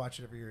be, and we watch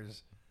it every year,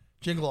 is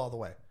Jingle All the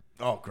Way.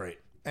 Oh, great.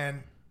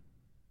 And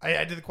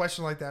I did the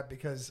question like that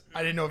because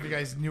I didn't know if you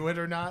guys knew it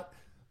or not.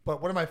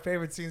 But one of my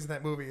favorite scenes in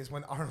that movie is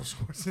when Arnold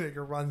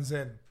Schwarzenegger runs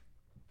in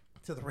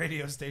to the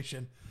radio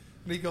station.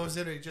 And he goes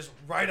in and he just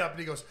right up and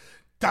he goes,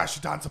 Dash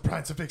danza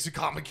prancer fixie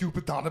comic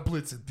Cupid Donna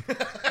Blitzen.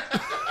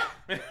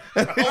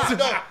 Oh,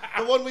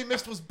 no, the one we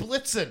missed was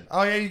Blitzen.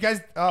 Oh yeah, you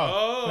guys.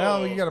 Oh.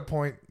 Well, you got a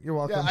point. You're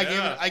welcome.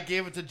 Yeah, I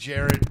gave it to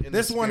Jared. In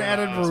This the one spirit of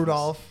added Christmas.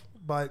 Rudolph,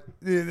 but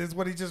this is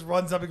when he just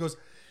runs up and goes,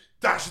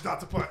 Dash is not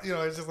the point. You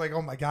know, it's just like,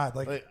 oh my god,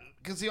 like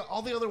Because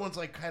all the other ones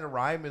like kind of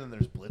rhyme, and then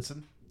there's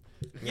Blitzen,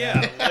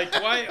 Yeah, like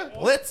why?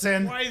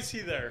 Blitzen. Why is he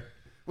there?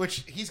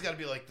 which he's got to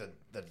be like the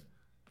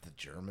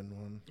German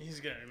one. He's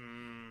got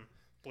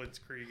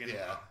Blitzkrieg. And,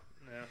 Yeah.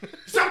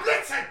 Stop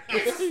blitzing!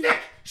 It's a stick!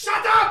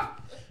 Shut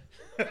up!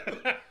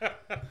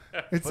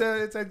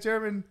 it's a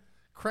German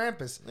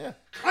Krampus. Yeah.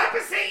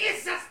 Clapping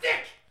is a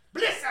stick!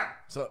 Blitzen!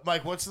 So,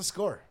 Mike, what's the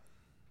score?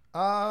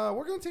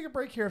 We're gonna take a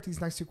break here after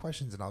these next two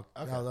questions, and I'll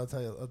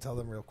tell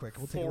them real quick.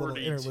 We'll take a little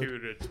 42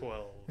 interlude. to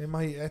 12.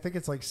 I think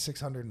it's like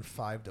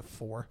 605 to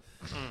 4.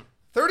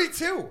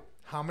 32.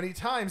 How many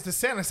times does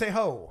Santa say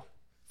ho?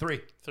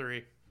 3.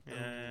 3.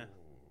 Yeah.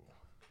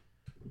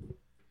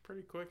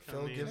 Pretty quick.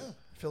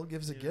 Phil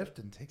gives a gift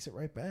and takes it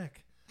right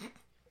back.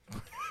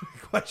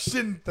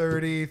 Question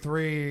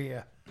 33.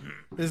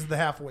 This is the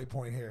halfway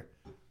point here.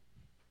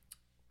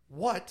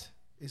 What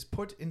is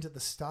put into the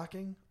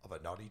stocking of a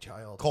naughty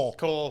child? Cole.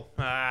 Cole.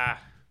 Damn.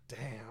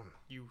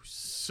 You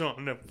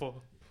son of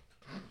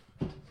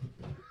a.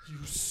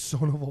 You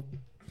son of a...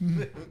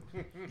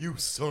 You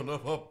son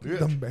of a bitch.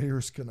 The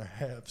mayor's gonna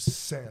have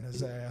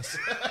Santa's ass.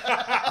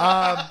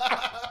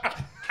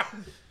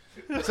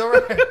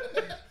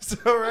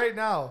 So right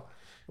now,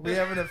 we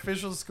have an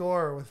official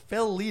score with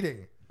Phil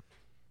leading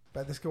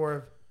by the score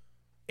of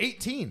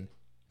 18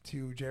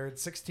 to Jared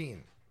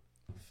 16.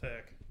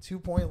 Thick.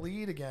 2-point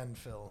lead again,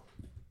 Phil.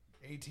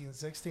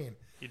 18-16.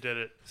 You did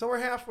it. So we're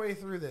halfway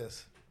through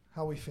this.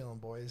 How we feeling,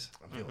 boys?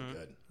 I'm feeling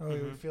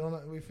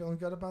good. We feeling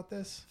good about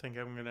this? I think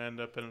I'm gonna end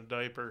up in a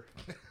diaper.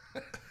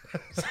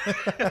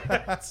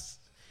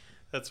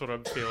 That's what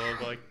I'm feeling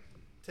like.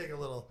 Take a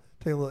little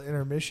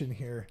intermission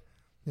here.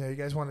 Yeah, you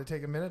guys want to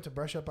take a minute to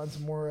brush up on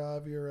some more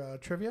of your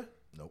trivia?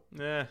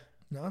 Yeah.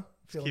 No?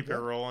 Feeling Keep good? it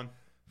rolling.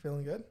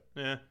 Feeling good?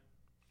 Yeah.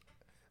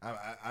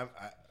 I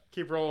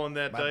Keep rolling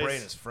that my dice.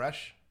 brain is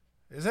fresh.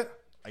 Is it?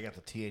 I got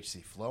the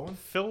THC flowing.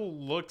 Phil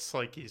looks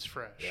like he's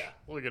fresh. Yeah.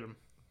 Look at him.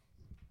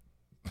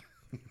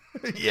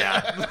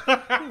 Yeah.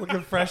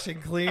 Looking fresh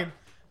and clean.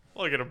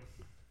 Look at him.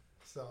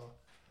 So,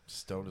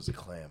 Stoned as a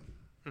clam.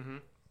 Mm-hmm.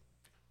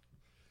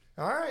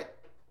 all right.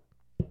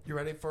 You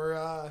ready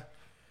for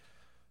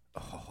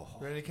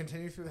ready to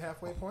continue through the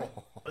halfway point?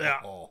 Yeah.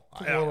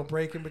 Took a little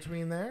break in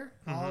between there.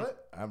 All of it.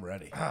 I'm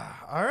ready.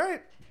 All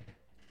right.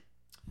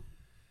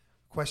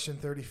 Question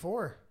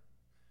 34.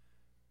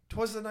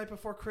 'Twas the night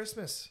before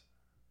Christmas,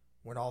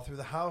 when all through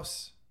the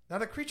house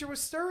not a creature was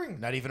stirring.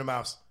 Not even a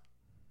mouse.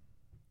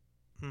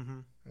 Mm-hmm.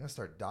 I'm gonna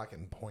start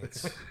docking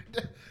points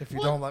if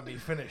you don't let me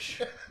finish.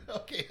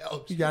 Okay,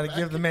 You got to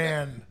give the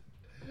man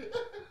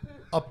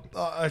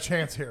a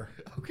chance here.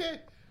 Okay.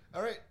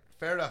 All right.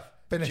 Fair enough.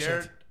 Finish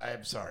Jared, it. I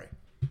am sorry.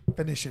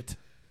 Finish it.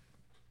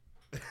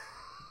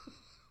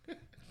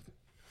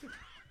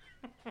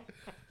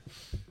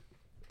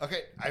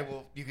 Okay, I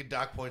will. You can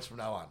dock points from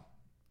now on.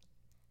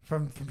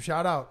 From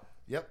shout out.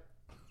 Yep.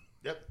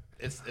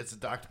 It's a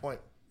docked point.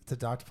 It's a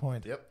docked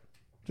point. Yep.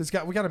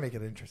 We got to make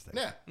it interesting.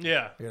 Yeah.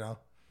 Yeah. You know.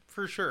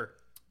 For sure.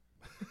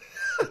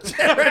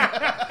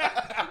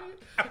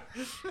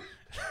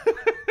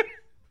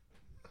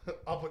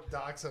 I'll put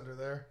docks under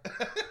there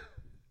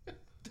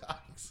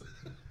Docks.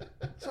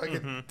 so I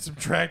can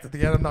subtract at the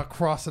end. I'm not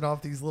crossing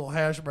off these little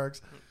hash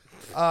marks.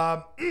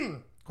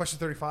 Question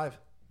 35.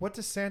 What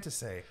does Santa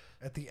say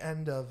at the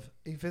end of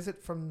A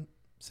Visit from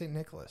St.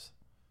 Nicholas,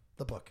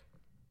 the book?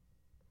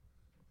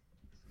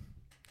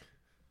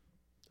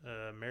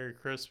 Merry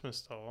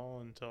Christmas to all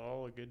and to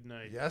all a good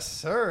night. Yes,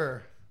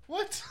 sir.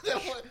 What?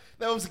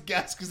 That was a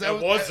guess because That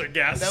was a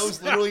guess. That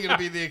was literally going to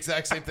be the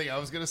exact same thing I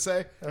was going to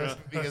say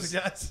because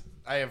Yes.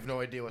 I have no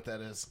idea what that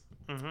is.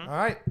 All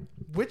right.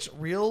 Which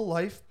real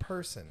life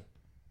person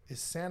is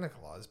Santa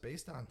Claus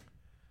based on?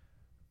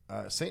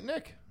 Saint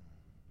Nick.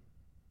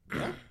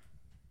 Yeah.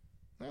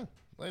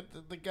 Like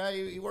the guy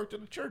he worked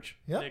in a church.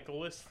 Yep.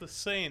 Nicholas the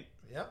Saint.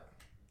 Yep.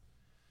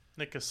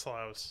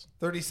 Nicoslaus.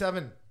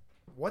 37.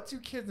 What do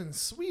kids in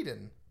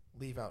Sweden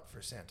leave out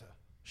for Santa?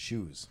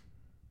 Shoes.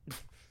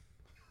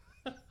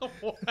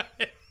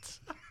 What?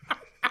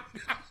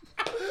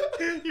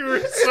 You were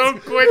so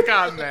quick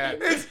on that.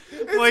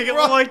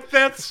 Like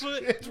that's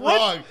It's what?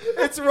 wrong.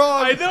 It's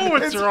wrong. I know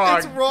it's wrong.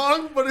 It's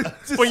wrong, but it's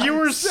just But you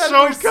were said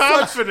so with such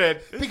confident.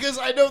 Because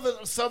I know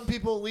that some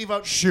people leave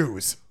out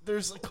shoes.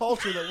 There's a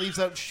culture that leaves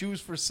out shoes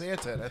for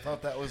Santa, and I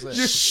thought that was it.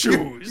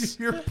 Shoes.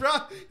 You're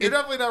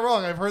definitely not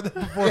wrong. I've heard that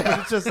before, but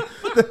it's just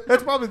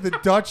that's probably the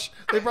Dutch.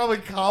 They probably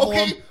cobble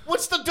them. Okay,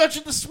 what's the Dutch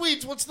and the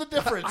Swedes? What's the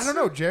difference? I don't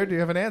know, Jared. Do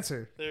you have an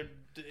answer? There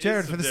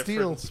Jared, is for a the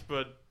steal. difference,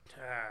 but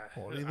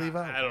What do you leave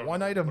out? I don't One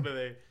know. item. What do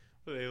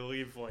they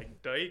leave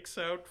like dikes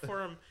out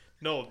for him?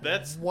 No,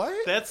 that's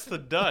What? That's the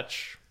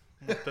Dutch.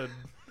 With the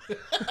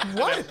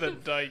What? the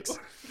dikes.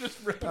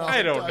 Just rip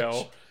I don't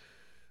know.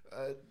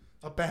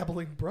 A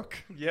babbling brook?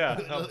 Yeah,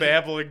 a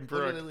babbling What,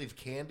 brook. did they leave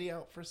candy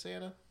out for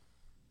Santa?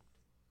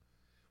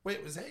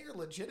 Wait, was that your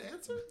legit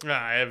answer?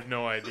 I have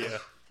no idea.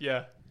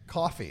 Yeah.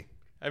 Coffee.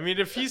 I mean,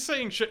 if he's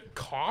saying shit,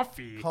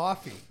 coffee.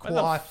 Coffee. Why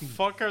Coffee. the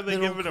fuck are they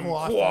Little giving him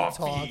coffee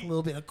coffee? talk. A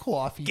little bit of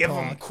coffee Give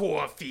talk. him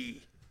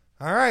coffee.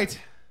 All right.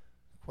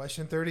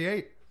 Question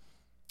 38.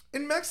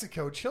 In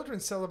Mexico,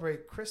 children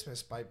celebrate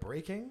Christmas by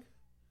breaking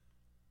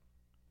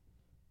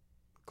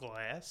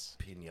Glass.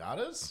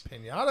 Pinatas?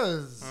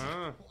 piñatas.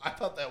 I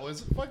thought that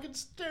was a fucking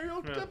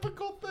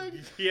stereotypical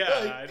thing. Yeah,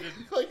 Like- I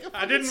didn't. like a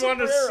I didn't fucking want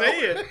to sombrero. say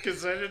it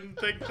because I didn't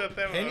think that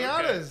was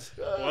Piñatas.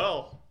 Okay.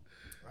 Well,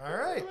 All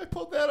right. I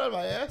pulled that on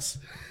my ass.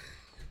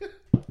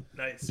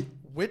 nice.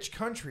 Which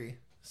country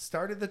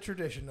started the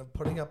tradition of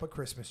putting up a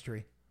Christmas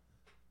tree?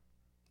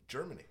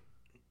 Germany.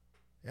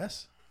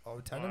 Yes. Oh,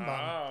 Tenenbaum.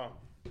 Wow.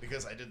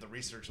 Because I did the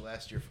research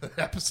last year for that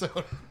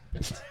episode.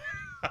 That's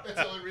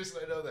the only reason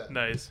I know that.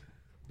 Nice.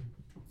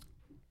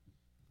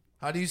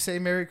 How do you say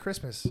Merry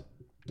Christmas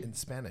in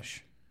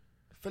Spanish?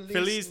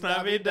 Feliz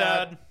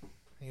Navidad.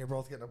 And you're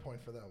both getting a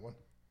point for that one.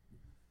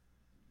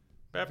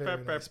 Bap, Very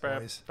bap, nice, bap,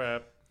 boys.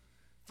 bap,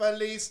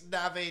 Feliz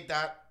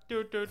Navidad.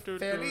 do, do, do,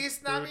 Feliz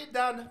do, do.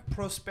 Navidad.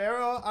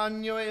 Prospero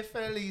año y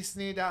feliz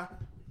Navidad.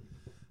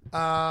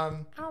 I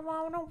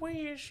wanna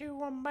wish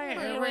you a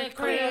Merry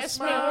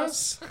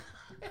Christmas.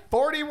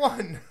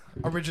 41.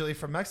 Originally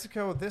from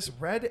Mexico, this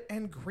red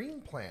and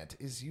green plant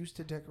is used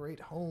to decorate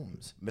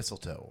homes.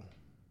 Mistletoe.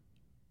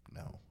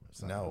 No.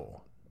 It's not.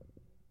 No.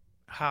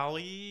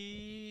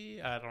 Holly.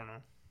 I don't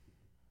know.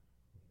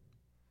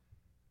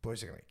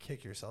 Boys, you're going to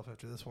kick yourself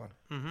after this one.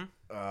 Mm-hmm.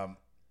 I'm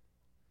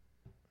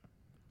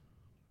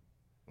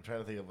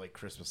trying to think of like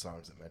Christmas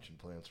songs that mention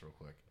plants real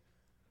quick.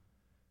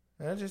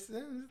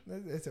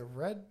 It's a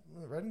red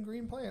and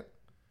green plant.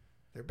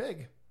 They're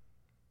big.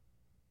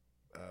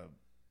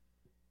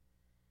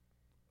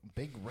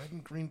 Big red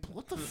and green.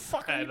 What the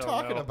fuck are I you don't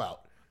talking know.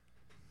 about?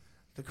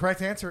 The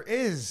correct answer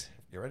is,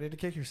 you're ready to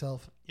kick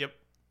yourself, Yep.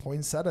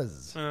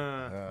 poinsettias.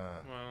 Well.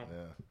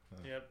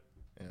 Yeah.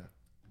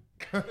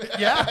 Yep.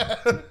 Yeah.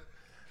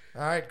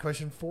 All right,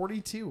 question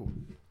 42.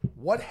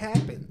 What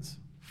happens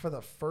for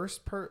the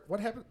first what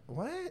happened?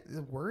 What?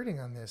 The wording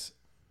on this.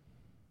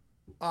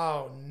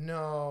 Oh,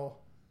 no.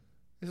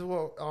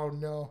 Oh,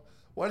 no.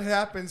 What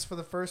happens for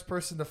the first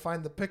person to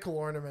find the pickle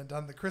ornament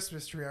on the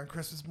Christmas tree on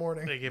Christmas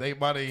morning? They get Make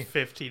money.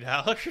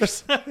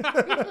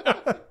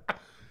 $50.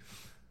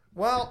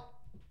 Well,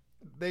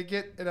 they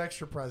get an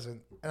extra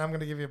present, and I'm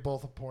going to give you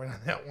both a point on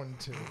that one,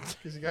 too,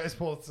 because you guys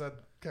both said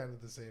kind of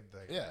the same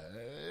thing. Yeah,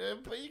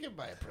 but you can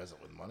buy a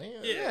present with money.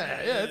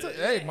 Yeah.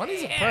 Hey,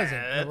 money's a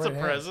present. in the That's a right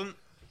hands. present.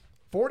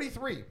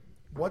 43.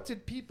 What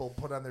did people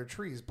put on their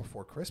trees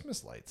before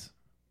Christmas lights?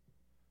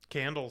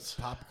 Candles.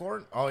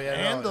 Popcorn? Oh, yeah, no,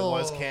 Candles. it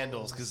was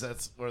candles because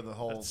that's where the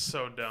whole That's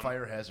so dumb.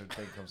 fire hazard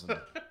thing comes in.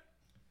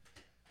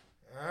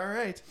 All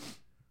right.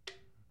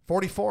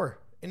 44.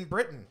 In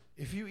Britain,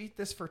 if you eat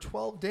this for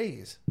 12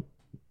 days,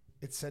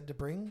 it's said to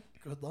bring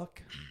good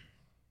luck.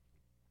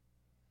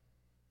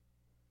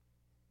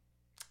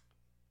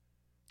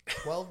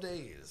 12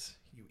 days,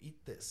 you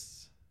eat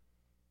this.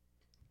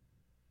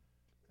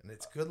 And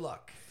it's good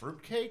luck.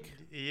 Fruitcake?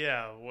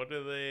 Yeah. What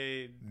do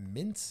they?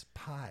 Mince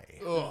pie.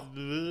 Ugh. All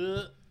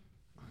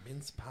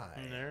Mince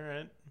pie.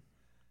 right.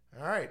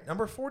 All right,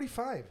 number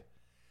 45.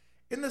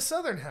 In the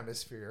southern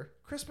hemisphere,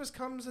 Christmas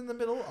comes in the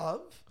middle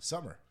of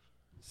Summer.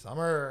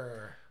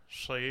 summer.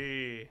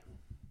 See.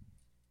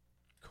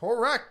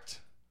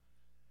 Correct.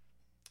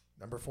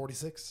 Number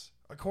 46.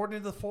 According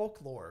to the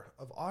folklore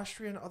of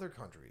Austria and other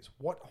countries,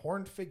 what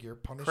horned figure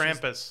punishes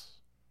Krampus.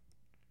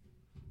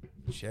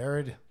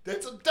 Jared?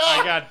 That's a duck!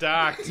 I got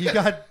docked. You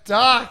got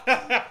docked.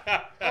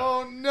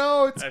 Oh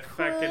no, it's I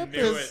fucking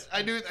knew Krampus.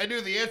 it. I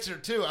knew the answer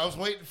too. I was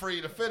waiting for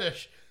you to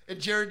finish, and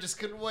Jared just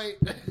couldn't wait.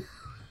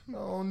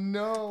 Oh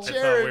no. I thought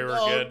Jared, we were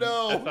oh, good.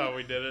 no. I thought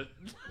we did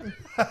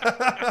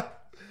it.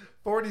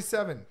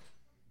 47.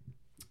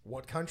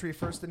 What country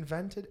first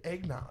invented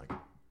eggnog?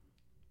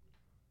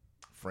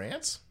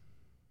 France?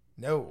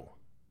 No.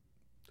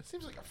 It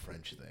seems like a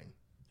French thing.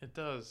 It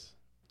does.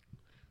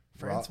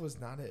 France was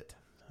not it.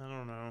 I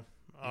don't know.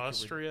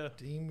 Austria.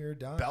 Redeem your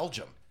dime.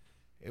 Belgium.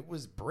 It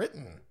was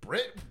Britain.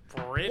 Brit?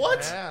 Britain. What?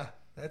 Yeah,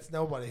 that's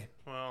nobody.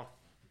 Well.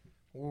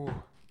 Ooh.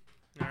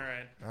 All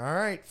right. All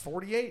right,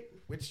 48.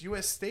 Which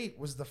U.S. state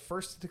was the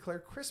first to declare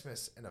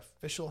Christmas an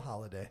official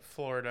holiday?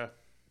 Florida.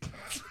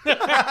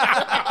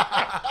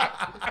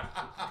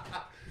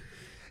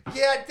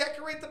 Yeah,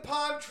 decorate the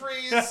palm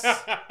trees.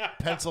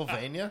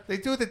 Pennsylvania? They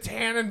do the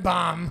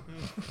Tannenbaum.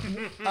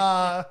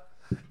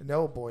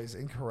 No, boys,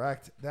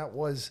 incorrect. That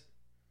was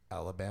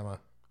Alabama.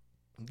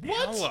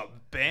 What?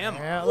 Alabama.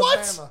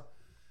 Alabama.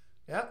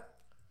 Yep.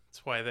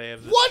 That's why they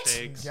have the What?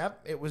 shakes.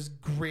 Yep. It was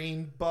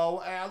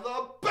Greenbow,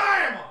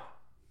 Alabama.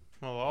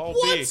 Well, I'll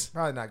What? be.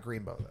 Probably not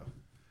Greenbow though,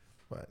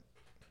 but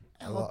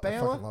I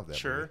Alabama? fucking love that.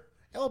 Sure. movie.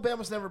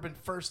 Alabama's never been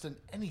first in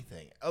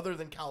anything other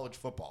than college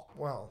football.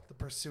 Well, the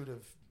pursuit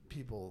of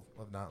people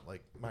of not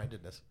like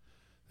mindedness.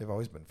 They've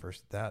always been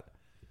first at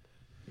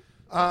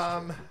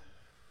that.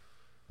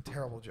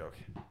 Terrible joke.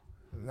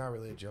 Not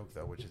really a joke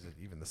though, which is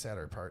even the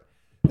sadder part.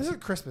 This is a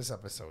Christmas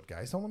episode,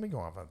 guys. Don't let me go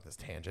off on this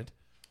tangent.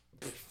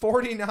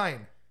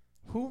 49.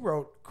 Who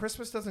wrote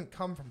 "Christmas doesn't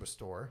come from a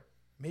store.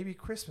 Maybe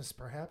Christmas,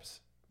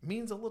 perhaps,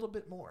 means a little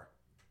bit more."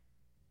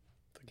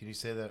 Can you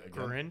say that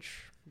again?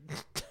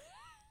 Grinch.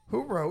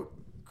 Who wrote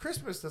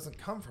Christmas doesn't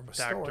come from a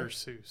Dr.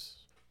 store. Seuss.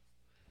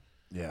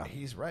 Yeah.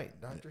 He's right.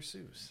 Dr.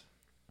 Seuss.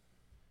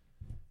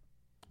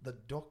 The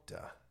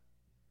doctor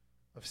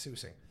of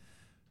Seussing.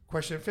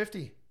 Question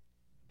 50.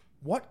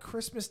 What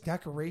Christmas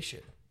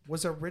decoration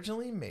was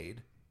originally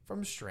made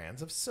from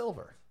strands of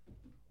silver?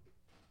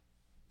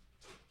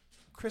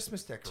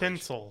 Christmas decoration.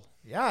 Tinsel.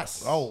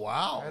 Yes. Oh,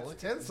 wow.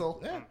 That's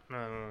tinsel. Yeah.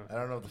 No. I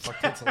don't know what the fuck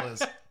tinsel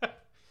is.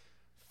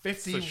 It's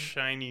 50, the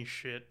shiny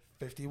shit.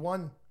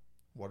 51.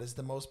 What is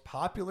the most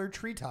popular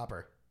tree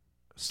topper?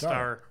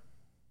 Star.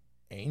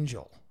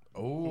 Angel.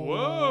 Oh.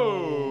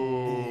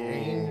 Whoa.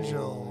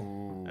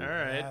 Angel. All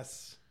right.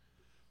 Yes.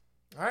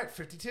 All right,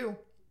 52.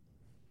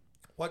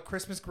 What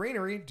Christmas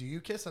greenery do you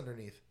kiss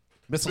underneath?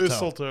 Mistletoe.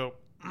 Mistletoe.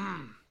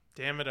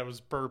 Damn it, I was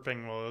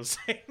burping while I was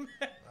saying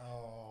that.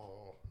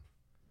 Oh.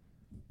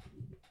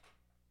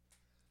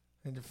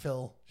 And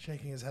Phil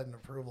shaking his head in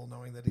approval,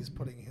 knowing that he's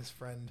putting his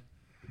friend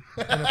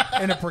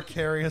in a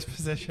precarious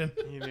position.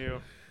 You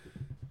knew.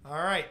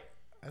 All right.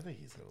 I think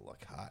he's going to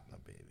look hot in a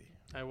baby.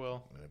 I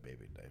will. In a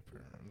baby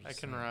diaper. I'm I just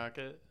can saying. rock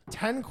it.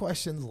 10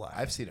 questions left.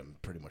 I've seen him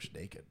pretty much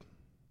naked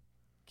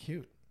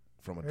Cute.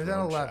 from a There's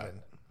drone an 11. shot.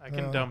 I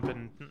can Oh. dump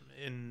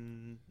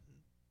in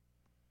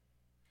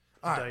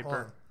All right, hold diaper.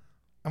 on.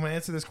 I'm going to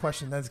answer this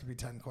question. Then it's going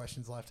to be 10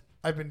 questions left.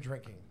 I've been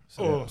drinking,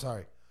 so Oh. I'm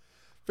sorry.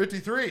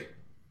 53.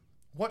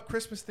 What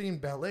Christmas-themed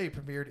ballet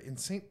premiered in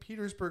St.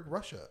 Petersburg,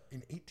 Russia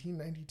in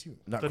 1892?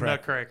 The Nutcracker.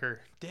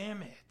 Nutcracker.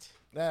 Damn it.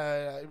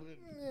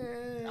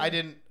 I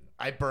didn't.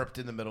 I burped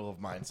in the middle of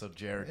mine, so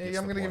Jared. Hey, gets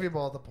I'm the going to give point. you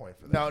all the point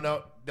for that.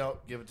 No.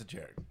 Give it to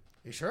Jared.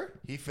 You sure?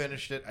 He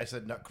finished it. I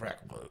said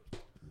Nutcracker. All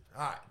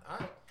right. All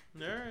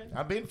right.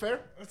 I'm being fair.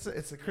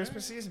 It's the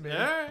Christmas season, baby.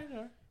 All right.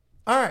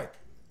 All right.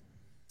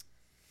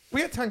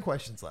 We got 10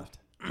 questions left.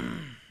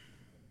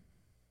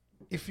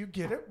 If you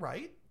get it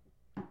right,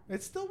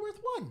 it's still worth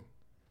one.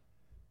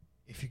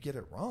 If you get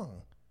it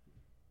wrong,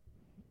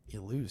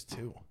 you lose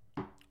two.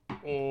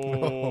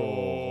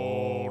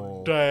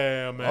 Oh,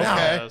 damn it.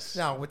 Okay.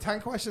 Now, with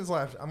 10 questions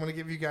left, I'm going to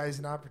give you guys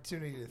an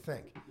opportunity to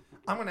think.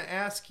 I'm going to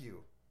ask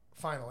you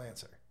final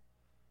answer.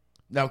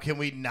 Now, can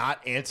we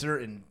not answer?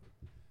 And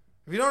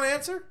If you don't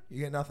answer, you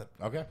get nothing.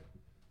 okay.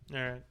 All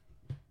right.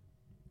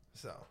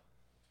 So,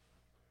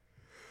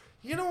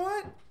 you know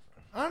what?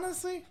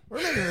 Honestly, we're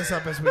making this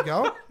up as we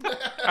go.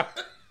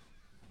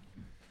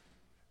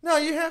 No,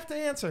 you have to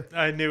answer.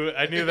 I knew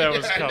that was I knew coming. it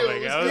was I coming.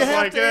 was You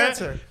have like, to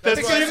answer. that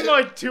Because- seemed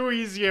like too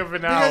easy of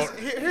an Because out.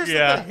 here's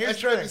Yeah. the thing. I Here's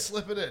the tried thing. to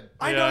slip it in.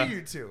 I know Yeah.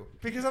 you two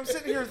because I'm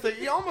sitting here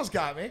thinking, you almost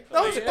got me.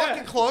 That was Yeah.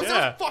 fucking close. Yeah.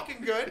 That was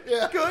fucking good.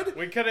 Yeah. Good.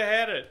 We could have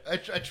had it. I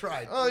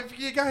tried. If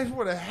you guys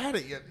would have had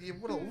it, you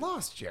would have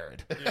lost,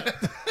 Jared.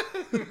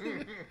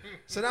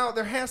 So now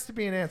there has to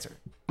be an answer.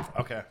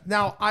 Okay.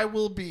 Now, I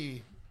will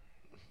be,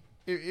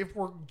 if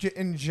we're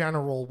in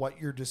general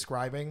what you're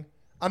describing,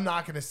 I'm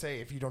not going to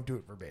say if you don't do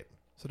it verbatim.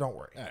 So don't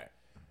worry. All right.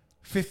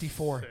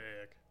 54. Sick.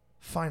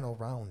 Final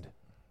round.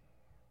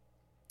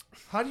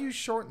 How do you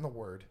shorten the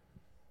word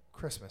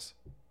Christmas?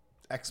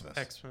 Xmas.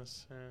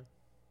 Xmas. Yeah.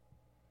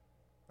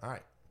 All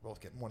right.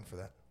 Both getting one for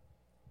that.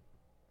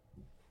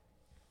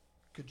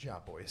 Good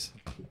job, boys.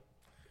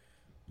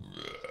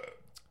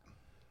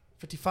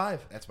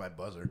 55. That's my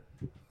buzzer.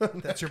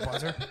 That's your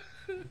buzzer.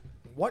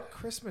 What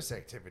Christmas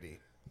activity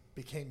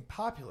became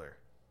popular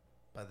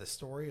by the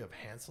story of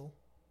Hansel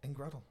and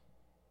Gretel?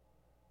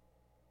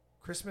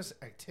 Christmas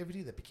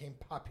activity that became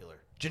popular.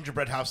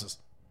 Gingerbread houses.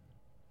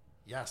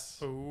 Yes.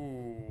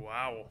 Ooh,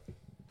 wow.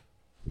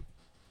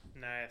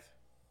 Nice.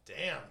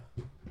 Damn.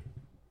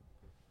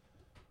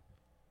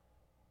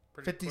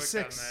 Pretty 56.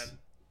 quick on that.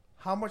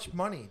 How much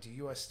money do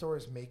U.S.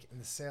 stores make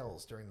in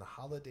sales during the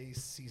holiday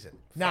season?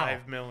 Now,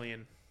 5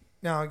 million.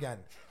 now again,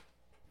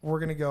 we're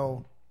going to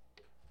go.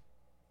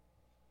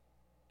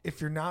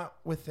 If you're not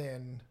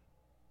within.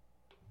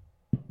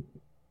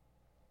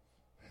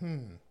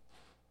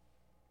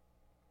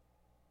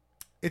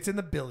 It's in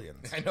the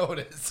billions. I know it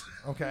is.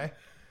 Okay.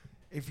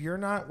 If you're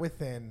not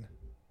within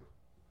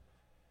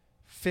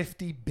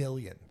 50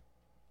 billion,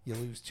 you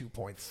lose 2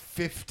 points.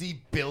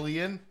 50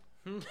 billion.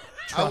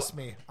 Trust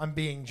me, I'm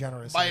being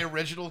generous. My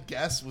original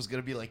guess was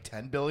going to be like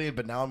 10 billion,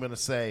 but now I'm going to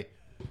say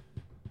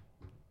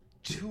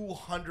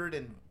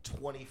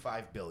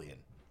 225 billion.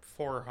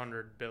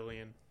 400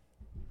 billion.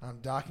 I'm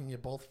docking you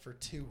both for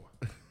 2.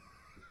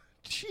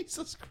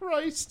 Jesus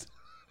Christ.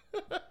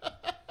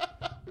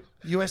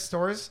 U.S.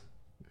 stores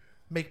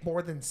make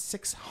more than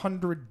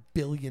 $600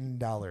 billion.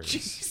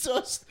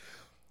 Jesus.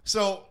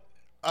 So,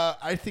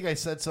 I think I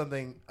said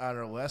something on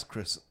our last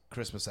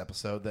Christmas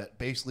episode that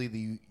basically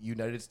the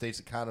United States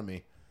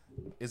economy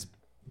is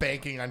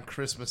banking on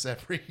Christmas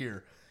every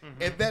year.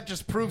 And that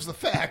just proves the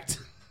fact.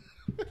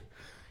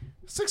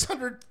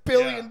 $600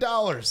 billion. It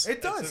That's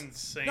does.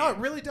 insane. No, it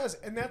really does.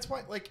 And that's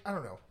why, like, I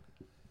don't know.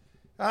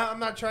 I'm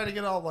not trying to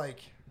get all like,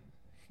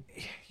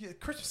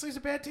 Christmas leaves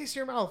a bad taste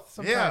in your mouth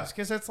sometimes. Yeah.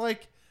 Because it's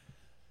like,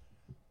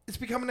 it's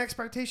become an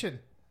expectation.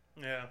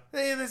 Yeah,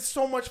 Hey, there's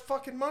so much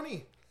fucking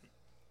money.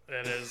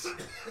 that is.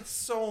 It's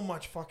so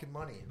much fucking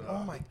money.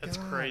 Oh my God. That's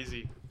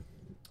crazy.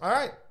 All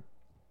right.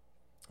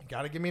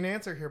 Got to give me an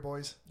answer here,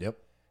 boys. Yep.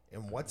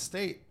 In what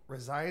state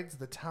resides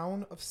the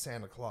town of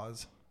Santa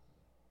Claus?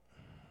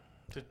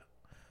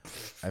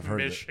 I've heard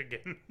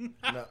Michigan.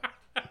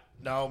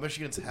 No,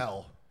 Michigan's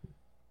hell.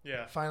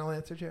 Yeah. Final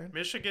answer, Jared?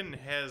 Michigan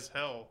has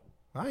hell.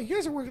 Wow, you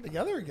guys are working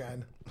together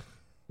again.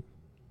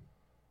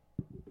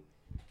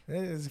 It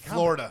is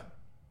Florida.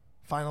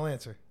 Final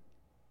answer.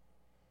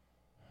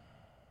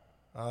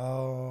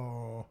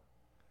 Oh.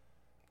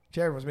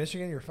 Jared, was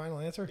Michigan your final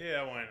answer?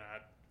 Yeah, why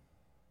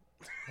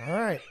not? All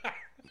right.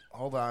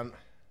 Hold on.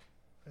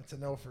 That's a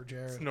no for It's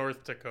Jared.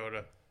 North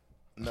Dakota.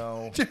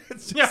 No.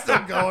 Jared's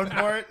still going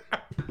for it.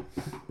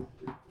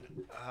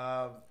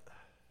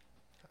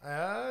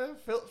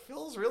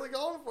 Phil's really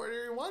going for it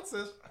here. He wants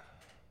this.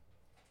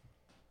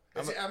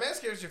 I'm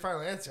asking you what's your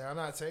final answer. I'm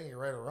not saying you're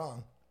right or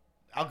wrong.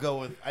 I'll go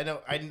with I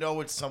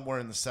know it's somewhere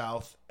in the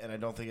South, and I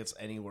don't think it's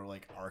anywhere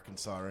like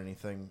Arkansas or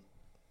anything.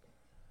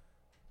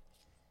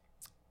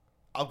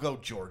 I'll go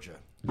Georgia.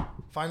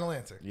 Final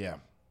answer. Yeah.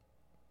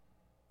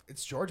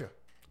 It's Georgia.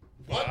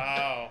 What?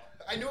 Wow.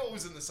 I knew it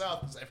was in the South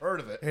because I've heard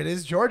of it. It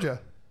is Georgia.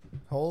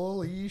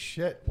 Holy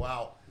shit.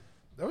 Wow.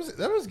 That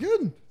was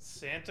good.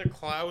 Santa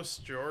Claus,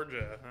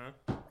 Georgia,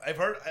 huh? I've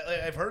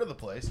heard of the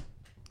place,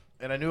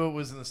 and I knew it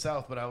was in the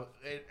South, but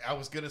I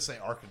was gonna say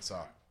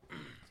Arkansas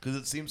because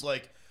it seems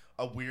like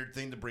a weird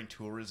thing to bring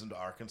tourism to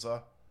Arkansas.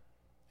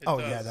 It Oh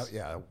does.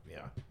 yeah. All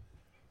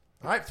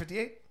right,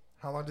 58.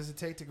 How long does it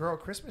take to grow a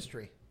Christmas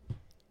tree?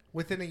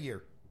 Within a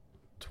year.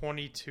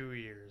 22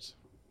 years.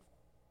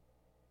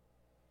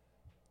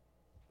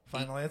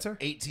 Final answer?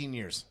 18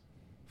 years.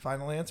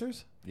 Final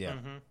answers? Yeah.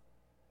 Mm-hmm.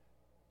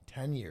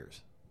 10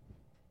 years.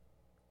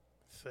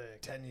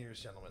 Thick. 10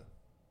 years, gentlemen.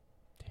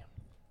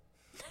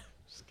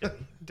 Just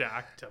getting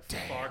docked to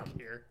fuck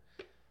here.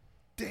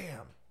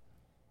 Damn.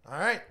 All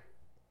right.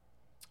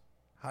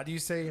 How do you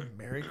say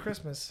Merry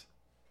Christmas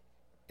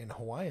in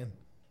Hawaiian?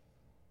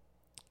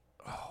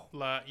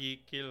 La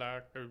iki la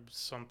or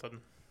something.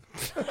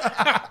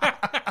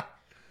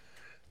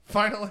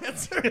 Final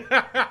answer?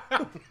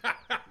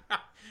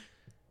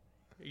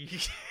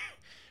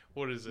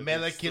 What is it?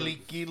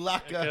 Melekiliki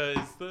Laka.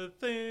 It's the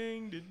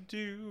thing to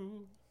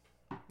do.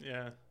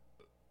 Yeah.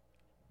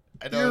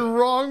 I You're know.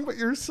 wrong, but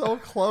you're so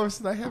close,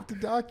 and I have to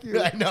dock you.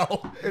 I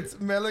know. It's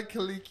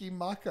Melikaliki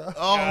Maka.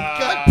 Oh,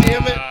 god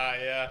damn it.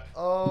 Yeah.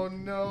 Oh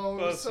no,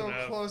 Close so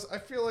enough. close. I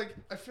feel like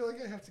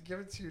I have to give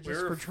it to you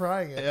just We're for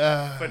trying it.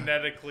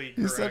 Phonetically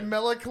You correct. said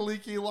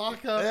Melikaliki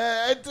Laka.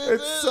 I did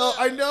It's so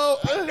I know.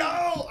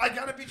 I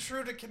gotta be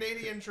true to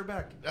Canadian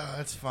Trebek. Oh,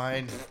 that's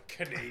fine.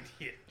 Canadian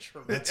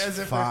Trebek. It's As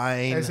if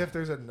fine. As if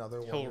there's another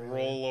one. He'll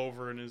roll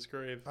over in his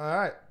grave. All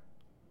right,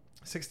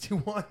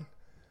 61.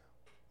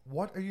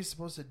 What are you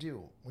supposed to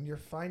do when you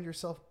find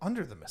yourself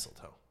under the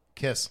mistletoe?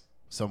 Kiss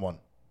someone.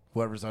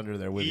 Whoever's under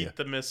there with you. Eat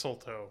the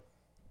mistletoe.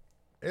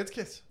 It's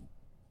kiss.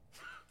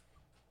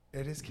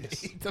 It is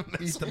kiss. Eat the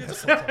Eat the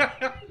mistletoe.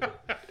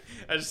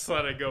 I just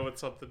thought I'd go with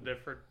something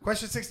different.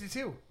 Question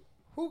 62.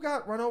 Who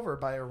got run over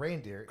by a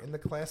reindeer in the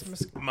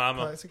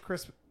Mama. classic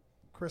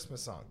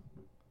Christmas song?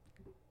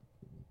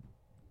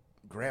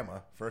 Grandma,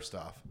 first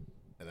off.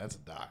 And that's a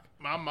doc.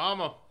 My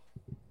mama.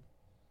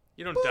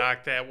 You don't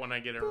dock that when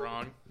I get it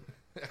wrong.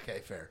 Okay,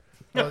 fair.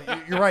 Well,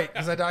 you're right,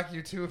 because I dock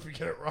you too if you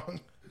get it wrong.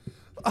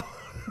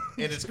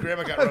 And his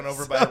grandma got run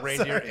over by a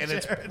reindeer. sorry, And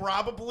it's Jared.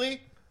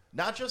 probably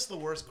not just the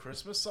worst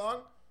Christmas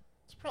song.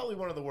 It's probably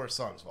one of the worst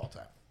songs of all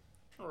time.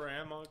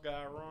 Grandma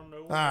got run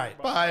over. All right.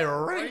 By a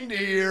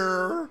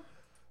reindeer.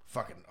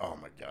 Fucking, oh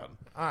my god.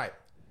 All right.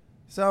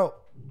 So,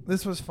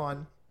 this was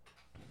fun.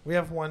 We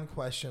have one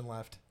question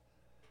left.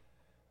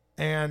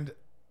 And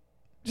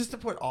just to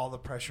put all the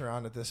pressure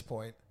on at this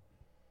point,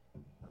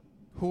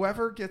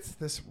 whoever gets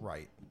this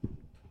right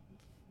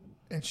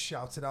and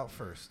shouts it out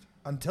first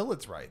until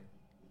it's right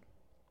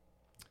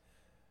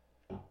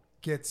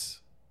gets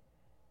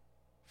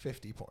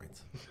 50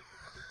 points.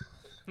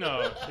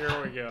 No,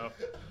 here we go.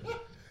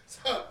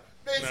 So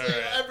basically, All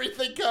right.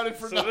 everything counted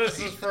for So nothing. this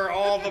is for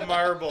all the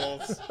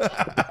marbles.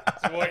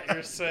 That's what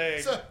you're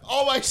saying. So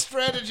all my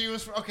strategy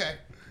was for okay.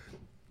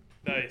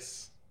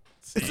 Nice.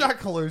 It's not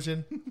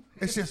collusion.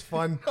 It's just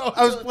fun. No,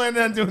 I was it's-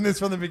 planning on doing this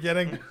from the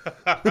beginning.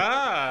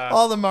 Ah.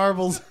 All the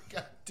marbles.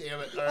 God damn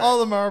it! All right, All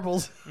the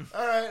marbles.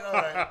 all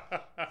right.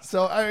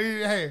 So, I mean,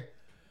 hey,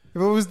 if it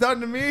was done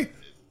to me,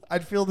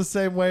 I'd feel the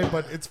same way,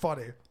 but it's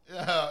funny.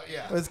 Yeah.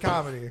 It's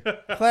comedy.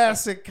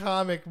 Classic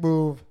comic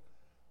move.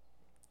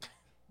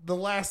 The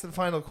last and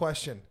final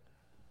question.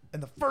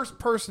 And the first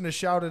person to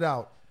shout it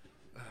out.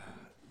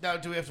 Now,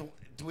 do we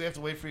have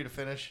to wait for you to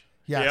finish?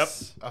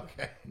 Yes.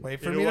 Okay. Wait You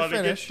for don't me to want to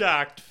get finish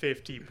docked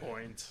 50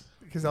 points.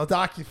 because I'll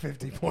dock you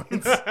 50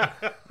 points.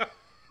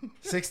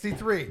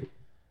 63.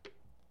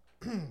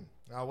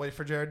 I'll wait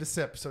for Jared to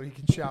sip so he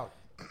can shout.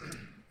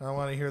 I don't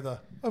want to hear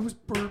I was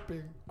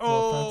burping.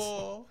 No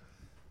offense.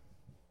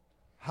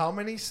 How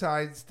many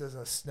sides does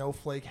a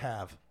snowflake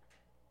have?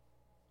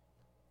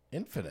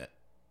 Infinite.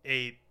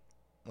 8.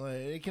 Like,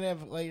 it can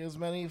have like as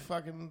many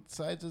fucking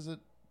sides as it.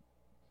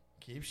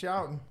 Keep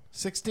shouting.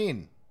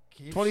 16,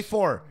 Keep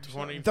 24,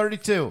 20,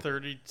 32,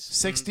 30,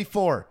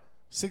 64,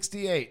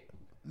 68.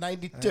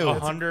 92. That's a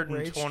great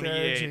 128.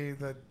 strategy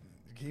that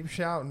keep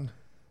shouting.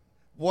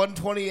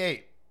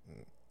 128.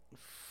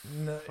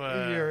 No,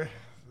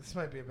 this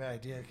might be a bad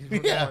idea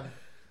because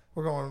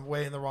we're going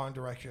way in the wrong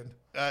direction.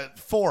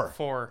 4.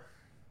 4,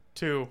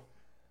 2,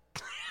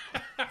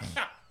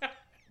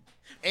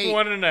 8.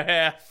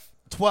 1.5.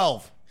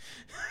 12.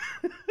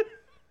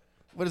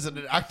 What is it,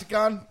 an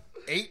octagon?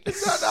 8?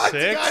 It's not an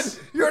octagon. Six?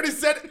 You already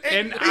said 8.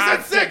 An He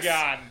said 6.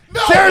 octagon.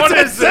 No! Jared What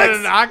said is 6. it,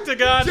 an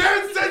octagon?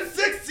 Jared said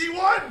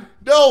 61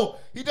 No!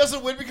 He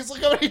doesn't win because look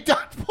how many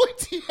dot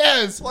points he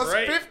has. plus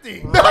Right.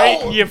 50. No!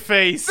 Right in your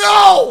face.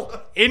 No!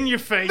 In your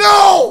face.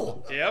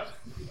 No! Yep.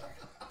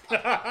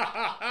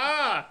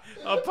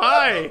 Up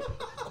high.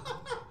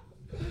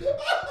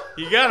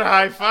 You got a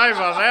high five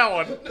on that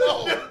one.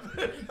 No!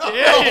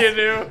 Yeah, you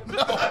do.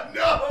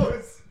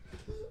 No.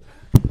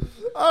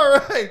 All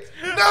right.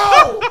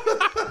 No!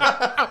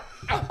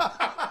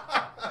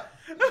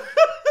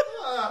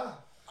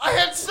 I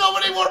had so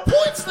many more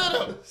points than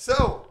him.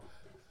 So,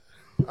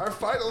 our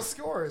final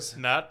scores.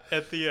 Not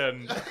at the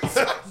end.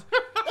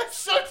 That's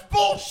such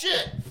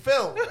bullshit.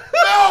 Phil.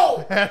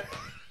 No!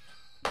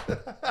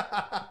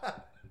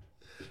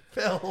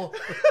 Phil.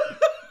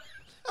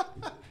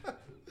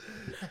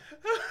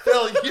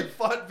 Phil, you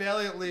fought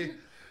valiantly.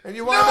 And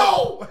you wound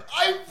No!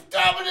 I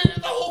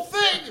dominated the whole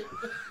thing.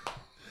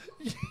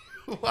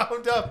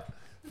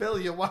 Phil,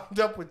 you wound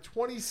up with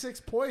 26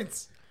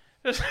 points.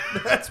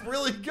 That's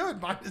really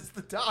good, minus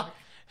the doc.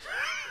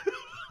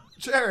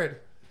 Jared,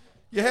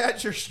 you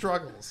had your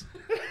struggles.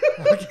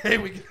 Okay,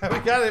 we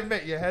gotta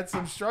admit, you had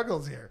some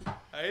struggles here.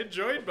 I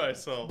enjoyed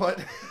myself.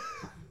 But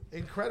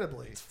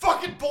incredibly,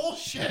 Fucking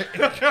bullshit.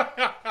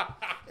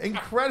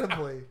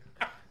 incredibly,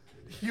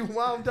 you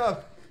wound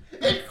up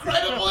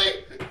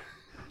Incredibly.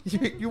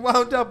 you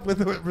wound up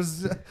with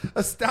a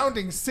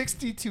astounding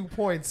 62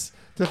 points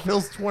to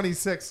Phil's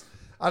 26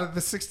 out of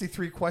the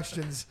 63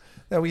 questions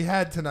that we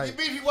had You tonight.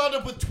 mean he wound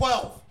up with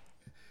 12?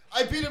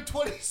 I beat him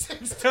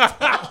 26.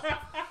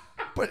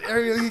 But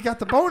you got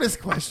the bonus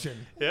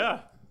question. Yeah.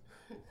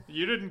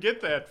 You didn't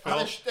get that, Phil.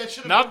 That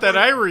should've Not been that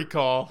I worth-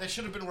 recall. They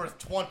should have been worth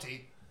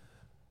 20.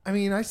 I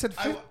mean, I said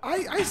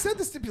I said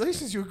the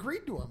stipulations. You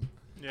agreed to them.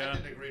 I Yeah.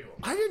 didn't agree to him.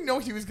 I didn't know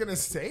he was going to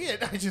say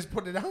it. I just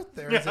put it out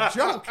there as a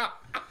joke.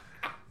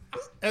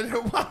 And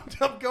it wound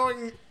up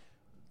going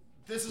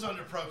This is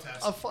under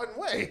protest. a fun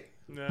way.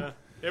 Yeah.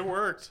 It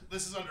worked.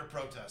 This is under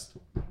protest.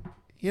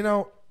 You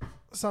know,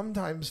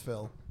 sometimes,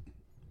 Phil,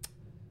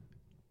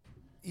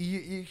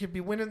 you could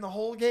be winning the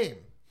whole game,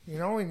 you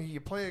know, and you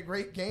play a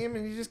great game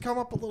and you just come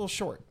up a little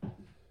short.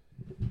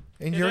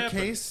 In It your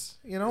happens. case,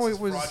 you know, This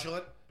it was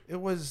fraudulent.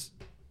 it was,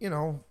 you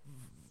know,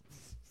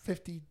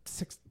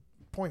 56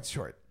 points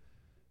short.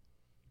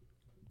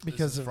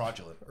 Because is of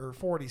fraudulent. or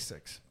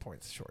 46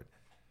 points short.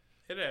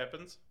 It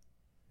happens.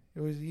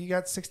 It was you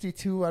got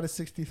 62 out of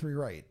 63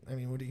 right. I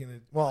mean, what are you gonna?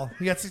 Well,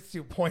 you got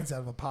 62 points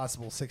out of a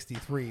possible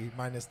 63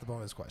 minus the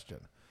bonus question.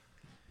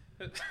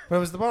 But it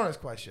was the bonus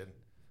question,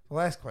 the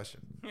last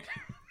question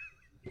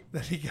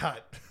that he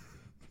got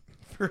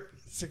for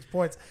 6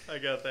 points. I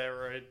got that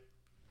right.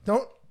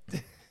 Don't,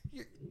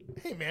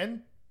 hey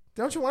man,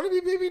 don't you want to be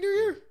Baby New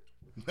Year?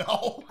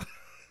 No.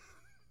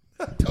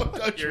 Don't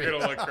touch You're me.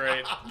 going to look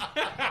great.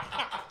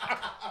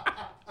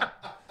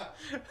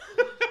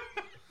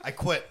 I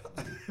quit.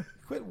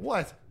 Quit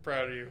what?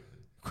 Proud of you.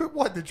 Quit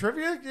what? The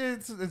trivia?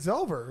 It's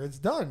over. It's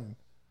done.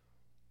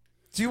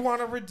 Do you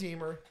want a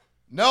redeemer?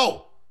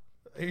 No.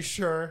 Are you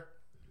sure?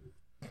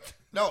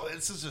 No,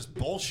 this is just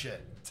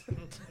bullshit.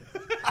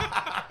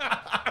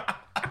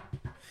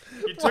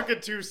 You took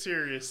it too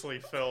seriously,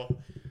 Phil.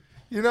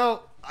 You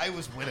know, I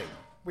was winning.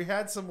 we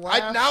had some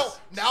laughs.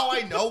 Now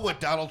I know what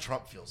Donald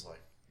Trump feels like.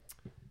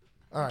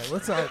 All right,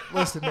 let's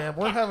listen, man.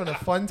 We're having a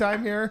fun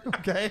time here,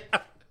 okay?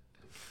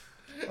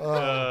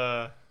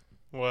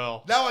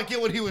 Well, Now I get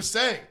what he was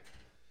saying.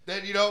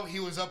 That, you know,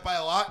 he was up by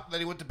a lot, then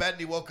he went to bed and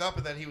he woke up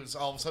and then he was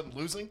all of a sudden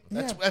losing.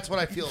 Yeah. That's what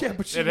I feel Yeah, like.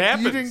 but it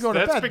happens. you didn't go to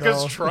That's bed,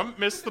 because though. Trump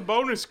missed the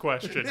bonus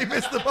question. He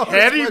missed the bonus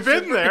Had he question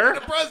been for there being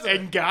the president.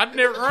 and gotten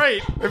it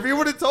right, If he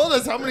would have told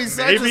us how many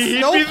sides maybe of he'd be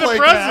snowflake the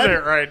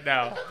president right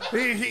now.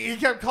 had, he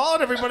kept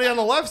calling everybody on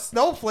the left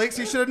snowflakes.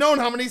 He should have known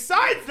how many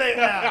sides they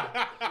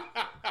had.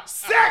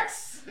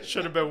 6!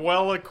 Should have been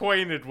well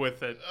acquainted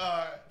with it.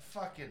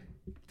 Fucking,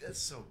 that's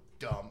so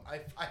dumb.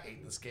 I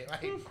hate this game. I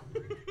hate.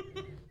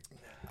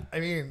 I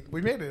mean,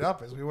 we made it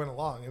up as we went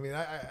along. I mean,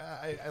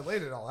 I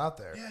laid it all out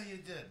there. Yeah, you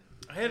did.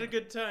 I had a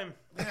good time.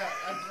 Yeah,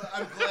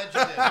 I'm glad you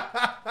did.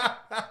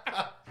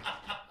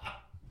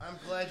 I'm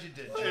glad you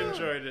did. I Jim.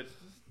 enjoyed it.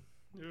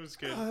 It was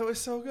good. Oh, it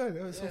was so good.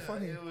 It was so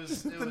funny. It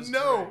was. It The was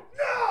no.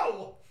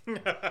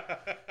 great. No!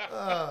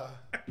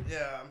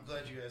 Yeah, I'm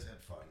glad you guys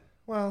had fun.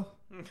 Well,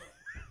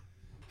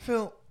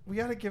 Phil, we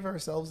got to give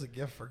ourselves a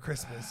gift for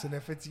Christmas. And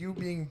if it's you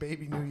being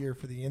Baby New Year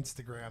for the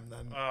Instagram,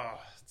 then, Oh,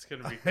 it's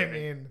going to be I great.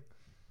 mean,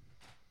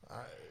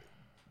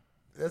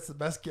 that's the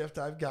best gift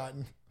I've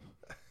gotten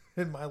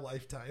in my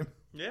lifetime.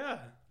 Yeah.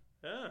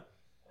 Yeah.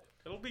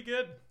 It'll be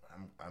good.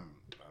 I'm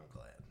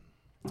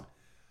glad.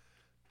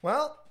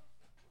 Well,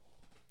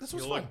 This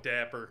was You fun. look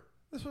dapper.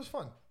 This was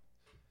fun.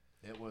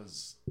 It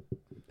was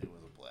a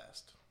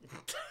blast.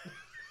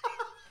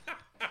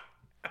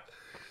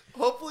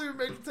 Hopefully we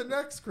make it to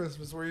next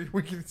Christmas where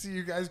we can see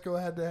you guys go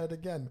head to head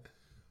again.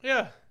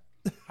 Yeah.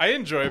 I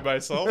enjoy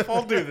myself.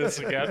 I'll do this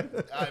again.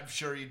 I'm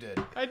sure you did.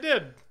 I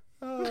did.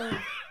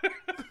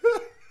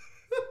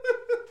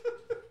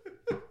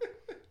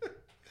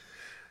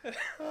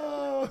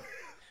 Oh,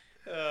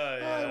 I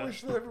Yeah.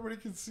 wish that everybody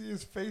could see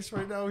his face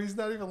right now. He's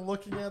not even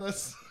looking at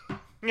us.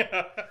 He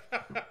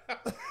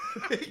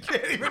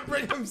can't even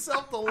bring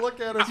himself to look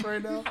at us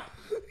right now.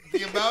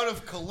 The amount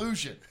of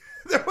collusion.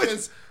 There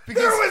was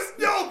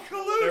no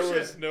collusion. There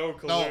was no No,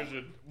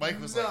 collusion.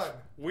 Mike was None. like,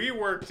 We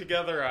worked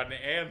together on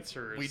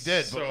answers. We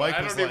did, but so Mike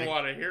I was don't even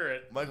like- want to hear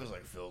it.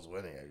 Phil's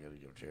winning. I gotta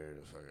give Jared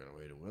a fucking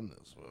way to win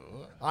this.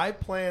 I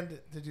planned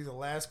to do the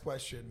last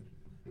question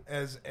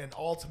as an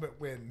ultimate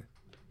win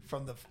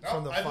from the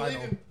final.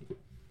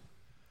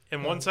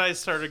 And once I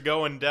started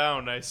going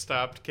down, I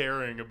stopped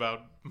caring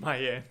about my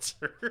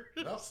answers.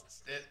 No,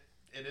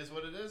 it is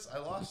what it is. I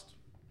lost.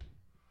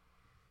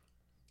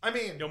 I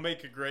mean, You'll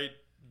make a great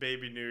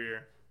baby New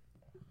Year.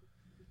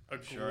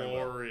 A Sure I will.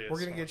 glorious. we're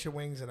gonna one. get you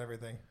wings and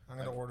everything. I'm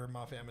gonna order them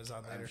off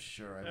Amazon I'm later.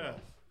 sure I Yeah.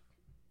 will.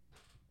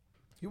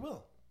 You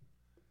will.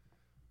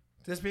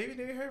 Does Baby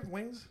New Year have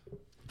wings?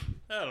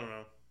 I don't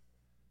know.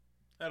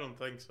 I don't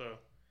think so.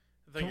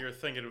 I think you're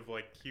thinking of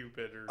like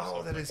Cupid or Oh,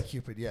 something. that is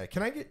Cupid. Yeah.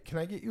 Can I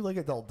get you like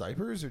adult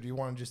diapers, or do you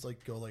want to just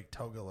like go like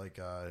toga like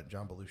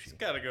John Belushi?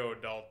 Gotta go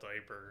adult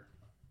diaper.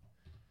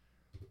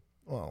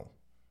 Well,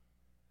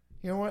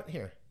 you know what?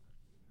 Here,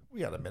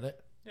 we got a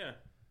minute. Yeah.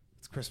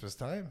 It's Christmas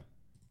time.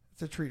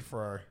 It's a treat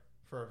for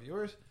our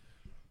viewers.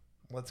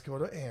 Let's go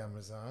to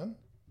Amazon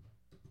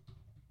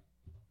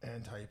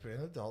and type in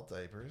adult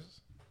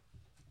diapers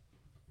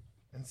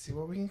and see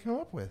what we can come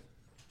up with.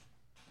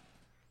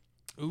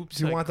 Oops.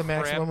 Do you I want the crapped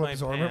maximum my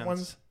absorbent pants.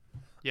 ones?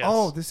 Yes.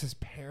 Oh, this is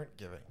parent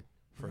giving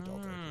for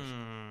adult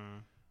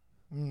diapers.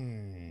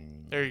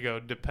 There you go.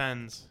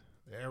 Depends.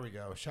 There we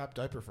go. Shop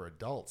diaper for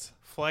adults.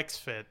 Flex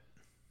fit.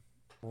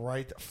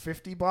 Right,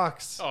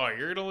 $50. Oh,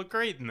 you're gonna look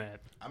great in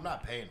that. I'm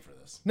not paying for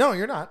this. No,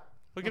 you're not.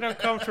 Look at how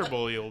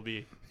comfortable you'll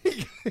be.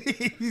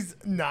 He's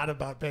not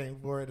about paying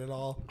for it at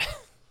all.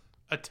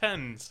 A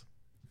tens.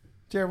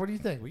 Jared, what do you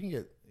think? We can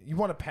get. You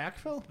want a pack,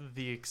 Phil?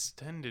 The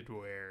extended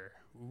wear.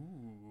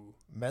 Ooh.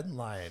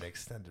 Medline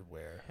extended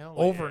wear. Hell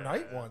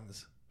Overnight yeah.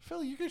 ones.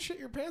 Phil, you can shit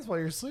your pants while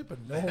you're sleeping.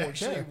 No one That would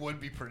actually care.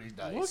 would be pretty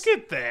nice. Look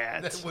at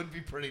that. That would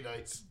be pretty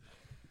nice.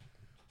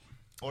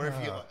 Or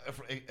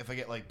if I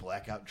get like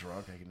blackout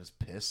drunk, I can just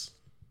piss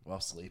while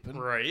sleeping.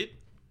 Right?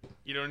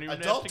 You don't even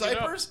Adult have to get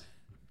up. diapers,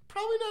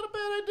 probably not a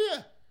bad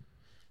idea.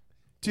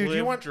 Dude, Live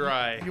you want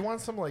dry. You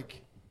want some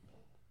like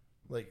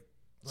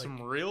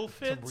Some real some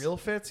fits? real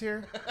fits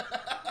here?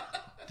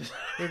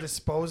 They're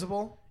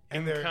disposable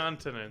and they're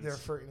Incontinence.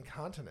 for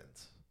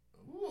incontinence.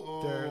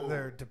 Ooh.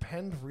 They're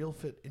Depend Real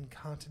Fit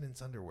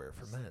incontinence underwear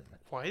for men.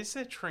 Why is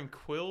that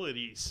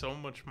Tranquility so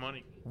much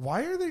money?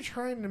 Why are they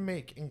trying to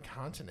make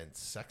incontinence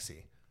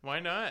sexy? Why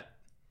not?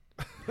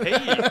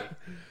 Hey.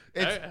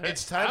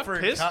 It's time I for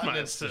pissed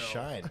incontinence to myself.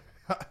 shine.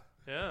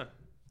 Yeah.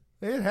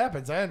 It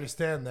happens. I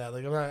understand that.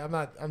 Like I'm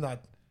not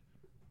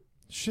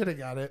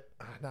shitting on it.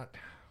 Not.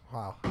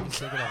 Wow. I'm just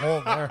taking a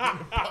hole there.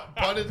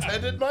 Pun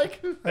intended, Mike?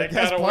 I That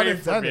guess got pun away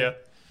from you.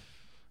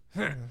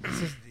 intended.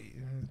 This is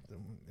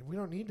we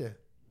don't need to.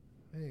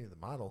 Hey, the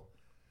model.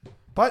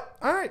 But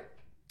all right,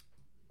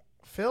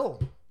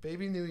 Phil,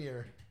 Baby New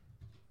Year.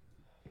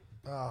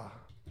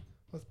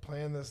 Let's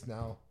plan this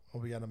now. Oh,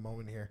 we got a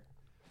moment here.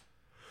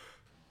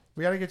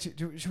 We gotta get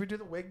you. Should we do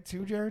the wig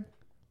too, Jared?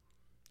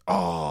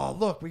 Oh,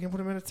 look, we can put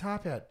him in a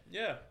top hat.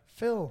 Yeah.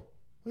 Phil,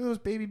 look at those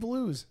baby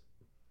blues.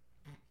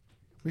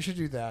 We should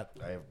do that.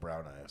 I have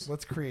brown eyes.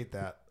 Let's create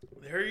that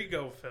There you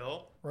go,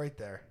 Phil. right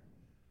there.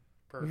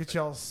 We Perfect. get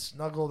you all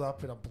snuggled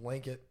up in a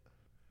blanket.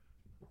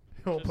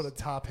 We'll put a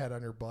top hat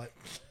on your butt.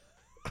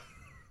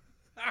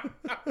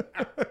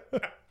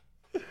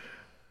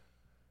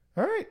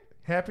 All right.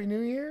 Happy New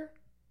Year.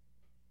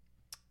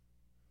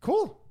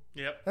 Cool.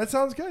 Yep. That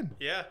sounds good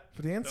Yeah.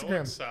 for the That Instagram.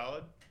 looks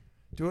solid.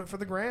 Do it for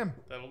the gram.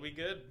 That'll be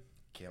good.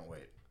 Can't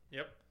wait.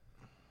 Yep.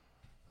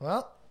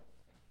 Well,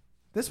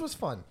 this was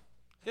fun.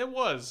 It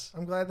was.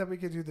 I'm glad that we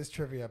could do this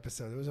trivia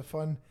episode. It was a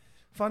fun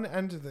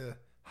end to the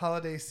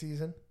holiday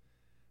season.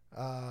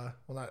 Well,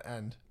 not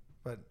end,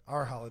 but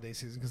our holiday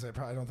season, because I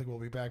don't think we'll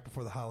be back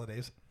before the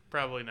holidays.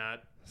 Probably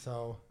not.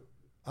 So,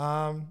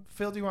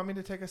 Phil, do you want me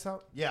to take us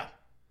out? Yeah.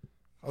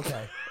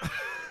 Okay.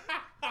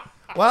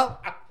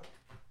 Well,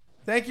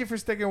 thank you for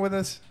sticking with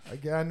us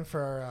again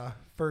for our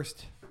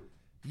first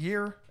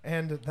year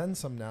and then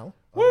some now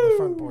of the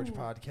Front Porch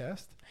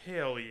Podcast.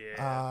 Hell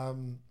yeah.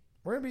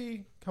 We're going to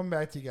be coming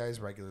back to you guys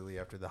regularly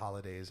after the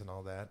holidays and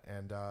all that.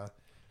 And I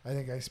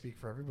think I speak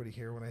for everybody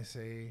here when I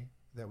say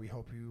that we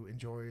hope you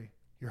enjoy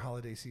your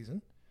holiday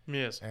season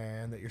yes.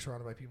 and that you're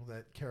surrounded by people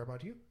that care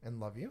about you and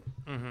love you.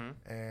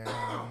 Mm-hmm.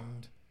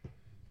 And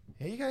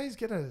yeah, you guys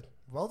get a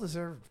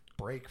well-deserved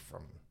break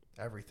from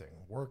everything.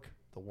 Work,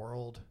 the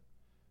world,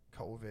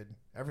 COVID,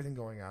 everything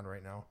going on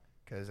right now,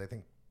 because I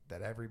think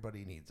that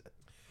everybody needs it.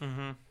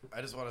 Mm-hmm.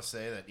 I just want to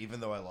say that even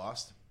though I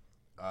lost,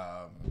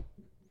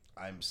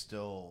 I'm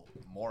still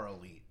more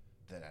elite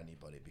than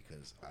anybody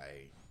because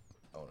I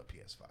own a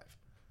PS5.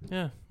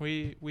 Yeah,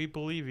 we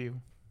believe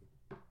you.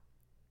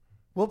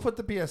 We'll put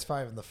the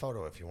PS5 in the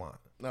photo if you want.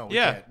 No, we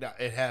Yeah. can't. No,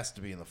 it has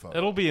to be in the photo.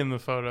 It'll be in the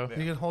photo.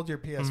 You can hold your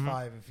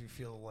PS5 if you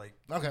feel like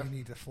Okay. you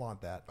need to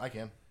flaunt that. I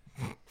can.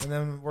 And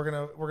then we're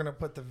gonna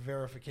put the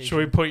verification. Should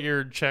we put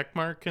your check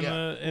mark in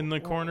Yeah. the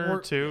corner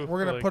we're, too? We're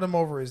gonna Like- put him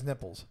over his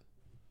nipples.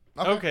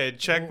 Okay,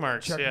 check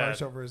marks. Check yeah,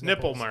 marks over his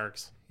nipple nipples.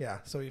 marks. Yeah,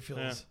 so he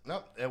feels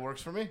Nope, it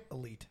works for me.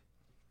 elite.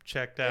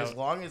 Checked As out.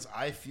 long as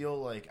I feel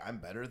like I'm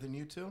better than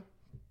you two,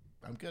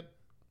 I'm good.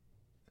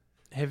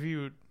 Have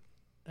you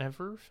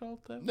ever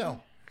felt that?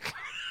 No.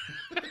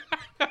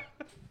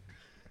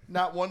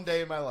 Not one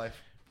day in my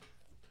life.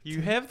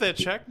 You have that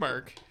check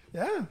mark.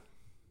 Yeah,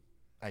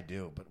 I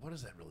do, but what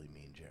does that really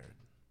mean, Jared?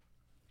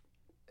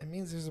 it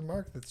means there's a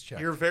mark that's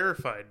checked. You're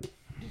verified.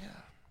 Yeah.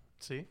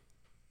 See?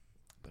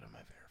 But am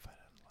I verified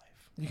on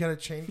life? You gotta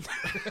change.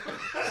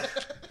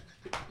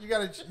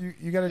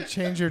 you gotta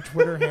change your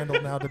Twitter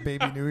handle now to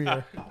Baby New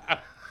Year.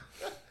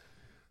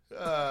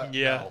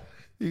 Yeah.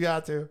 You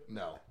got to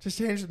No. just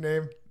change the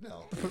name.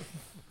 No.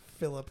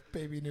 Philip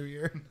Baby New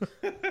Year.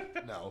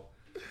 No.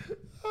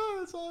 Oh,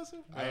 that's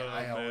awesome. I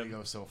Oh, only man.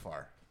 go so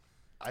far.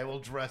 I will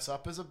dress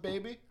up as a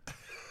baby.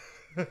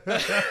 But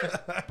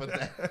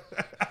that,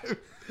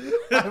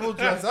 I will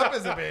dress up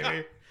as a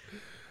baby.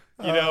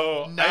 You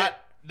know,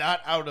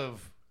 not out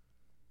of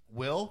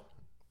will,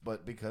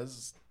 but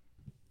because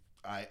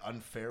I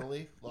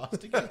unfairly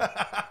lost again.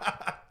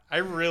 I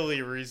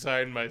really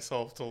resigned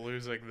myself to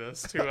losing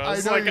this too. I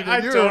was know like, you did. I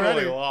You were totally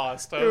ready.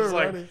 lost. I You was were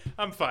like, ready.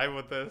 I'm fine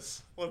with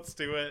this. Let's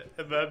do it.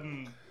 And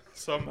then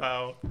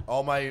somehow,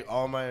 all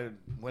my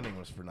winning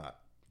was for naught.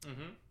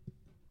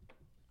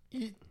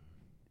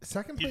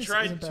 Second You place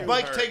tried isn't bad. to.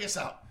 Mike, hard. take us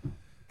out.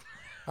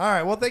 All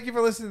right. Well, thank you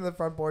for listening to the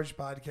Front Porch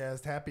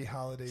Podcast. Happy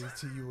holidays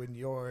to you and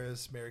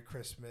yours. Merry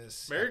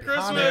Christmas. Merry Happy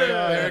Christmas.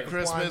 Hanukkah, Merry Happy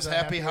Christmas, Kwanzaa,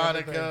 Happy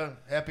Hanukkah, everything.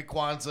 Happy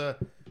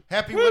Kwanzaa,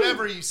 Happy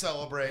whatever you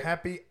celebrate.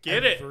 Happy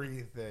Get it.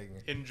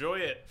 everything. enjoy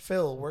it.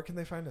 Phil, where can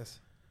they find us?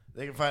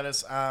 They can find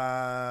us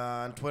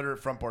on Twitter at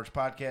Front Porch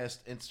Podcast,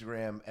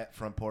 Instagram at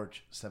Front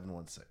Porch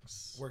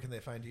 716. Where can they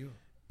find you?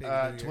 Baby New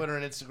Year. Twitter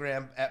and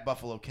Instagram at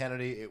Buffalo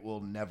Kennedy. It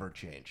will never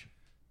change.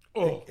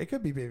 Oh, It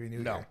could be Baby New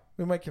No. Year.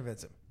 We might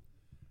convince him.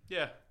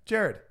 yeah.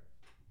 Jared,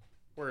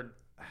 Word.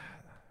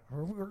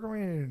 we're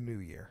going into a new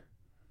year.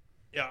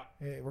 Yeah.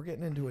 We're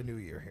getting into a new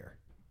year here,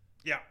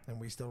 Yeah. and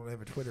we still don't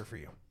have a Twitter for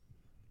you.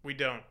 We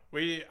don't.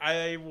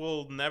 I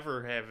will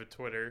never have a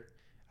Twitter.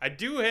 I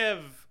do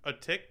have a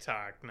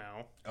TikTok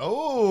now.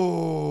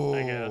 Oh.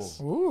 I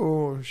guess.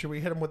 Ooh, should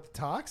we hit him with the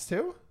talks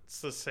too? It's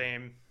the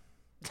same.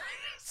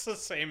 It's the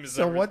same as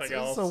So everything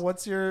else.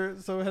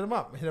 so hit him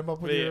up. Hit him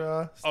up with The,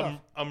 your stuff.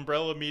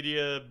 Umbrella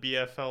Media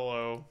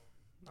BFLO,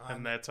 On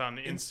and that's on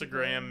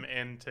Instagram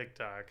and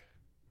TikTok.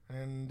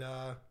 And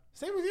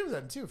same with you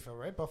then too, Phil,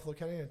 right? Buffalo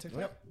County and TikTok.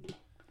 Yep.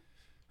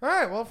 All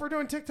right. Well, if we're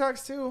doing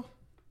TikToks too,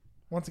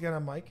 once again,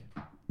 I'm Mike.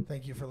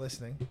 Thank you for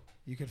listening.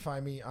 You can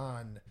find me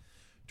on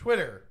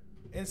Twitter,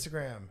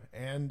 Instagram,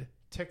 and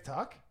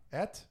TikTok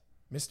at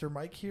Mr.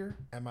 Mike here,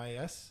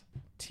 MISTER.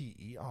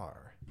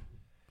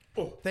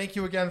 Oh. Thank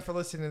you again for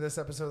listening to this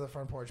episode of the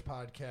Front Porch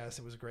Podcast.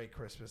 It was a great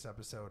Christmas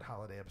episode,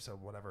 holiday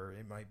episode, whatever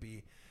it might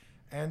be.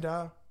 And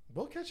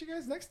we'll catch you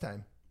guys next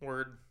time.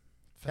 Word.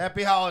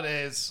 Happy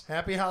holidays.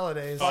 Happy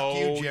holidays. Fuck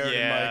you, Oh, Jared and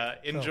yeah.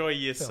 Mike. Enjoy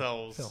Phil,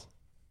 yourselves. Phil.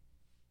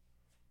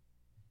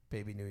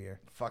 Baby New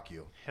Year. Fuck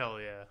you. Hell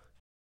yeah.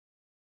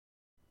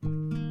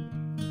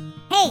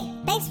 Hey,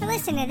 thanks for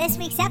listening to this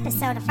week's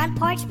episode of Front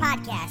Porch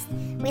Podcast.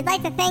 We'd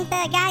like to thank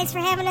the guys for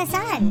having us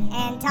on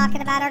and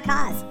talking about our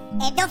cause.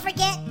 And don't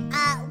forget,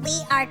 we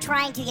are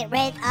trying to get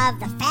rid of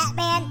the Fat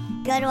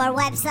Man. Go to our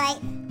website,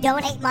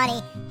 donate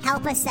money,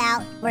 help us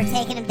out. We're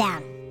taking him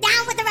down.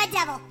 Down with the Red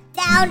Devil!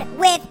 Down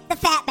with the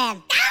Fat Man!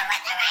 Down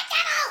with the Red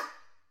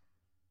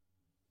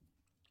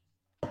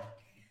Devil!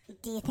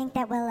 Do you think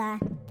that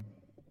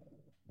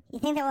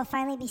we'll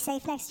finally be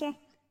safe next year?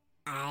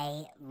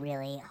 I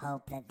really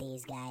hope that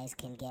these guys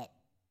can get,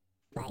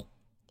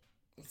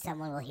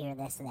 someone will hear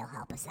this and they'll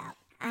help us out.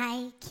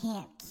 I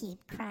can't keep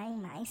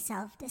crying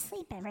myself to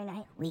sleep every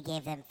night. We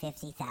gave them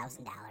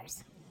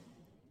 $50,000.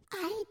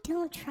 I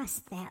don't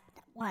trust that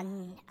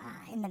one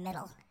in the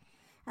middle.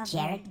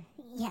 Jared?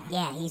 Yeah.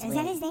 Yeah, he's Is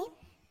that his name?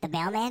 The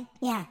mailman?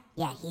 Yeah.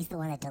 Yeah, he's the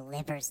one that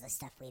delivers the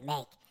stuff we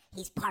make.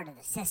 He's part of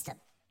the system.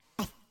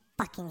 I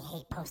fucking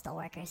hate postal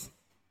workers.